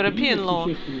and in European law.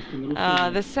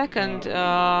 The second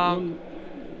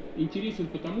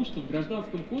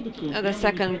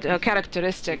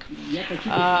characteristic,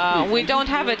 we don't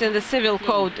have it in the civil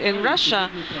code in Russia.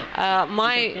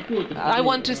 I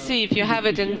want to see if you have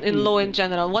it in law in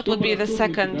general. What would be the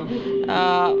second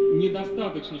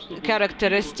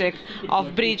characteristic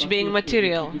of breach being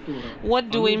material? What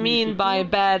do we mean by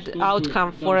bad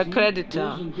outcome for a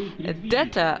creditor? A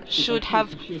debtor should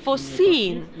have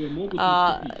foreseen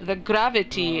the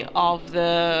gravity of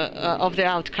the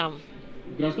outcome.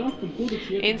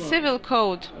 In civil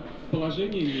code,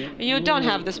 you don't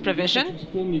have this provision,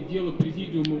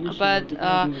 but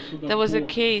there was a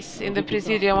case in the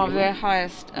Presidium of the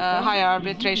higher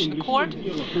arbitration court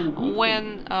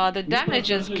when the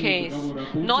damages case,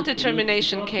 not a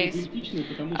termination case,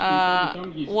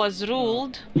 was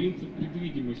ruled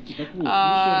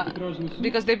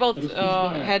because they both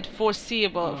had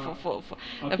foreseeable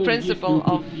a principle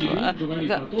of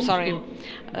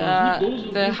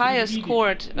the highest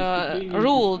court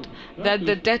ruled that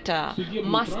the debtor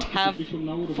must have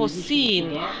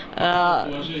foreseen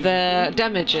the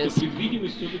damages,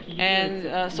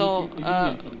 and so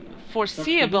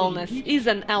foreseeableness is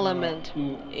an element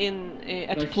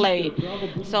at play.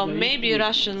 So maybe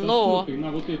Russian law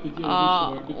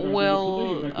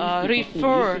will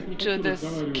refer to this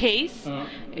case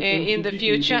in the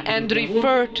future and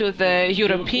refer to the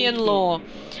European law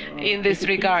in this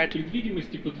regard.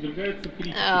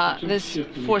 This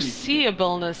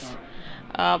foreseeableness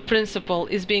principle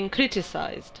is being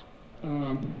criticized.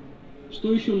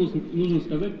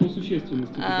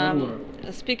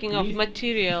 Speaking of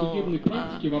material,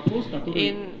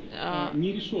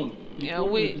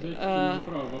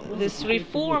 this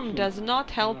reform does not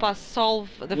help us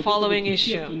solve the following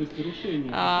issue.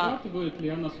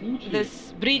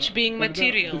 This breach being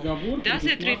material, does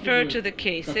it refer to the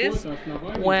cases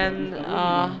when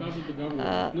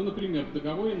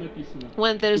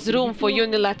there's room for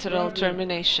unilateral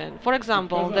termination? For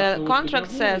example, the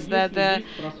contract says that the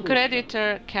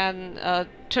creditor can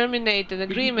terminate an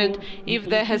agreement if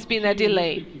there has been a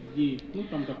delay.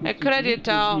 A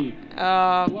creditor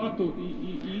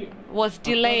was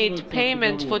delayed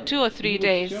payment for 2 or 3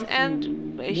 days, and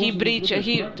he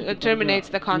terminates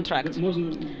the contract.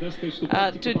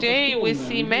 Today we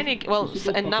see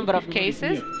a number of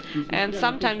cases, and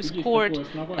sometimes court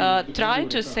try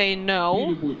to say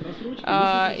no,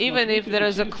 even if there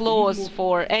is a clause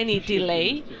for any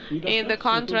delay in the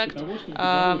contract.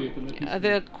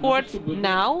 The courts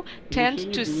now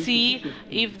tend to see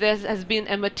if there has been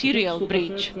a material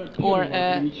breach or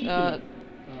a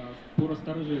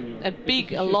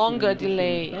longer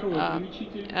delay.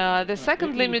 The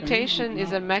second limitation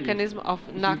is a mechanism of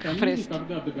nachfrist.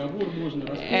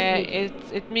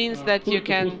 It means that you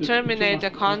can terminate a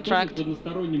contract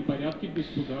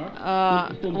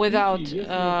without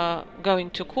going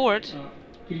to court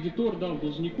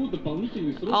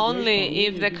only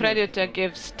if the creditor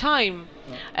gives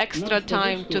extra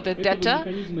time to the debtor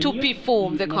to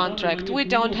perform the contract. We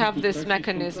don't have this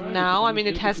mechanism now. I mean,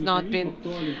 it has not been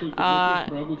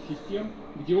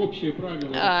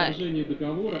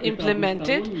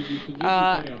implemented.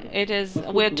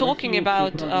 We're talking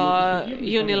about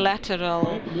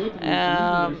unilateral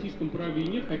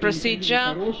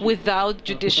procedure without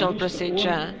judicial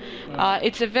procedure.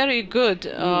 It's a very good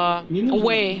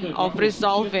way of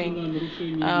resolving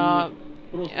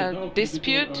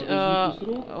dispute.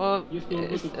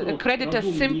 The creditor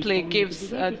simply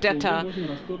gives a debtor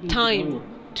time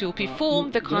to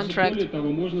perform the contract,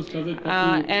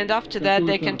 and after that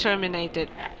they can terminate it.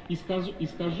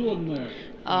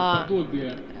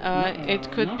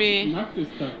 It could be,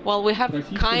 well, we have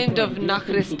kind of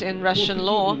nachrist in Russian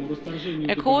law.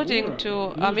 According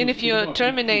to, I mean, if you're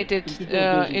terminated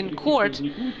in court,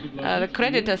 the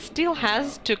creditor still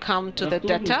has to come to the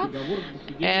debtor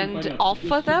and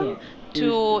offer them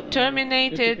to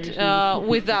terminate it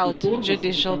without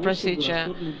judicial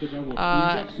procedure.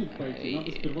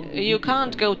 You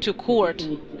can't go to court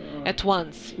at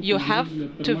once. You have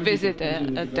to visit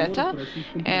a debtor,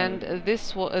 and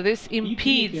this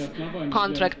impedes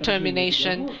contract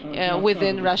termination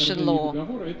within Russian law.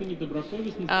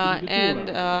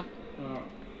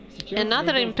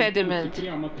 Another impediment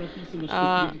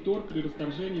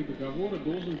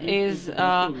is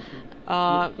a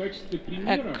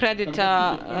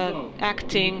creditor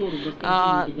acting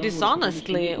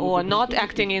dishonestly or not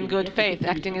acting in good faith,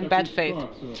 acting in bad faith.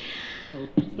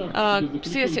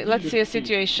 Let's see a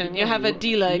situation. You have a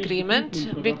dealer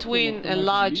agreement between a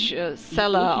large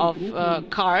seller of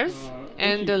cars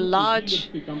and a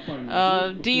large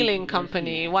dealing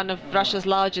company, one of Russia's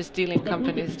largest dealing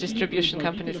companies, distribution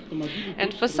companies.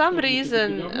 And for some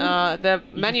reason, the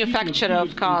manufacturer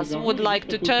of cars would like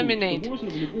to terminate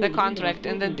the contract.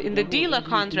 And then in the dealer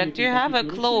contract, you have a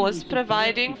clause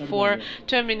providing for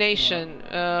termination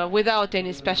without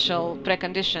any special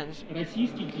preconditions.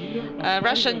 A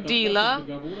Russian dealer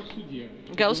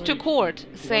goes to court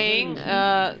saying,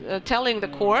 telling the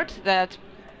court that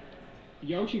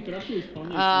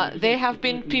they have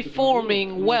been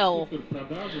performing well.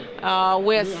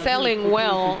 We're selling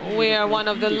well. We are one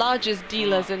of the largest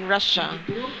dealers in Russia.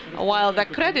 While the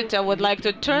creditor would like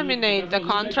to terminate the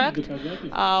contract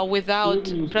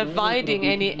without providing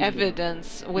any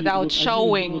evidence, without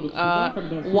showing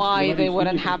why they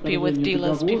weren't happy with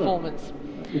dealer's performance.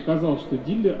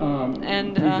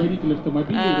 And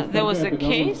there was a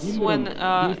case when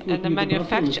the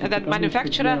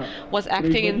manufacturer was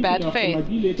acting in bad faith,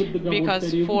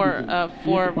 because for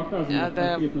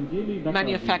the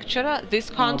manufacturer this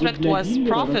contract was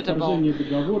profitable,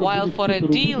 while for a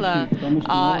dealer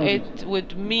it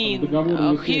would mean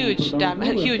huge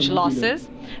losses,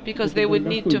 because they would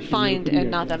need to find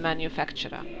another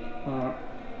manufacturer.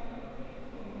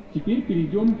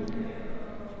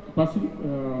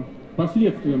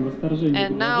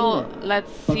 And now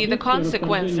let's see the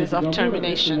consequences of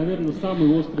termination.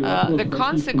 The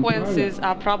consequences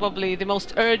are probably the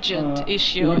most urgent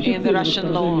issue in the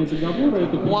Russian law.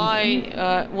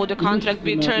 Why would a contract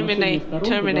be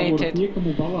terminated?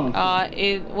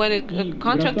 When a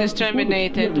contract is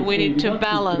terminated, we need to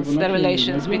balance the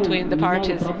relations between the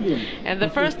parties. And the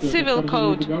first civil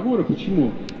code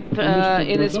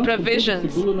in its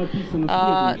provisions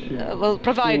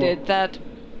provided that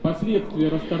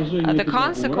the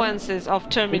consequences of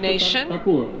termination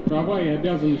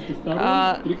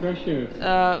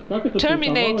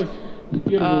terminate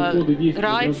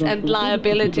rights and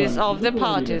liabilities of the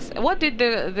parties. What did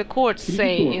the court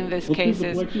say in these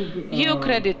cases? You,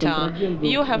 creditor,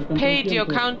 you have paid your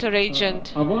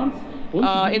counteragent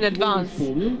in advance.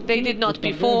 They did not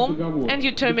perform, and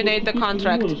you terminate the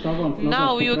contract.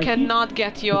 Now you cannot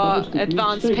get your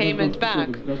advance payment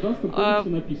back.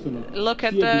 Look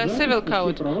at the civil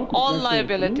code. All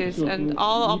liabilities and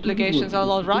all obligations,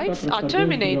 all rights are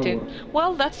terminated.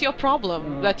 Well, that's your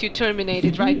problem, that you terminate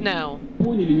it right now.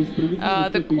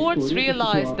 The courts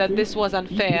realized that this was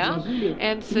unfair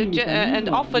and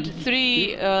offered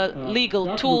three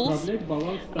legal tools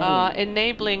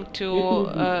enabling to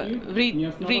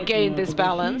regain this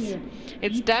balance.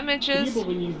 It's damages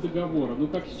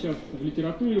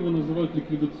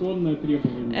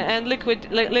and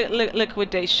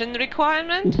liquidation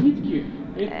requirement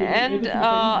and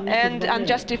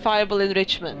unjustifiable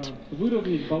enrichment.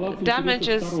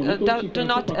 Damages do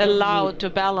not allow to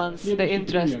balance the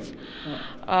interests.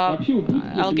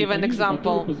 I'll give an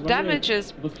example.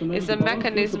 Damages is a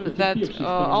mechanism that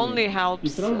only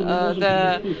helps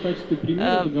the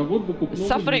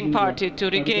suffering party to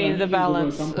regain the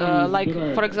balance. Like,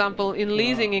 for example, in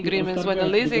leasing agreements, when a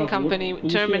leasing company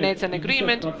terminates an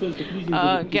agreement,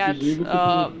 gets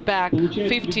back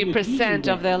 50%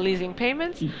 of their leasing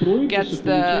payments, gets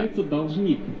the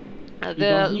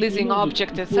leasing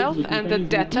object itself, and the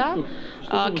debtor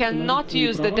cannot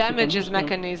use the damages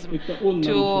mechanism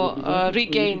to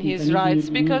regain his rights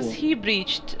because he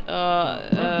breached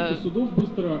the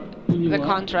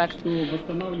contract.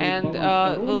 And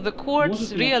the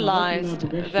courts realized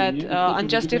that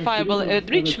unjustifiable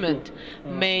enrichment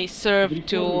may serve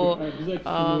to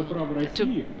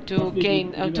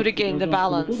regain the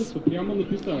balance.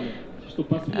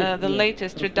 The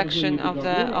latest reduction of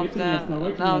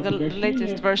the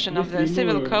latest version of the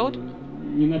civil code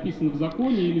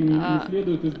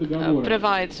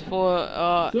provides for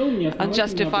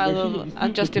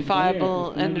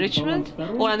unjustifiable enrichment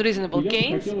or unreasonable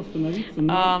gains.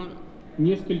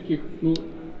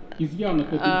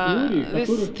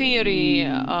 This theory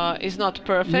is not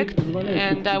perfect,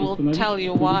 and I will tell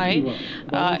you why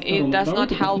it does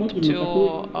not help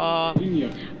to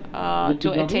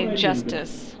attain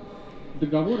justice.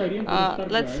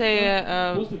 Let's say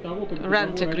a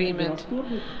rent agreement.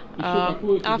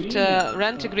 After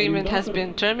rent agreement has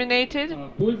been terminated,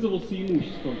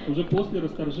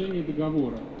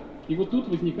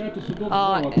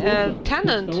 a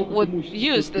tenant would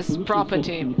use this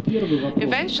property.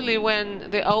 Eventually, when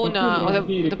the owner or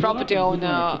the property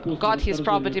owner got his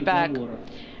property back,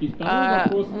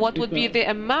 what would be the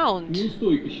amount?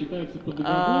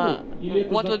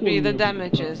 What would be the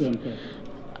damages?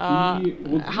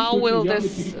 How will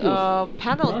this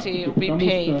penalty be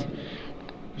paid?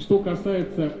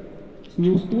 If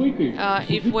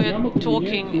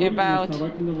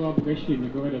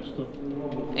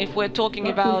we're talking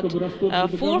about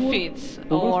forfeits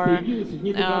or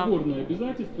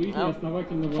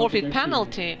forfeit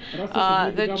penalty,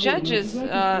 the judges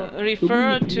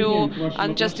refer to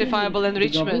unjustifiable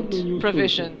enrichment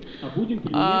provision.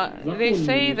 They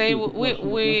say we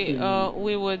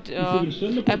would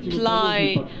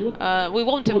apply, we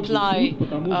won't apply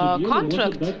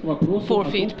contract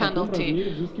forfeit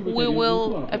penalty. We will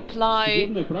apply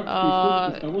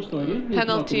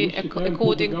penalty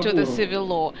according to the civil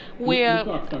law. We're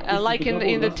like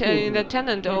in the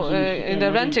tenant or in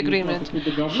the rent agreement.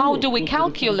 How do we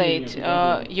calculate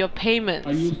your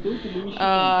payments?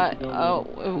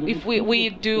 If we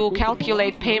do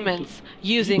calculate payments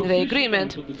using the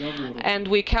agreement, and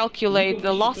we calculate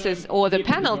the losses or the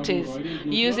penalties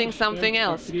using something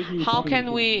else, how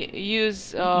can we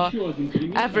use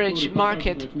average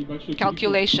market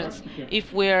calculations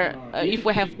if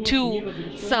we have two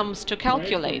sums to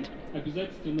calculate?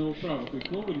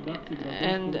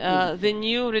 And the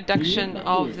new reduction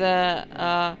of the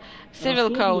civil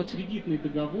code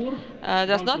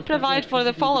does not provide for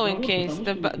the following case.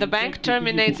 The bank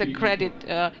terminates a credit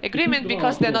agreement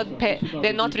because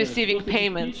they're not receiving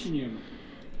payments.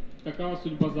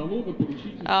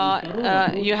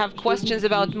 You have questions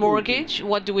about mortgage.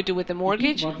 What do we do with the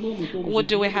mortgage? What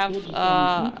do we have?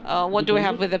 What do we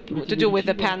have with to do with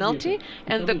the penalty?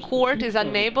 And the court is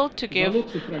unable to give.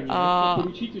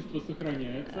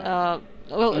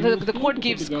 Well, the court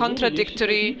gives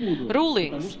contradictory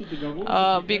rulings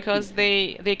because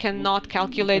they cannot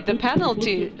calculate the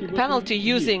penalty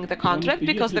using the contract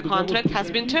because the contract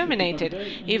has been terminated.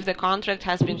 If the contract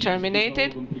has been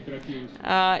terminated,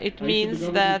 it means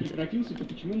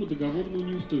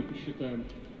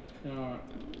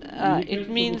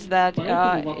that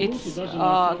its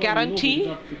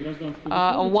guarantee,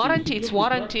 its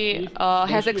warranty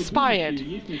has expired.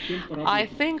 I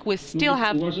think we still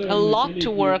have a lot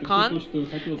to work on,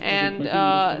 and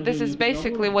this is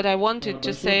basically what I wanted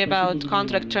to say about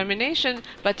contract termination,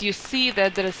 but you see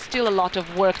that there is still a lot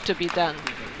of work to be done.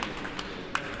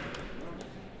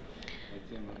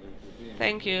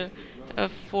 Thank you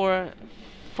for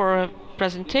a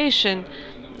presentation.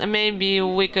 Maybe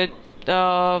we could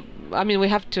I mean, we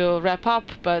have to wrap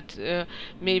up, but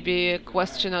maybe a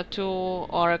question or two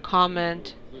or a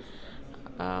comment.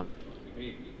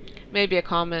 Maybe a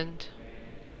comment.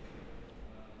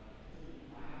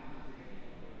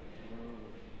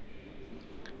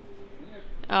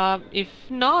 If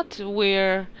not,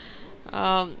 we've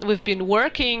been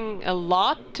working a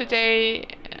lot today.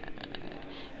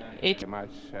 It's much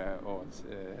all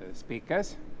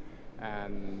speakers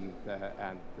and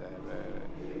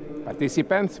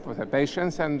participants for the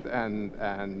patience and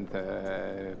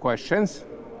questions.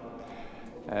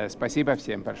 Спасибо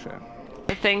всем большое.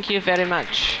 Thank you very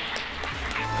much.